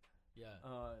fun. Yeah.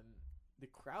 The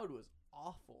crowd was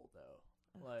awful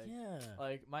though. Like, Yeah.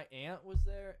 like my aunt was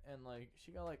there, and like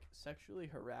she got like sexually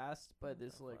harassed by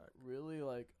this the like fuck? really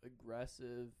like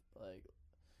aggressive like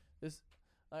this.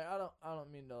 Like I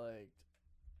don't mean to like.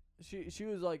 She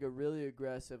was like a really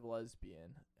aggressive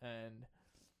lesbian, and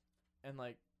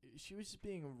like she was just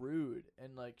being rude,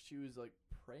 and like she was like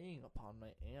preying upon my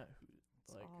aunt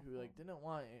who like didn't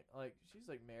want it. Like she's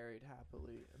like married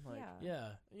happily, and like Yeah.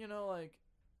 you know like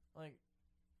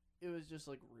it was just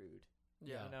like rude.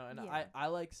 Yeah. You know, and Yeah. I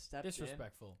like stepped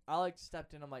Disrespectful. in. I like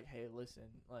stepped in. I'm like, hey, listen,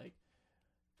 like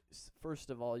first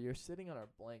of all, you're sitting on our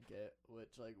blanket,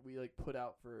 which like we like put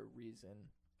out for a reason,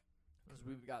 because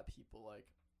we've got people like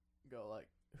go like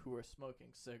who are smoking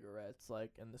cigarettes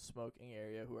like in the smoking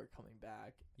area who are coming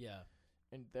back, Yeah.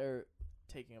 and they're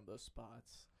taking up those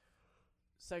spots.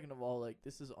 Second of all, like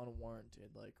this is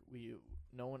unwarranted. Like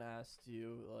no one asked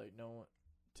you, like no one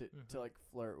to like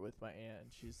flirt with my aunt.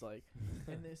 And she's like,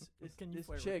 and this Can you this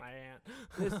flirt chick,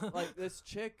 with my aunt? this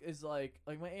chick is like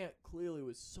my aunt clearly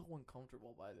was so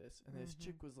uncomfortable by this, and this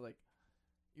chick was like,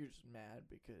 you're just mad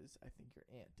because I think your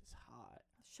aunt is hot.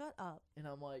 Shut up. And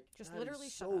I'm like, Just that literally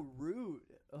is shut so up. rude.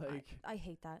 Like I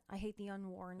hate that. I hate the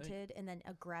unwarranted and then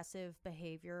aggressive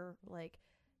behavior. Like,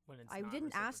 When it's I not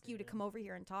didn't ask you to reciprocated. come over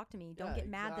here and talk to me. Don't Yeah, get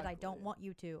mad that I don't exactly. want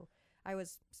you to. I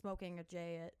was smoking a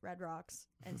J at Red Rocks,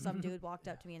 and some dude walked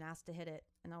up to me and asked to hit it,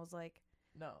 and I was like,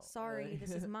 no, sorry,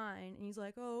 this is mine. And he's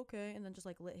like, oh, okay. And then just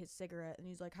like lit his cigarette, and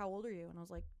he's like, how old are you? And I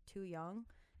was like, too young.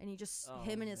 And he just, Oh,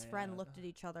 him and his friend man. looked at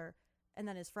each other, and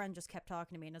then his friend just kept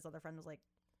talking to me, and his other friend was like,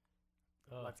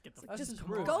 Let's get the That's just just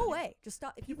come rude. on. go away. Just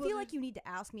stop. If you People feel just- like you need to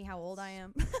ask me how old I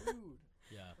am. rude.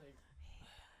 Yeah. Like,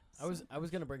 I was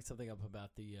gonna bring something up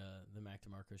about the Mac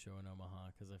DeMarco show in Omaha,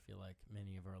 because I feel like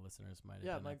many of our listeners might have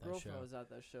yeah, been my at that girlfriend show. was at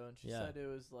that show, and she Yeah. said it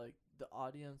was like the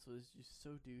audience was just so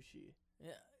douchey.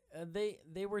 Yeah,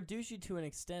 they were douchey to an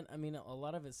extent. I mean, a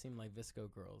lot of it seemed like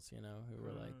Visco girls, you know, who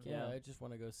were like, yeah, Yeah. I just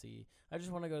want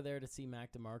to go there to see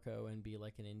Mac DeMarco and be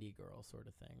like an indie girl sort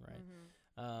of thing, right?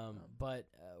 But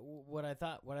what I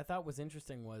thought was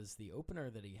interesting was the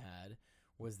opener that he had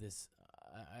was this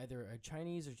either a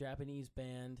Chinese or Japanese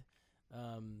band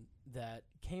that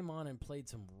came on and played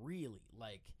some really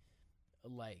like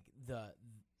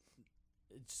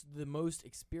it's the most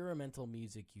experimental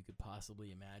music you could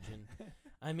possibly imagine.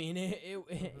 I mean,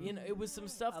 it was some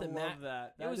stuff that I Mac. love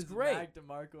that. it was is great. Mac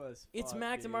DeMarco as fuck. It's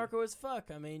Mac dude. DeMarco as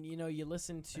fuck. I mean, you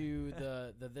listen to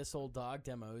the This Old Dog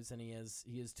demos, and he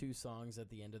has 2 songs at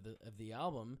the end of the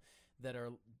album that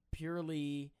are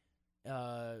purely,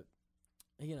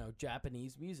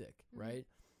 Japanese music, right?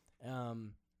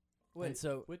 Wait, and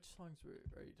so which songs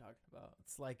are you talking about?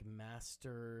 it's like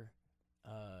Master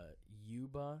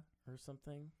Yuba or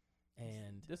something,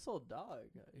 and This Old Dog.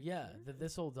 yeah, the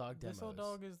This Old Dog demos. This old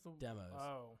dog is the demos.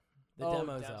 Oh, The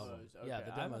demos album. Okay. Yeah,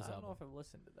 the I demos don't album. know if I've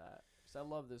listened to that, because I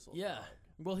love This Old Yeah. Dog.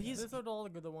 Well, he's this old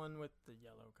dog, the one with the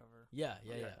yellow cover. yeah.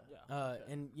 Okay. Yeah.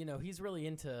 Okay. And he's really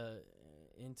into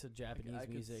Japanese I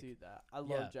music. can see that. I love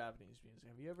Yeah. Japanese music.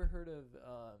 Have you ever heard of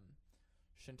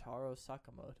Shintaro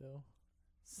Sakamoto?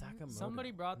 Sakamoto. Somebody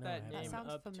brought No, I that haven't. name That sounds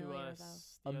up to familiar,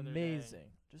 us the other day.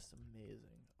 Amazing, just amazing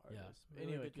artist. Really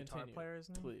Anyway, good guitar continue, player,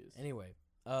 isn't he? please. Anyway,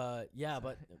 yeah,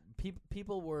 but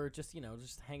people were just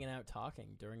hanging out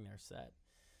talking during their set,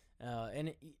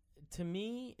 and to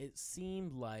me it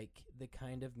seemed like the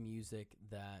kind of music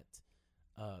that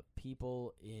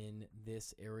people in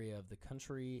this area of the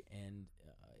country and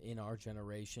in our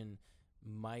generation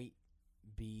might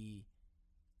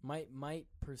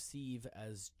perceive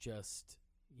as just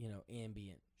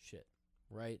ambient shit,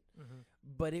 right? Mm-hmm.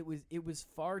 But it was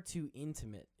far too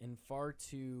intimate and far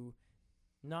too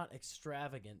not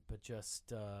extravagant, but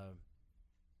just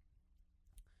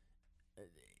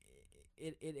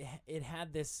it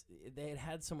had this. It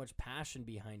had so much passion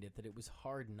behind it that it was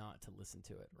hard not to listen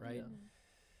to it, right?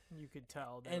 Yeah. You could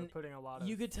tell they And were putting a lot of.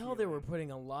 You could tell they were feeling.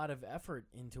 putting a lot of effort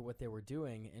into what they were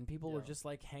doing, and people were Yeah. just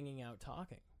like hanging out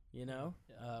talking, you know,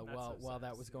 Yeah. That's so while sad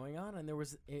that to was see. going on. And there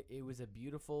was it was a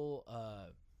beautiful.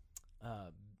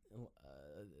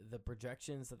 The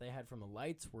projections that they had from the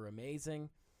lights were amazing,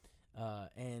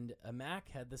 and Mac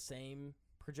had the same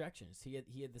projections. He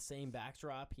had the same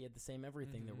backdrop. He had the same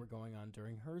everything that Mhm. were going on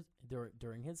during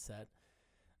his set,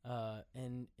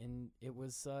 and it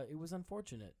was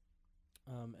unfortunate.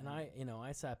 And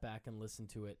I sat back and listened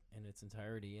to it in its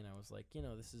entirety, and I was like,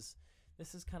 this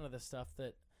is kind of the stuff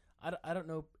that I don't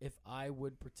know if I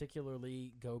would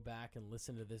particularly go back and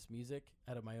listen to this music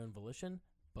out of my own volition,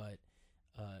 but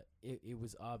it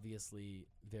was obviously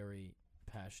very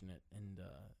passionate, and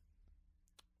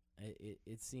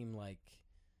it seemed like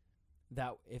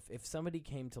that if somebody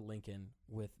came to Lincoln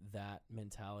with that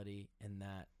mentality and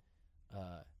that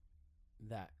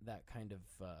kind of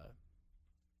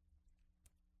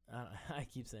I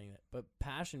keep saying that, but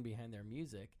passion behind their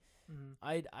music, Mm-hmm.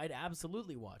 I'd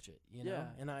absolutely watch it, Yeah,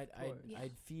 and I'd course. Yeah.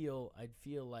 feel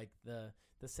like the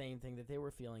same thing that they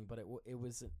were feeling, but it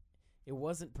it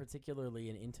wasn't particularly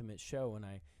an intimate show, and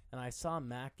I saw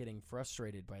Mac getting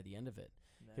frustrated by the end of it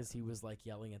because he was like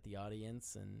yelling at the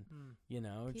audience, and you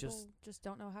know, People just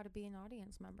don't know how to be an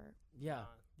audience member. yeah,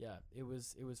 it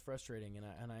was frustrating,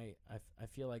 and I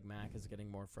feel like Mac is getting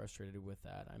more frustrated with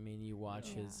that. I mean, you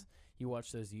watch those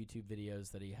YouTube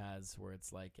videos that he has where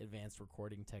it's like advanced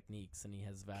recording techniques, and he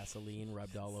has Vaseline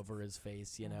rubbed all over his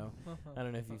face. You know, I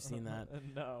don't know if you've seen that.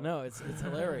 No, it's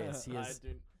hilarious. He is.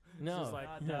 No, It's like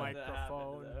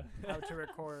microphone, how to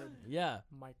record. Yeah,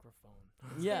 Microphone.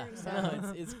 yeah. Very No,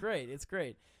 sad. it's great. It's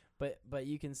great. But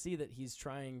you can see that he's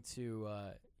trying to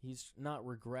he's not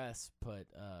regress, but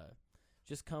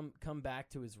just come back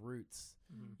to his roots.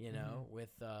 You know,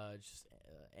 with just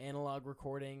analog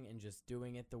recording and just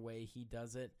doing it the way he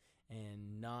does it,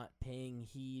 and not paying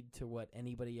heed to what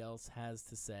anybody else has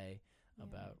to say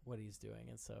about what he's doing.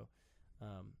 And so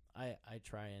I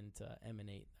try and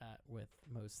emanate that with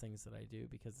most things that I do,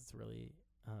 because it's really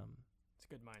It's a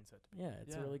good mindset.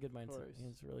 it's a really good mindset. course.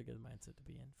 It's a really good mindset to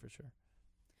be in, for sure.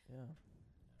 Yeah.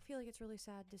 I feel like it's really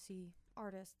sad to see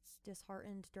artists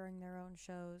disheartened during their own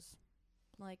shows,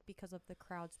 like because of the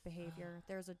crowd's behavior.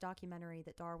 There's a documentary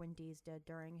that Darwin Dees did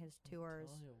during his tours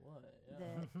Tell you what,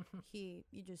 that you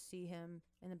just see him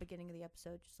in the beginning of the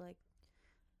episode just like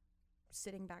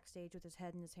sitting backstage with his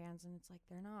head in his hands, and it's like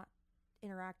they're not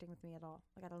interacting with me at all.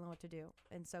 Like, I don't know what to do.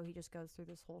 And so he just goes through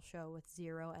this whole show with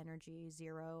zero energy,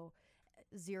 zero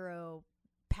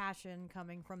passion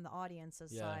coming from the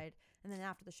audience's side. And then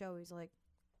after the show, he's like,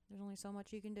 there's only so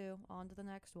much you can do. On to the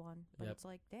next one. But it's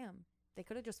like, damn, they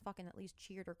could have just fucking at least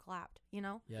cheered or clapped, you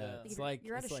know? Yeah, it's You're- like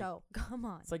you're at a it's like, show. Come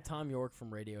on. It's like Tom York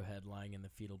from Radiohead lying in the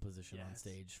fetal position on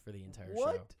stage for the entire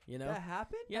What? show. You know? That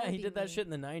happened? Yeah, That'd he be did that me. shit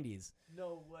in the 90s.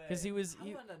 No way. 'Cause he was- How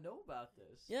he- do I not know about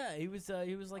this? Yeah, he was like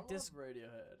I love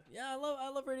Radiohead. Yeah, I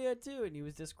love Radiohead too, and he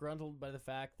was disgruntled by the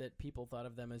fact that people thought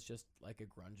of them as just like a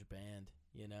grunge band,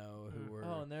 you know, who were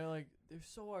Oh, and they're like, they're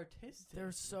so artistic.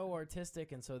 they're so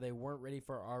artistic, and so they weren't ready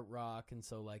for art rock, and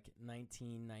so like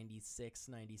 1996,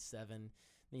 97,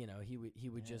 you know, he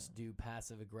would just do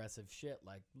passive aggressive shit,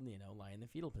 like, you know, lie in the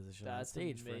fetal position on That's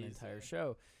stage for an entire amazing.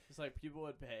 show. It's like people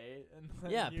would pay, and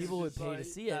like, Yeah, you're people would just pay to like,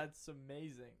 see it. That's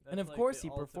amazing. And That's of like course the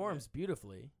he performs ultimate-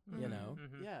 beautifully, you know.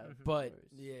 Yeah, But of course.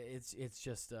 yeah, it's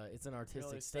just it's an Really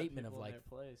artistic set statement of people in like,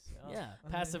 their place, yeah,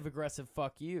 passive aggressive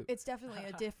fuck you. It's definitely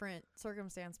a different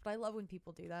circumstance, but I love when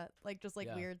people do that. Like, just like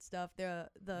Yeah. weird stuff. The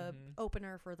Mhm.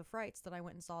 opener for the Frights that I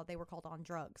went and saw, they were called On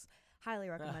Drugs. Highly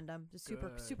recommend them. Just super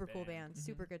Good cool band. band,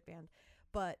 super good band.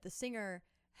 But the singer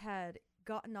had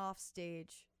gotten off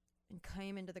stage and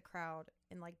came into the crowd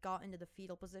and like got into the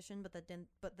fetal position, but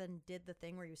then did the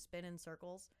thing where you spin in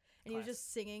circles, and he was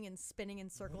just singing and spinning in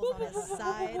circles on his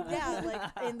side. Yeah,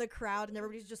 like in the crowd, and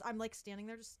everybody's just, I'm like standing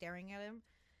there just staring at him.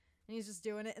 And he's just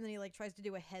doing it, and then he like tries to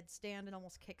do a headstand and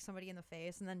almost kicks somebody in the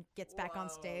face, and then gets back on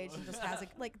stage and just has a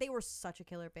like. They were such a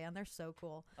killer band. They're so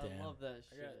cool. I Damn. love that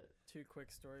I got shit. 2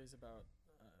 quick stories about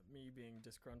me being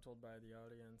disgruntled by the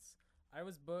audience. I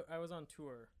was on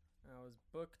tour, and I was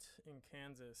booked in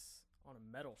Kansas on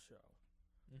a metal show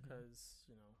Mm-hmm. because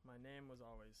you know my name was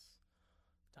always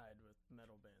tied with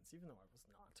metal bands, even though I was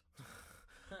not.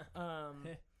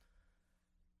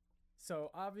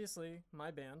 So obviously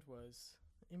my band was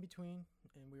in between,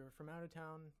 and we were from out of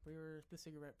town. We were the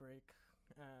cigarette break,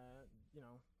 you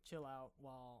know, chill out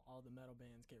while all the metal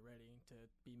bands get ready to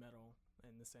be metal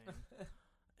and the same.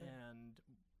 And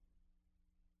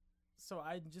so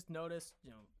I just noticed,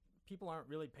 you know, people aren't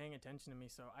really paying attention to me,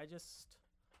 so I just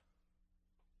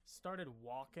started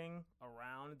walking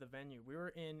around the venue. We were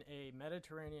in a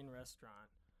Mediterranean restaurant,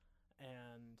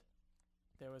 and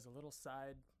there was a little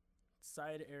side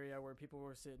area where people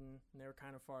were sitting, and they were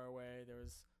kind of far away. There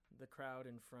was the crowd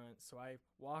in front, so I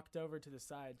walked over to the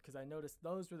side because I noticed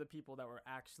those were the people that were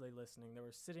actually listening. They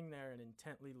were sitting there and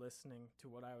intently listening to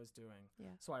what I was doing. Yeah.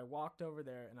 So I walked over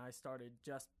there, and I started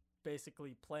just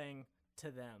basically playing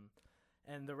to them,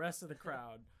 and the rest of the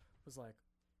crowd was like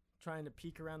trying to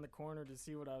peek around the corner to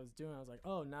see what I was doing. I was like,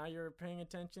 oh, now you're paying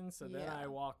attention. So then I Yeah.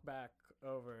 walked back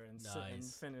over and sit and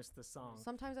Nice. finish the song.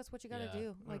 Sometimes that's what you gotta Yeah.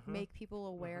 do. Like, make people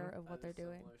aware of what they're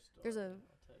doing. There's a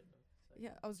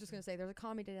Yeah, I was just gonna say there's a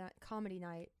comedy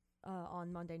night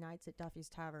on Monday nights at Duffy's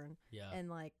Tavern, Yeah. and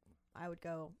like I would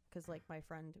go because like my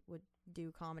friend would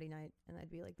do comedy night, and I'd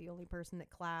be like the only person that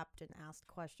clapped and asked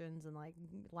questions and like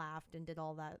laughed and did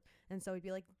all that. And so he'd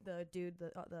be like the dude,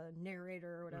 the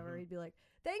narrator or whatever. He'd be like,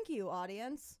 "Thank you,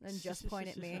 audience," and just point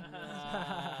at me,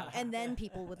 and then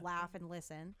people would laugh and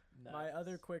listen. My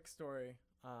other quick story,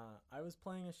 I was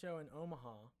playing a show in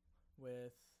Omaha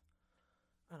with,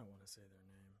 I don't want to say their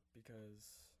name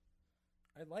because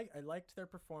I liked their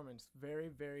performance. Very,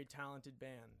 very talented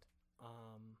band.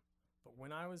 But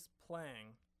when I was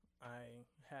playing, I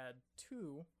had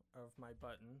 2 of my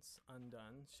buttons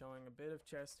undone, showing a bit of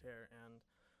chest hair, and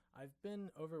I've been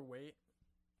overweight.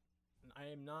 And I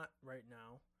am not right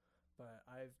now, but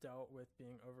I've dealt with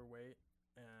being overweight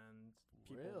and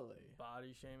people Really?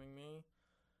 body shaming me.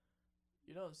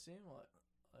 You don't seem like.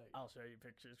 I'll show you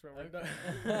pictures when we're Okay.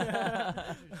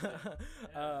 done.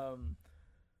 Yeah.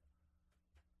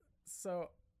 So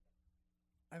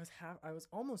I was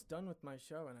almost done with my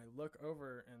show, and I look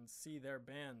over and see their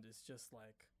band is just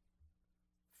like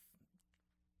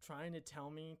trying to tell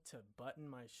me to button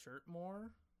my shirt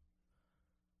more.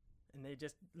 And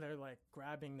they're like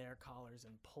grabbing their collars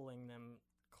and pulling them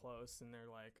close, and they're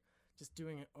like just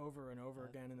doing it over and over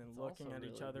again, and then That's looking also at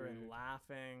each really other weird. and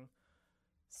laughing.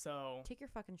 So Take your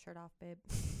fucking shirt off, babe.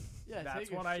 Yeah, that's take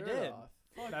your what I shirt did. off.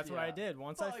 Fuck that's what I yeah. did.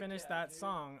 Once I Fuck finished yeah, that dude.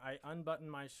 song, I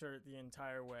unbuttoned my shirt the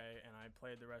entire way, and I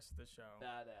played the rest of the show.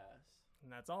 Badass.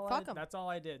 And that's all. Fuck 'em. That's all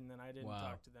I did, and then I didn't Wow.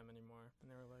 talk to them anymore.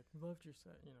 And they were like, "Loved your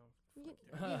set," you know. You,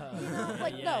 Fuck you you. know,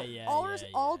 like Yeah, no, yeah, all yeah,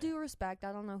 all yeah. due respect.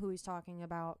 I don't know who he's talking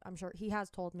about. I'm sure he has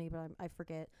told me, but I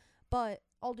forget. But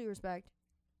all due respect,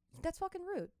 that's fucking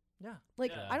rude. Yeah.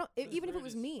 Like Yeah. I don't That's even if it rude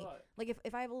was as me. fuck. Like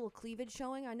if I have a little cleavage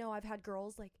showing, I know I've had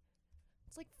girls like,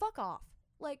 it's like fuck off.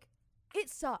 Like it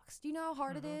sucks. Do you know how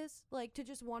hard it Mhm. is? Like to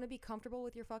just want to be comfortable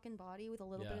with your fucking body with a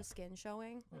little bit Yeah. of skin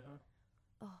showing. Mhm.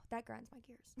 Oh, that grinds my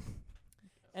gears.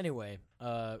 Anyway,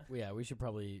 yeah, we should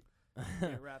probably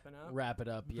Okay, wrapping up. wrap it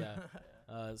up. Yeah.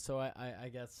 So I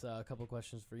guess a couple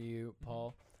questions for you,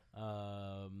 Paul.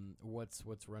 What's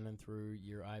running through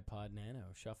your iPod Nano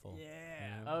Shuffle?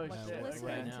 Yeah. Oh, What shit, you listening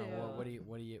Right okay. now, to? what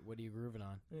are you grooving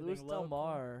on? Anything Louis Del local?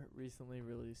 Mar recently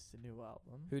released a new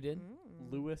album. Who did?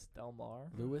 Mm. Louis Del Mar.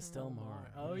 Louis Mhm. Del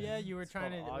Mar. Oh yeah, you were It's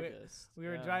trying to. called August. We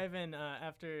were Yeah. driving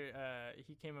after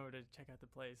he came over to check out the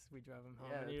place. We drove him home,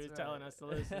 Yeah, and he was that's telling right. us to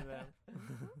listen to them.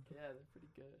 Yeah, they're pretty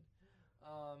good.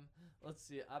 Let's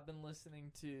see. I've been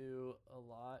listening to a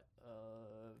lot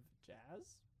of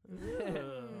jazz.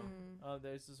 Mm.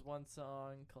 There's this one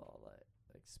song called like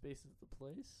 "Space is the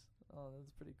Place." Oh, that's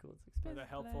pretty cool. It's like Where space the is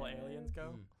helpful place. aliens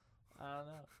go. Mm. I don't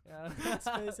know. Yeah.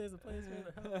 Space is a place where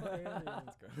the helpful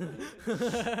aliens go.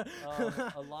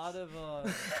 A lot of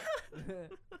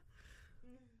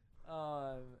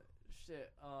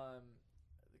shit.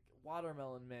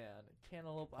 Watermelon Man,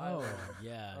 Cantaloupe Oh Island.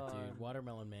 yeah, dude. Um,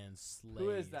 Watermelon Man slays. Who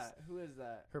is that? Who is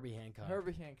that? Herbie Hancock.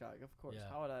 Herbie Hancock, of course. Yeah.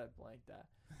 How would I blank that?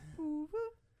 Oh,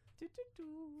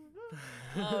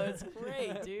 it's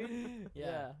great, dude.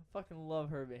 Yeah. Fucking love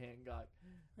Herbie Hancock.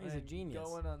 He's a And genius.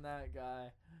 Going on that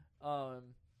guy.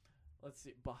 Let's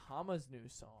see. Bahama's new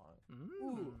song.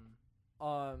 Mm.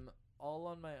 All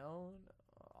on my own.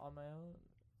 On my own.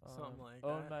 Something like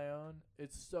On that. my own.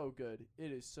 It's so good.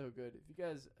 It is so good. If you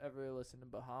guys ever listen to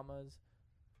Bahamas,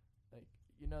 like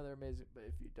you know they're amazing. But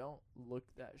if you don't, look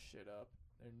that shit up.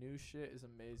 Their new shit is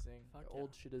amazing. Fuck Their yeah.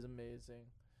 old shit is amazing.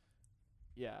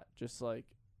 Yeah, just look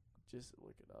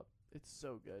it up. It's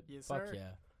so good. Yes, Fuck sir.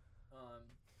 yeah.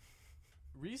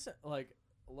 Recent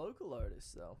local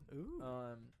artists though. Ooh.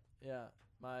 Yeah,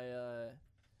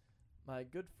 my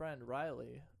good friend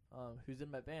Riley, who's in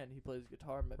my band, he plays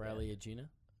guitar in my Riley band. Agena.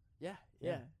 Yeah,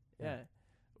 Yeah. yeah, Yeah.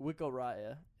 Wickel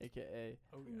Raya, aka.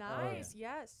 Oh, yeah. Nice.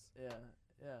 Yes. Yeah,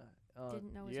 yeah.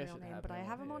 Didn't know you his guys real should name, but I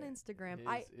have him on here. Instagram.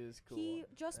 Is cool. He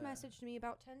just Yeah. messaged me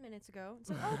about 10 minutes ago and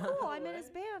said, "Oh, cool, I'm in his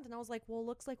band." And I was like, "Well,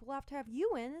 looks like we'll have to have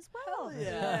you in as well." Hell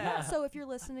yeah. So if you're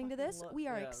listening to this, we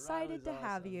are Yeah, excited to Riley's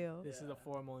have awesome. you. This is Yeah. a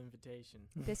formal invitation.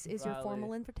 This is your Riley,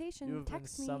 formal invitation. You've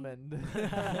Text been me. summoned.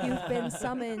 You've been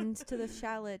summoned to the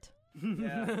shallot.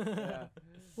 yeah.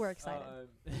 We're excited.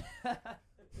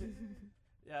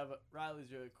 Yeah, but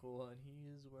Riley's really cool, and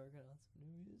he's working on some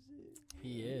new music.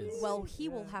 He is. Well, he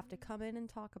will Yeah. have to come in and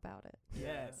talk about it.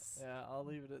 Yes. Yeah, I'll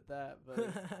leave it at that. But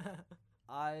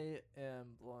I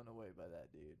am blown away by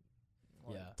that dude.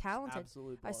 Yeah. Talented.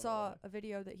 Absolutely. I saw a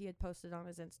video that he had posted on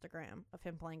his Instagram of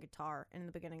him playing guitar, and in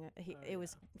the beginning, it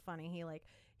was funny.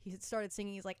 He started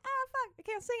singing. He's like, "Ah, fuck, I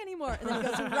can't sing anymore," and then he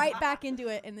goes right back into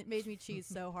it, and it made me cheese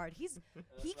so hard. He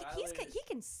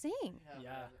can sing.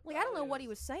 Yeah. Like I don't know what he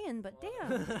was saying, but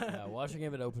damn, Yeah, watching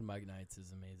him at open mic nights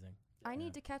is amazing. I Yeah.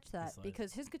 need to catch that He's like-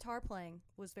 because his guitar playing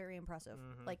was very impressive.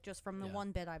 Mhm. Like just from the Yeah.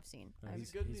 one bit I've seen. No, I'm He's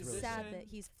a good really musician. sad that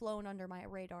he's flown under my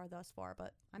radar thus far,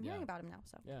 but I'm hearing Yeah. about him now.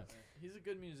 So Yeah. He's a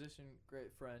good musician,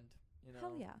 great friend. You know,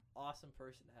 hell yeah, awesome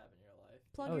person to have in your life.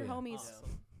 plug Oh, your yeah. homies.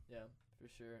 Awesome. Yeah, for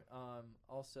sure.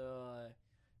 Also,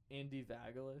 Andy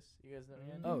Vagalis. You guys know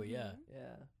Andy? Oh yeah.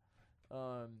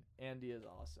 Yeah. Andy is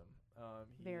awesome.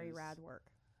 He Very is- rad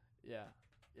work. Yeah.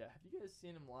 Yeah. Have you guys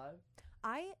seen him live?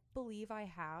 I believe I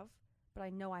have, but I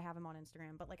know I have him on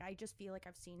Instagram. But like, I just feel like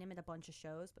I've seen him in a bunch of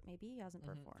shows, but maybe he hasn't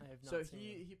performed. I have not So seen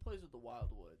him. he plays with the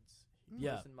Wildwoods. He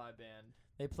Yeah. plays in my band.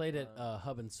 They played at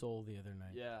Hub and Soul the other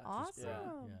night. Yeah. Awesome.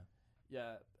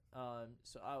 Yeah. Yeah.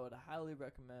 So I would highly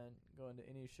recommend going to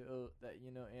any show that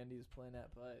Andy's playing at,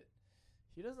 but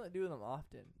he doesn't do them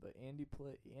often. But Andy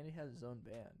has his own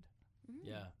band.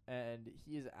 Yeah. And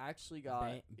he's actually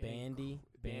got Bandy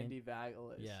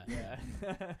Vagelis. Yeah.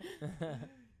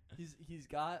 He's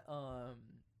got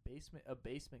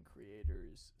basement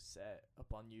creators set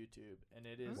up on YouTube, and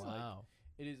it is wow.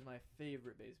 it is my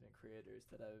favorite basement creators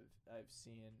that I've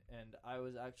seen, and I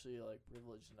was actually like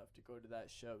privileged enough to go to that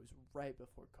show. It was right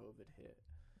before COVID hit.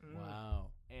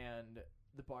 Wow. And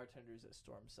the bartenders at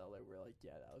Storm Cellar were like,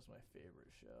 "Yeah, that was my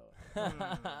favorite show."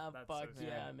 That's Fuck so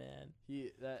yeah, sad. man.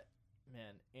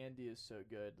 Andy is so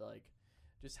good. Like,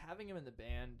 just having him in the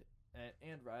band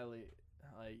and Riley,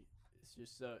 like, it's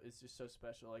just so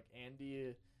special. Like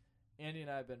Andy and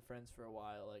I have been friends for a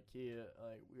while. Like we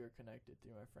were connected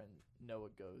through my friend Noah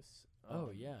Ghost.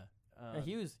 Oh yeah.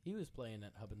 He was playing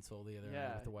at Hub and Soul the other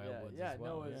night with the Wildwoods as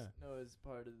well. Noah's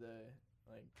part of the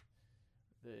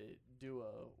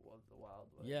duo of the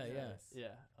Wildwoods. Yeah.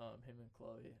 Him and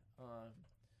Chloe.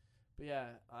 But yeah,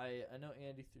 I know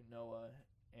Andy through Noah,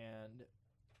 and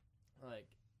like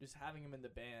just having him in the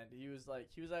band, he was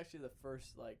actually the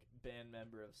first like band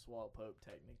member of Swaul Pope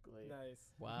technically.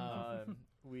 Nice. Wow.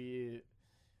 We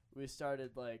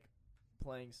started like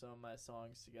playing some of my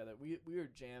songs together. We were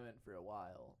jamming for a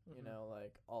while,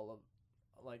 like all of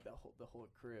like the whole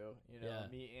crew, Yeah.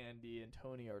 me, Andy, and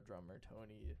Tony, our drummer.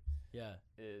 Tony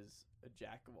is a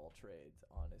jack of all trades,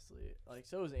 honestly. Like,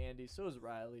 so is Andy, so is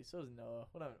Riley, so is Noah.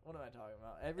 What am I talking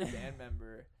about? Every band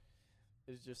member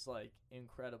is just like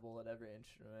incredible at every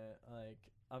instrument. Like,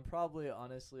 I'm probably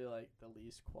honestly like the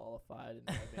least qualified in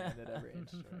my band at every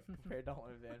instrument compared to all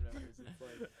my band members. It's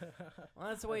like, well,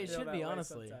 that's the way it should be,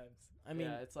 honestly. Sometimes. I mean,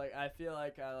 yeah, it's like I feel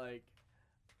like I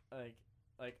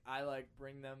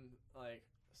bring them like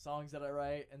songs that I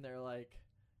write, and they're like,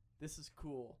 this is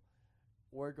cool.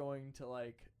 We're going to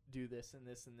like do this and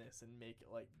this and this and make it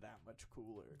like that much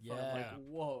cooler. Yeah. I'm like,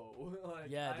 whoa. Like,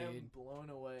 yeah, I dude. am blown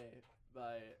away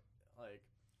by like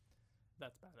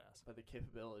That's badass. by the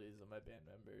capabilities of my band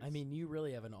members. I mean, you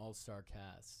really have an all-star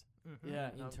cast. Mm-hmm. yeah,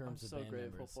 in I'm terms of so band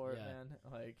grateful members, for it, yeah. man.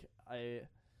 Like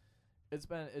it's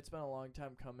been a long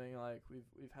time coming. Like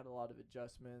we've had a lot of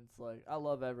adjustments. Like, I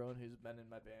love everyone who's been in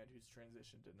my band, who's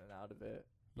transitioned in and out of it.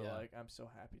 But Yeah. like, I'm so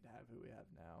happy to have who we have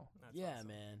now. That's Yeah, awesome.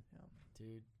 man. Yeah.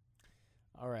 Dude.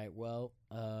 All right, well,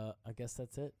 I guess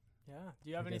that's it. Yeah. Do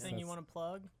you have I guess anything you that's- want to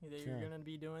plug that Sure. you're gonna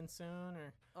be doing soon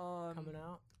or coming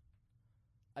out?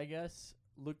 I guess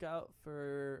look out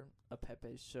for a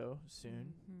Pepe show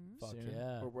soon. Mm-hmm. Fuck soon.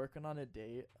 yeah. We're working on a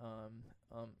date.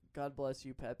 God bless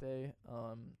you, Pepe.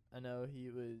 I know he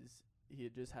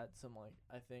had just had some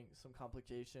some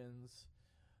complications.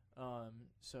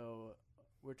 So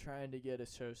we're trying to get a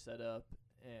show set up,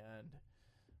 and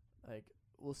like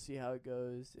we'll see how it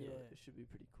goes. Yeah. It should be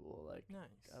pretty cool. Like, Nice.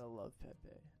 gotta love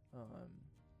Pepe.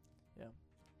 Yeah.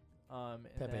 And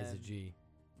Pepe's a then, G.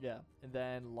 Yeah, and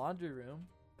then Laundry Room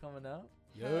coming up.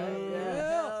 Yo.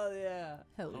 Hell yeah.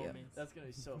 Hell yeah. Homies. That's gonna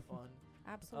be so fun.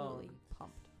 Absolutely Um,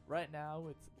 pumped. Right now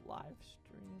it's live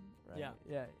stream, right? Yeah.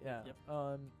 Yeah. Yep.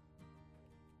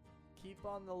 Keep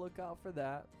on the lookout for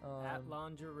that. At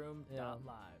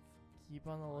laundryroom.live. Keep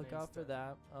on the on lookout for Insta.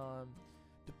 that.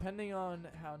 Depending on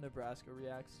how Nebraska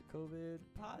reacts to COVID,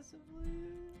 possibly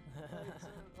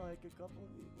like a couple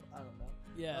of people. I don't know.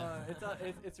 Yeah.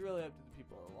 It's really up to the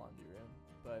people at the Laundry Room,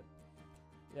 but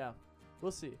yeah,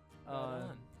 we'll see. Right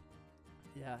on.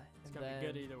 Yeah, It's and gonna be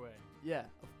good then- either way. Yeah,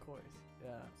 of course.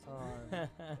 Yeah. Yeah.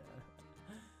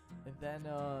 And then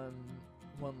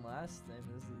one last thing.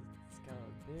 It's kind of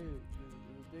a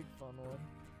big fun one.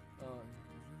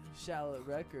 Shallot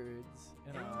Records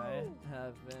and I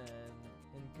have been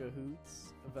in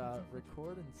cahoots about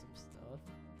recording some stuff.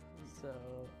 So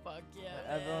Fuck yeah.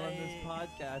 everyone on this hey.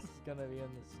 podcast is gonna be in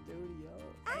the studio.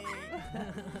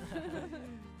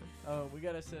 We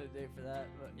gotta set a date for that,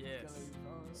 but Yes. it's gonna be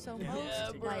fun. So Yeah. most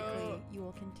Yeah, bro. likely you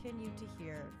will continue to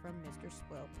hear from Mr.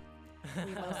 Swope.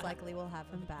 We most likely will have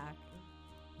him back,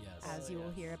 Yes. as you will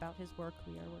yes. hear about his work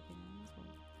we are working on as well.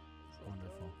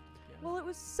 Wonderful. Well, it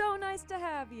was so nice to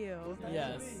have you. Well, nice to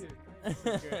Yes. be here. This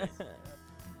is great. Yeah,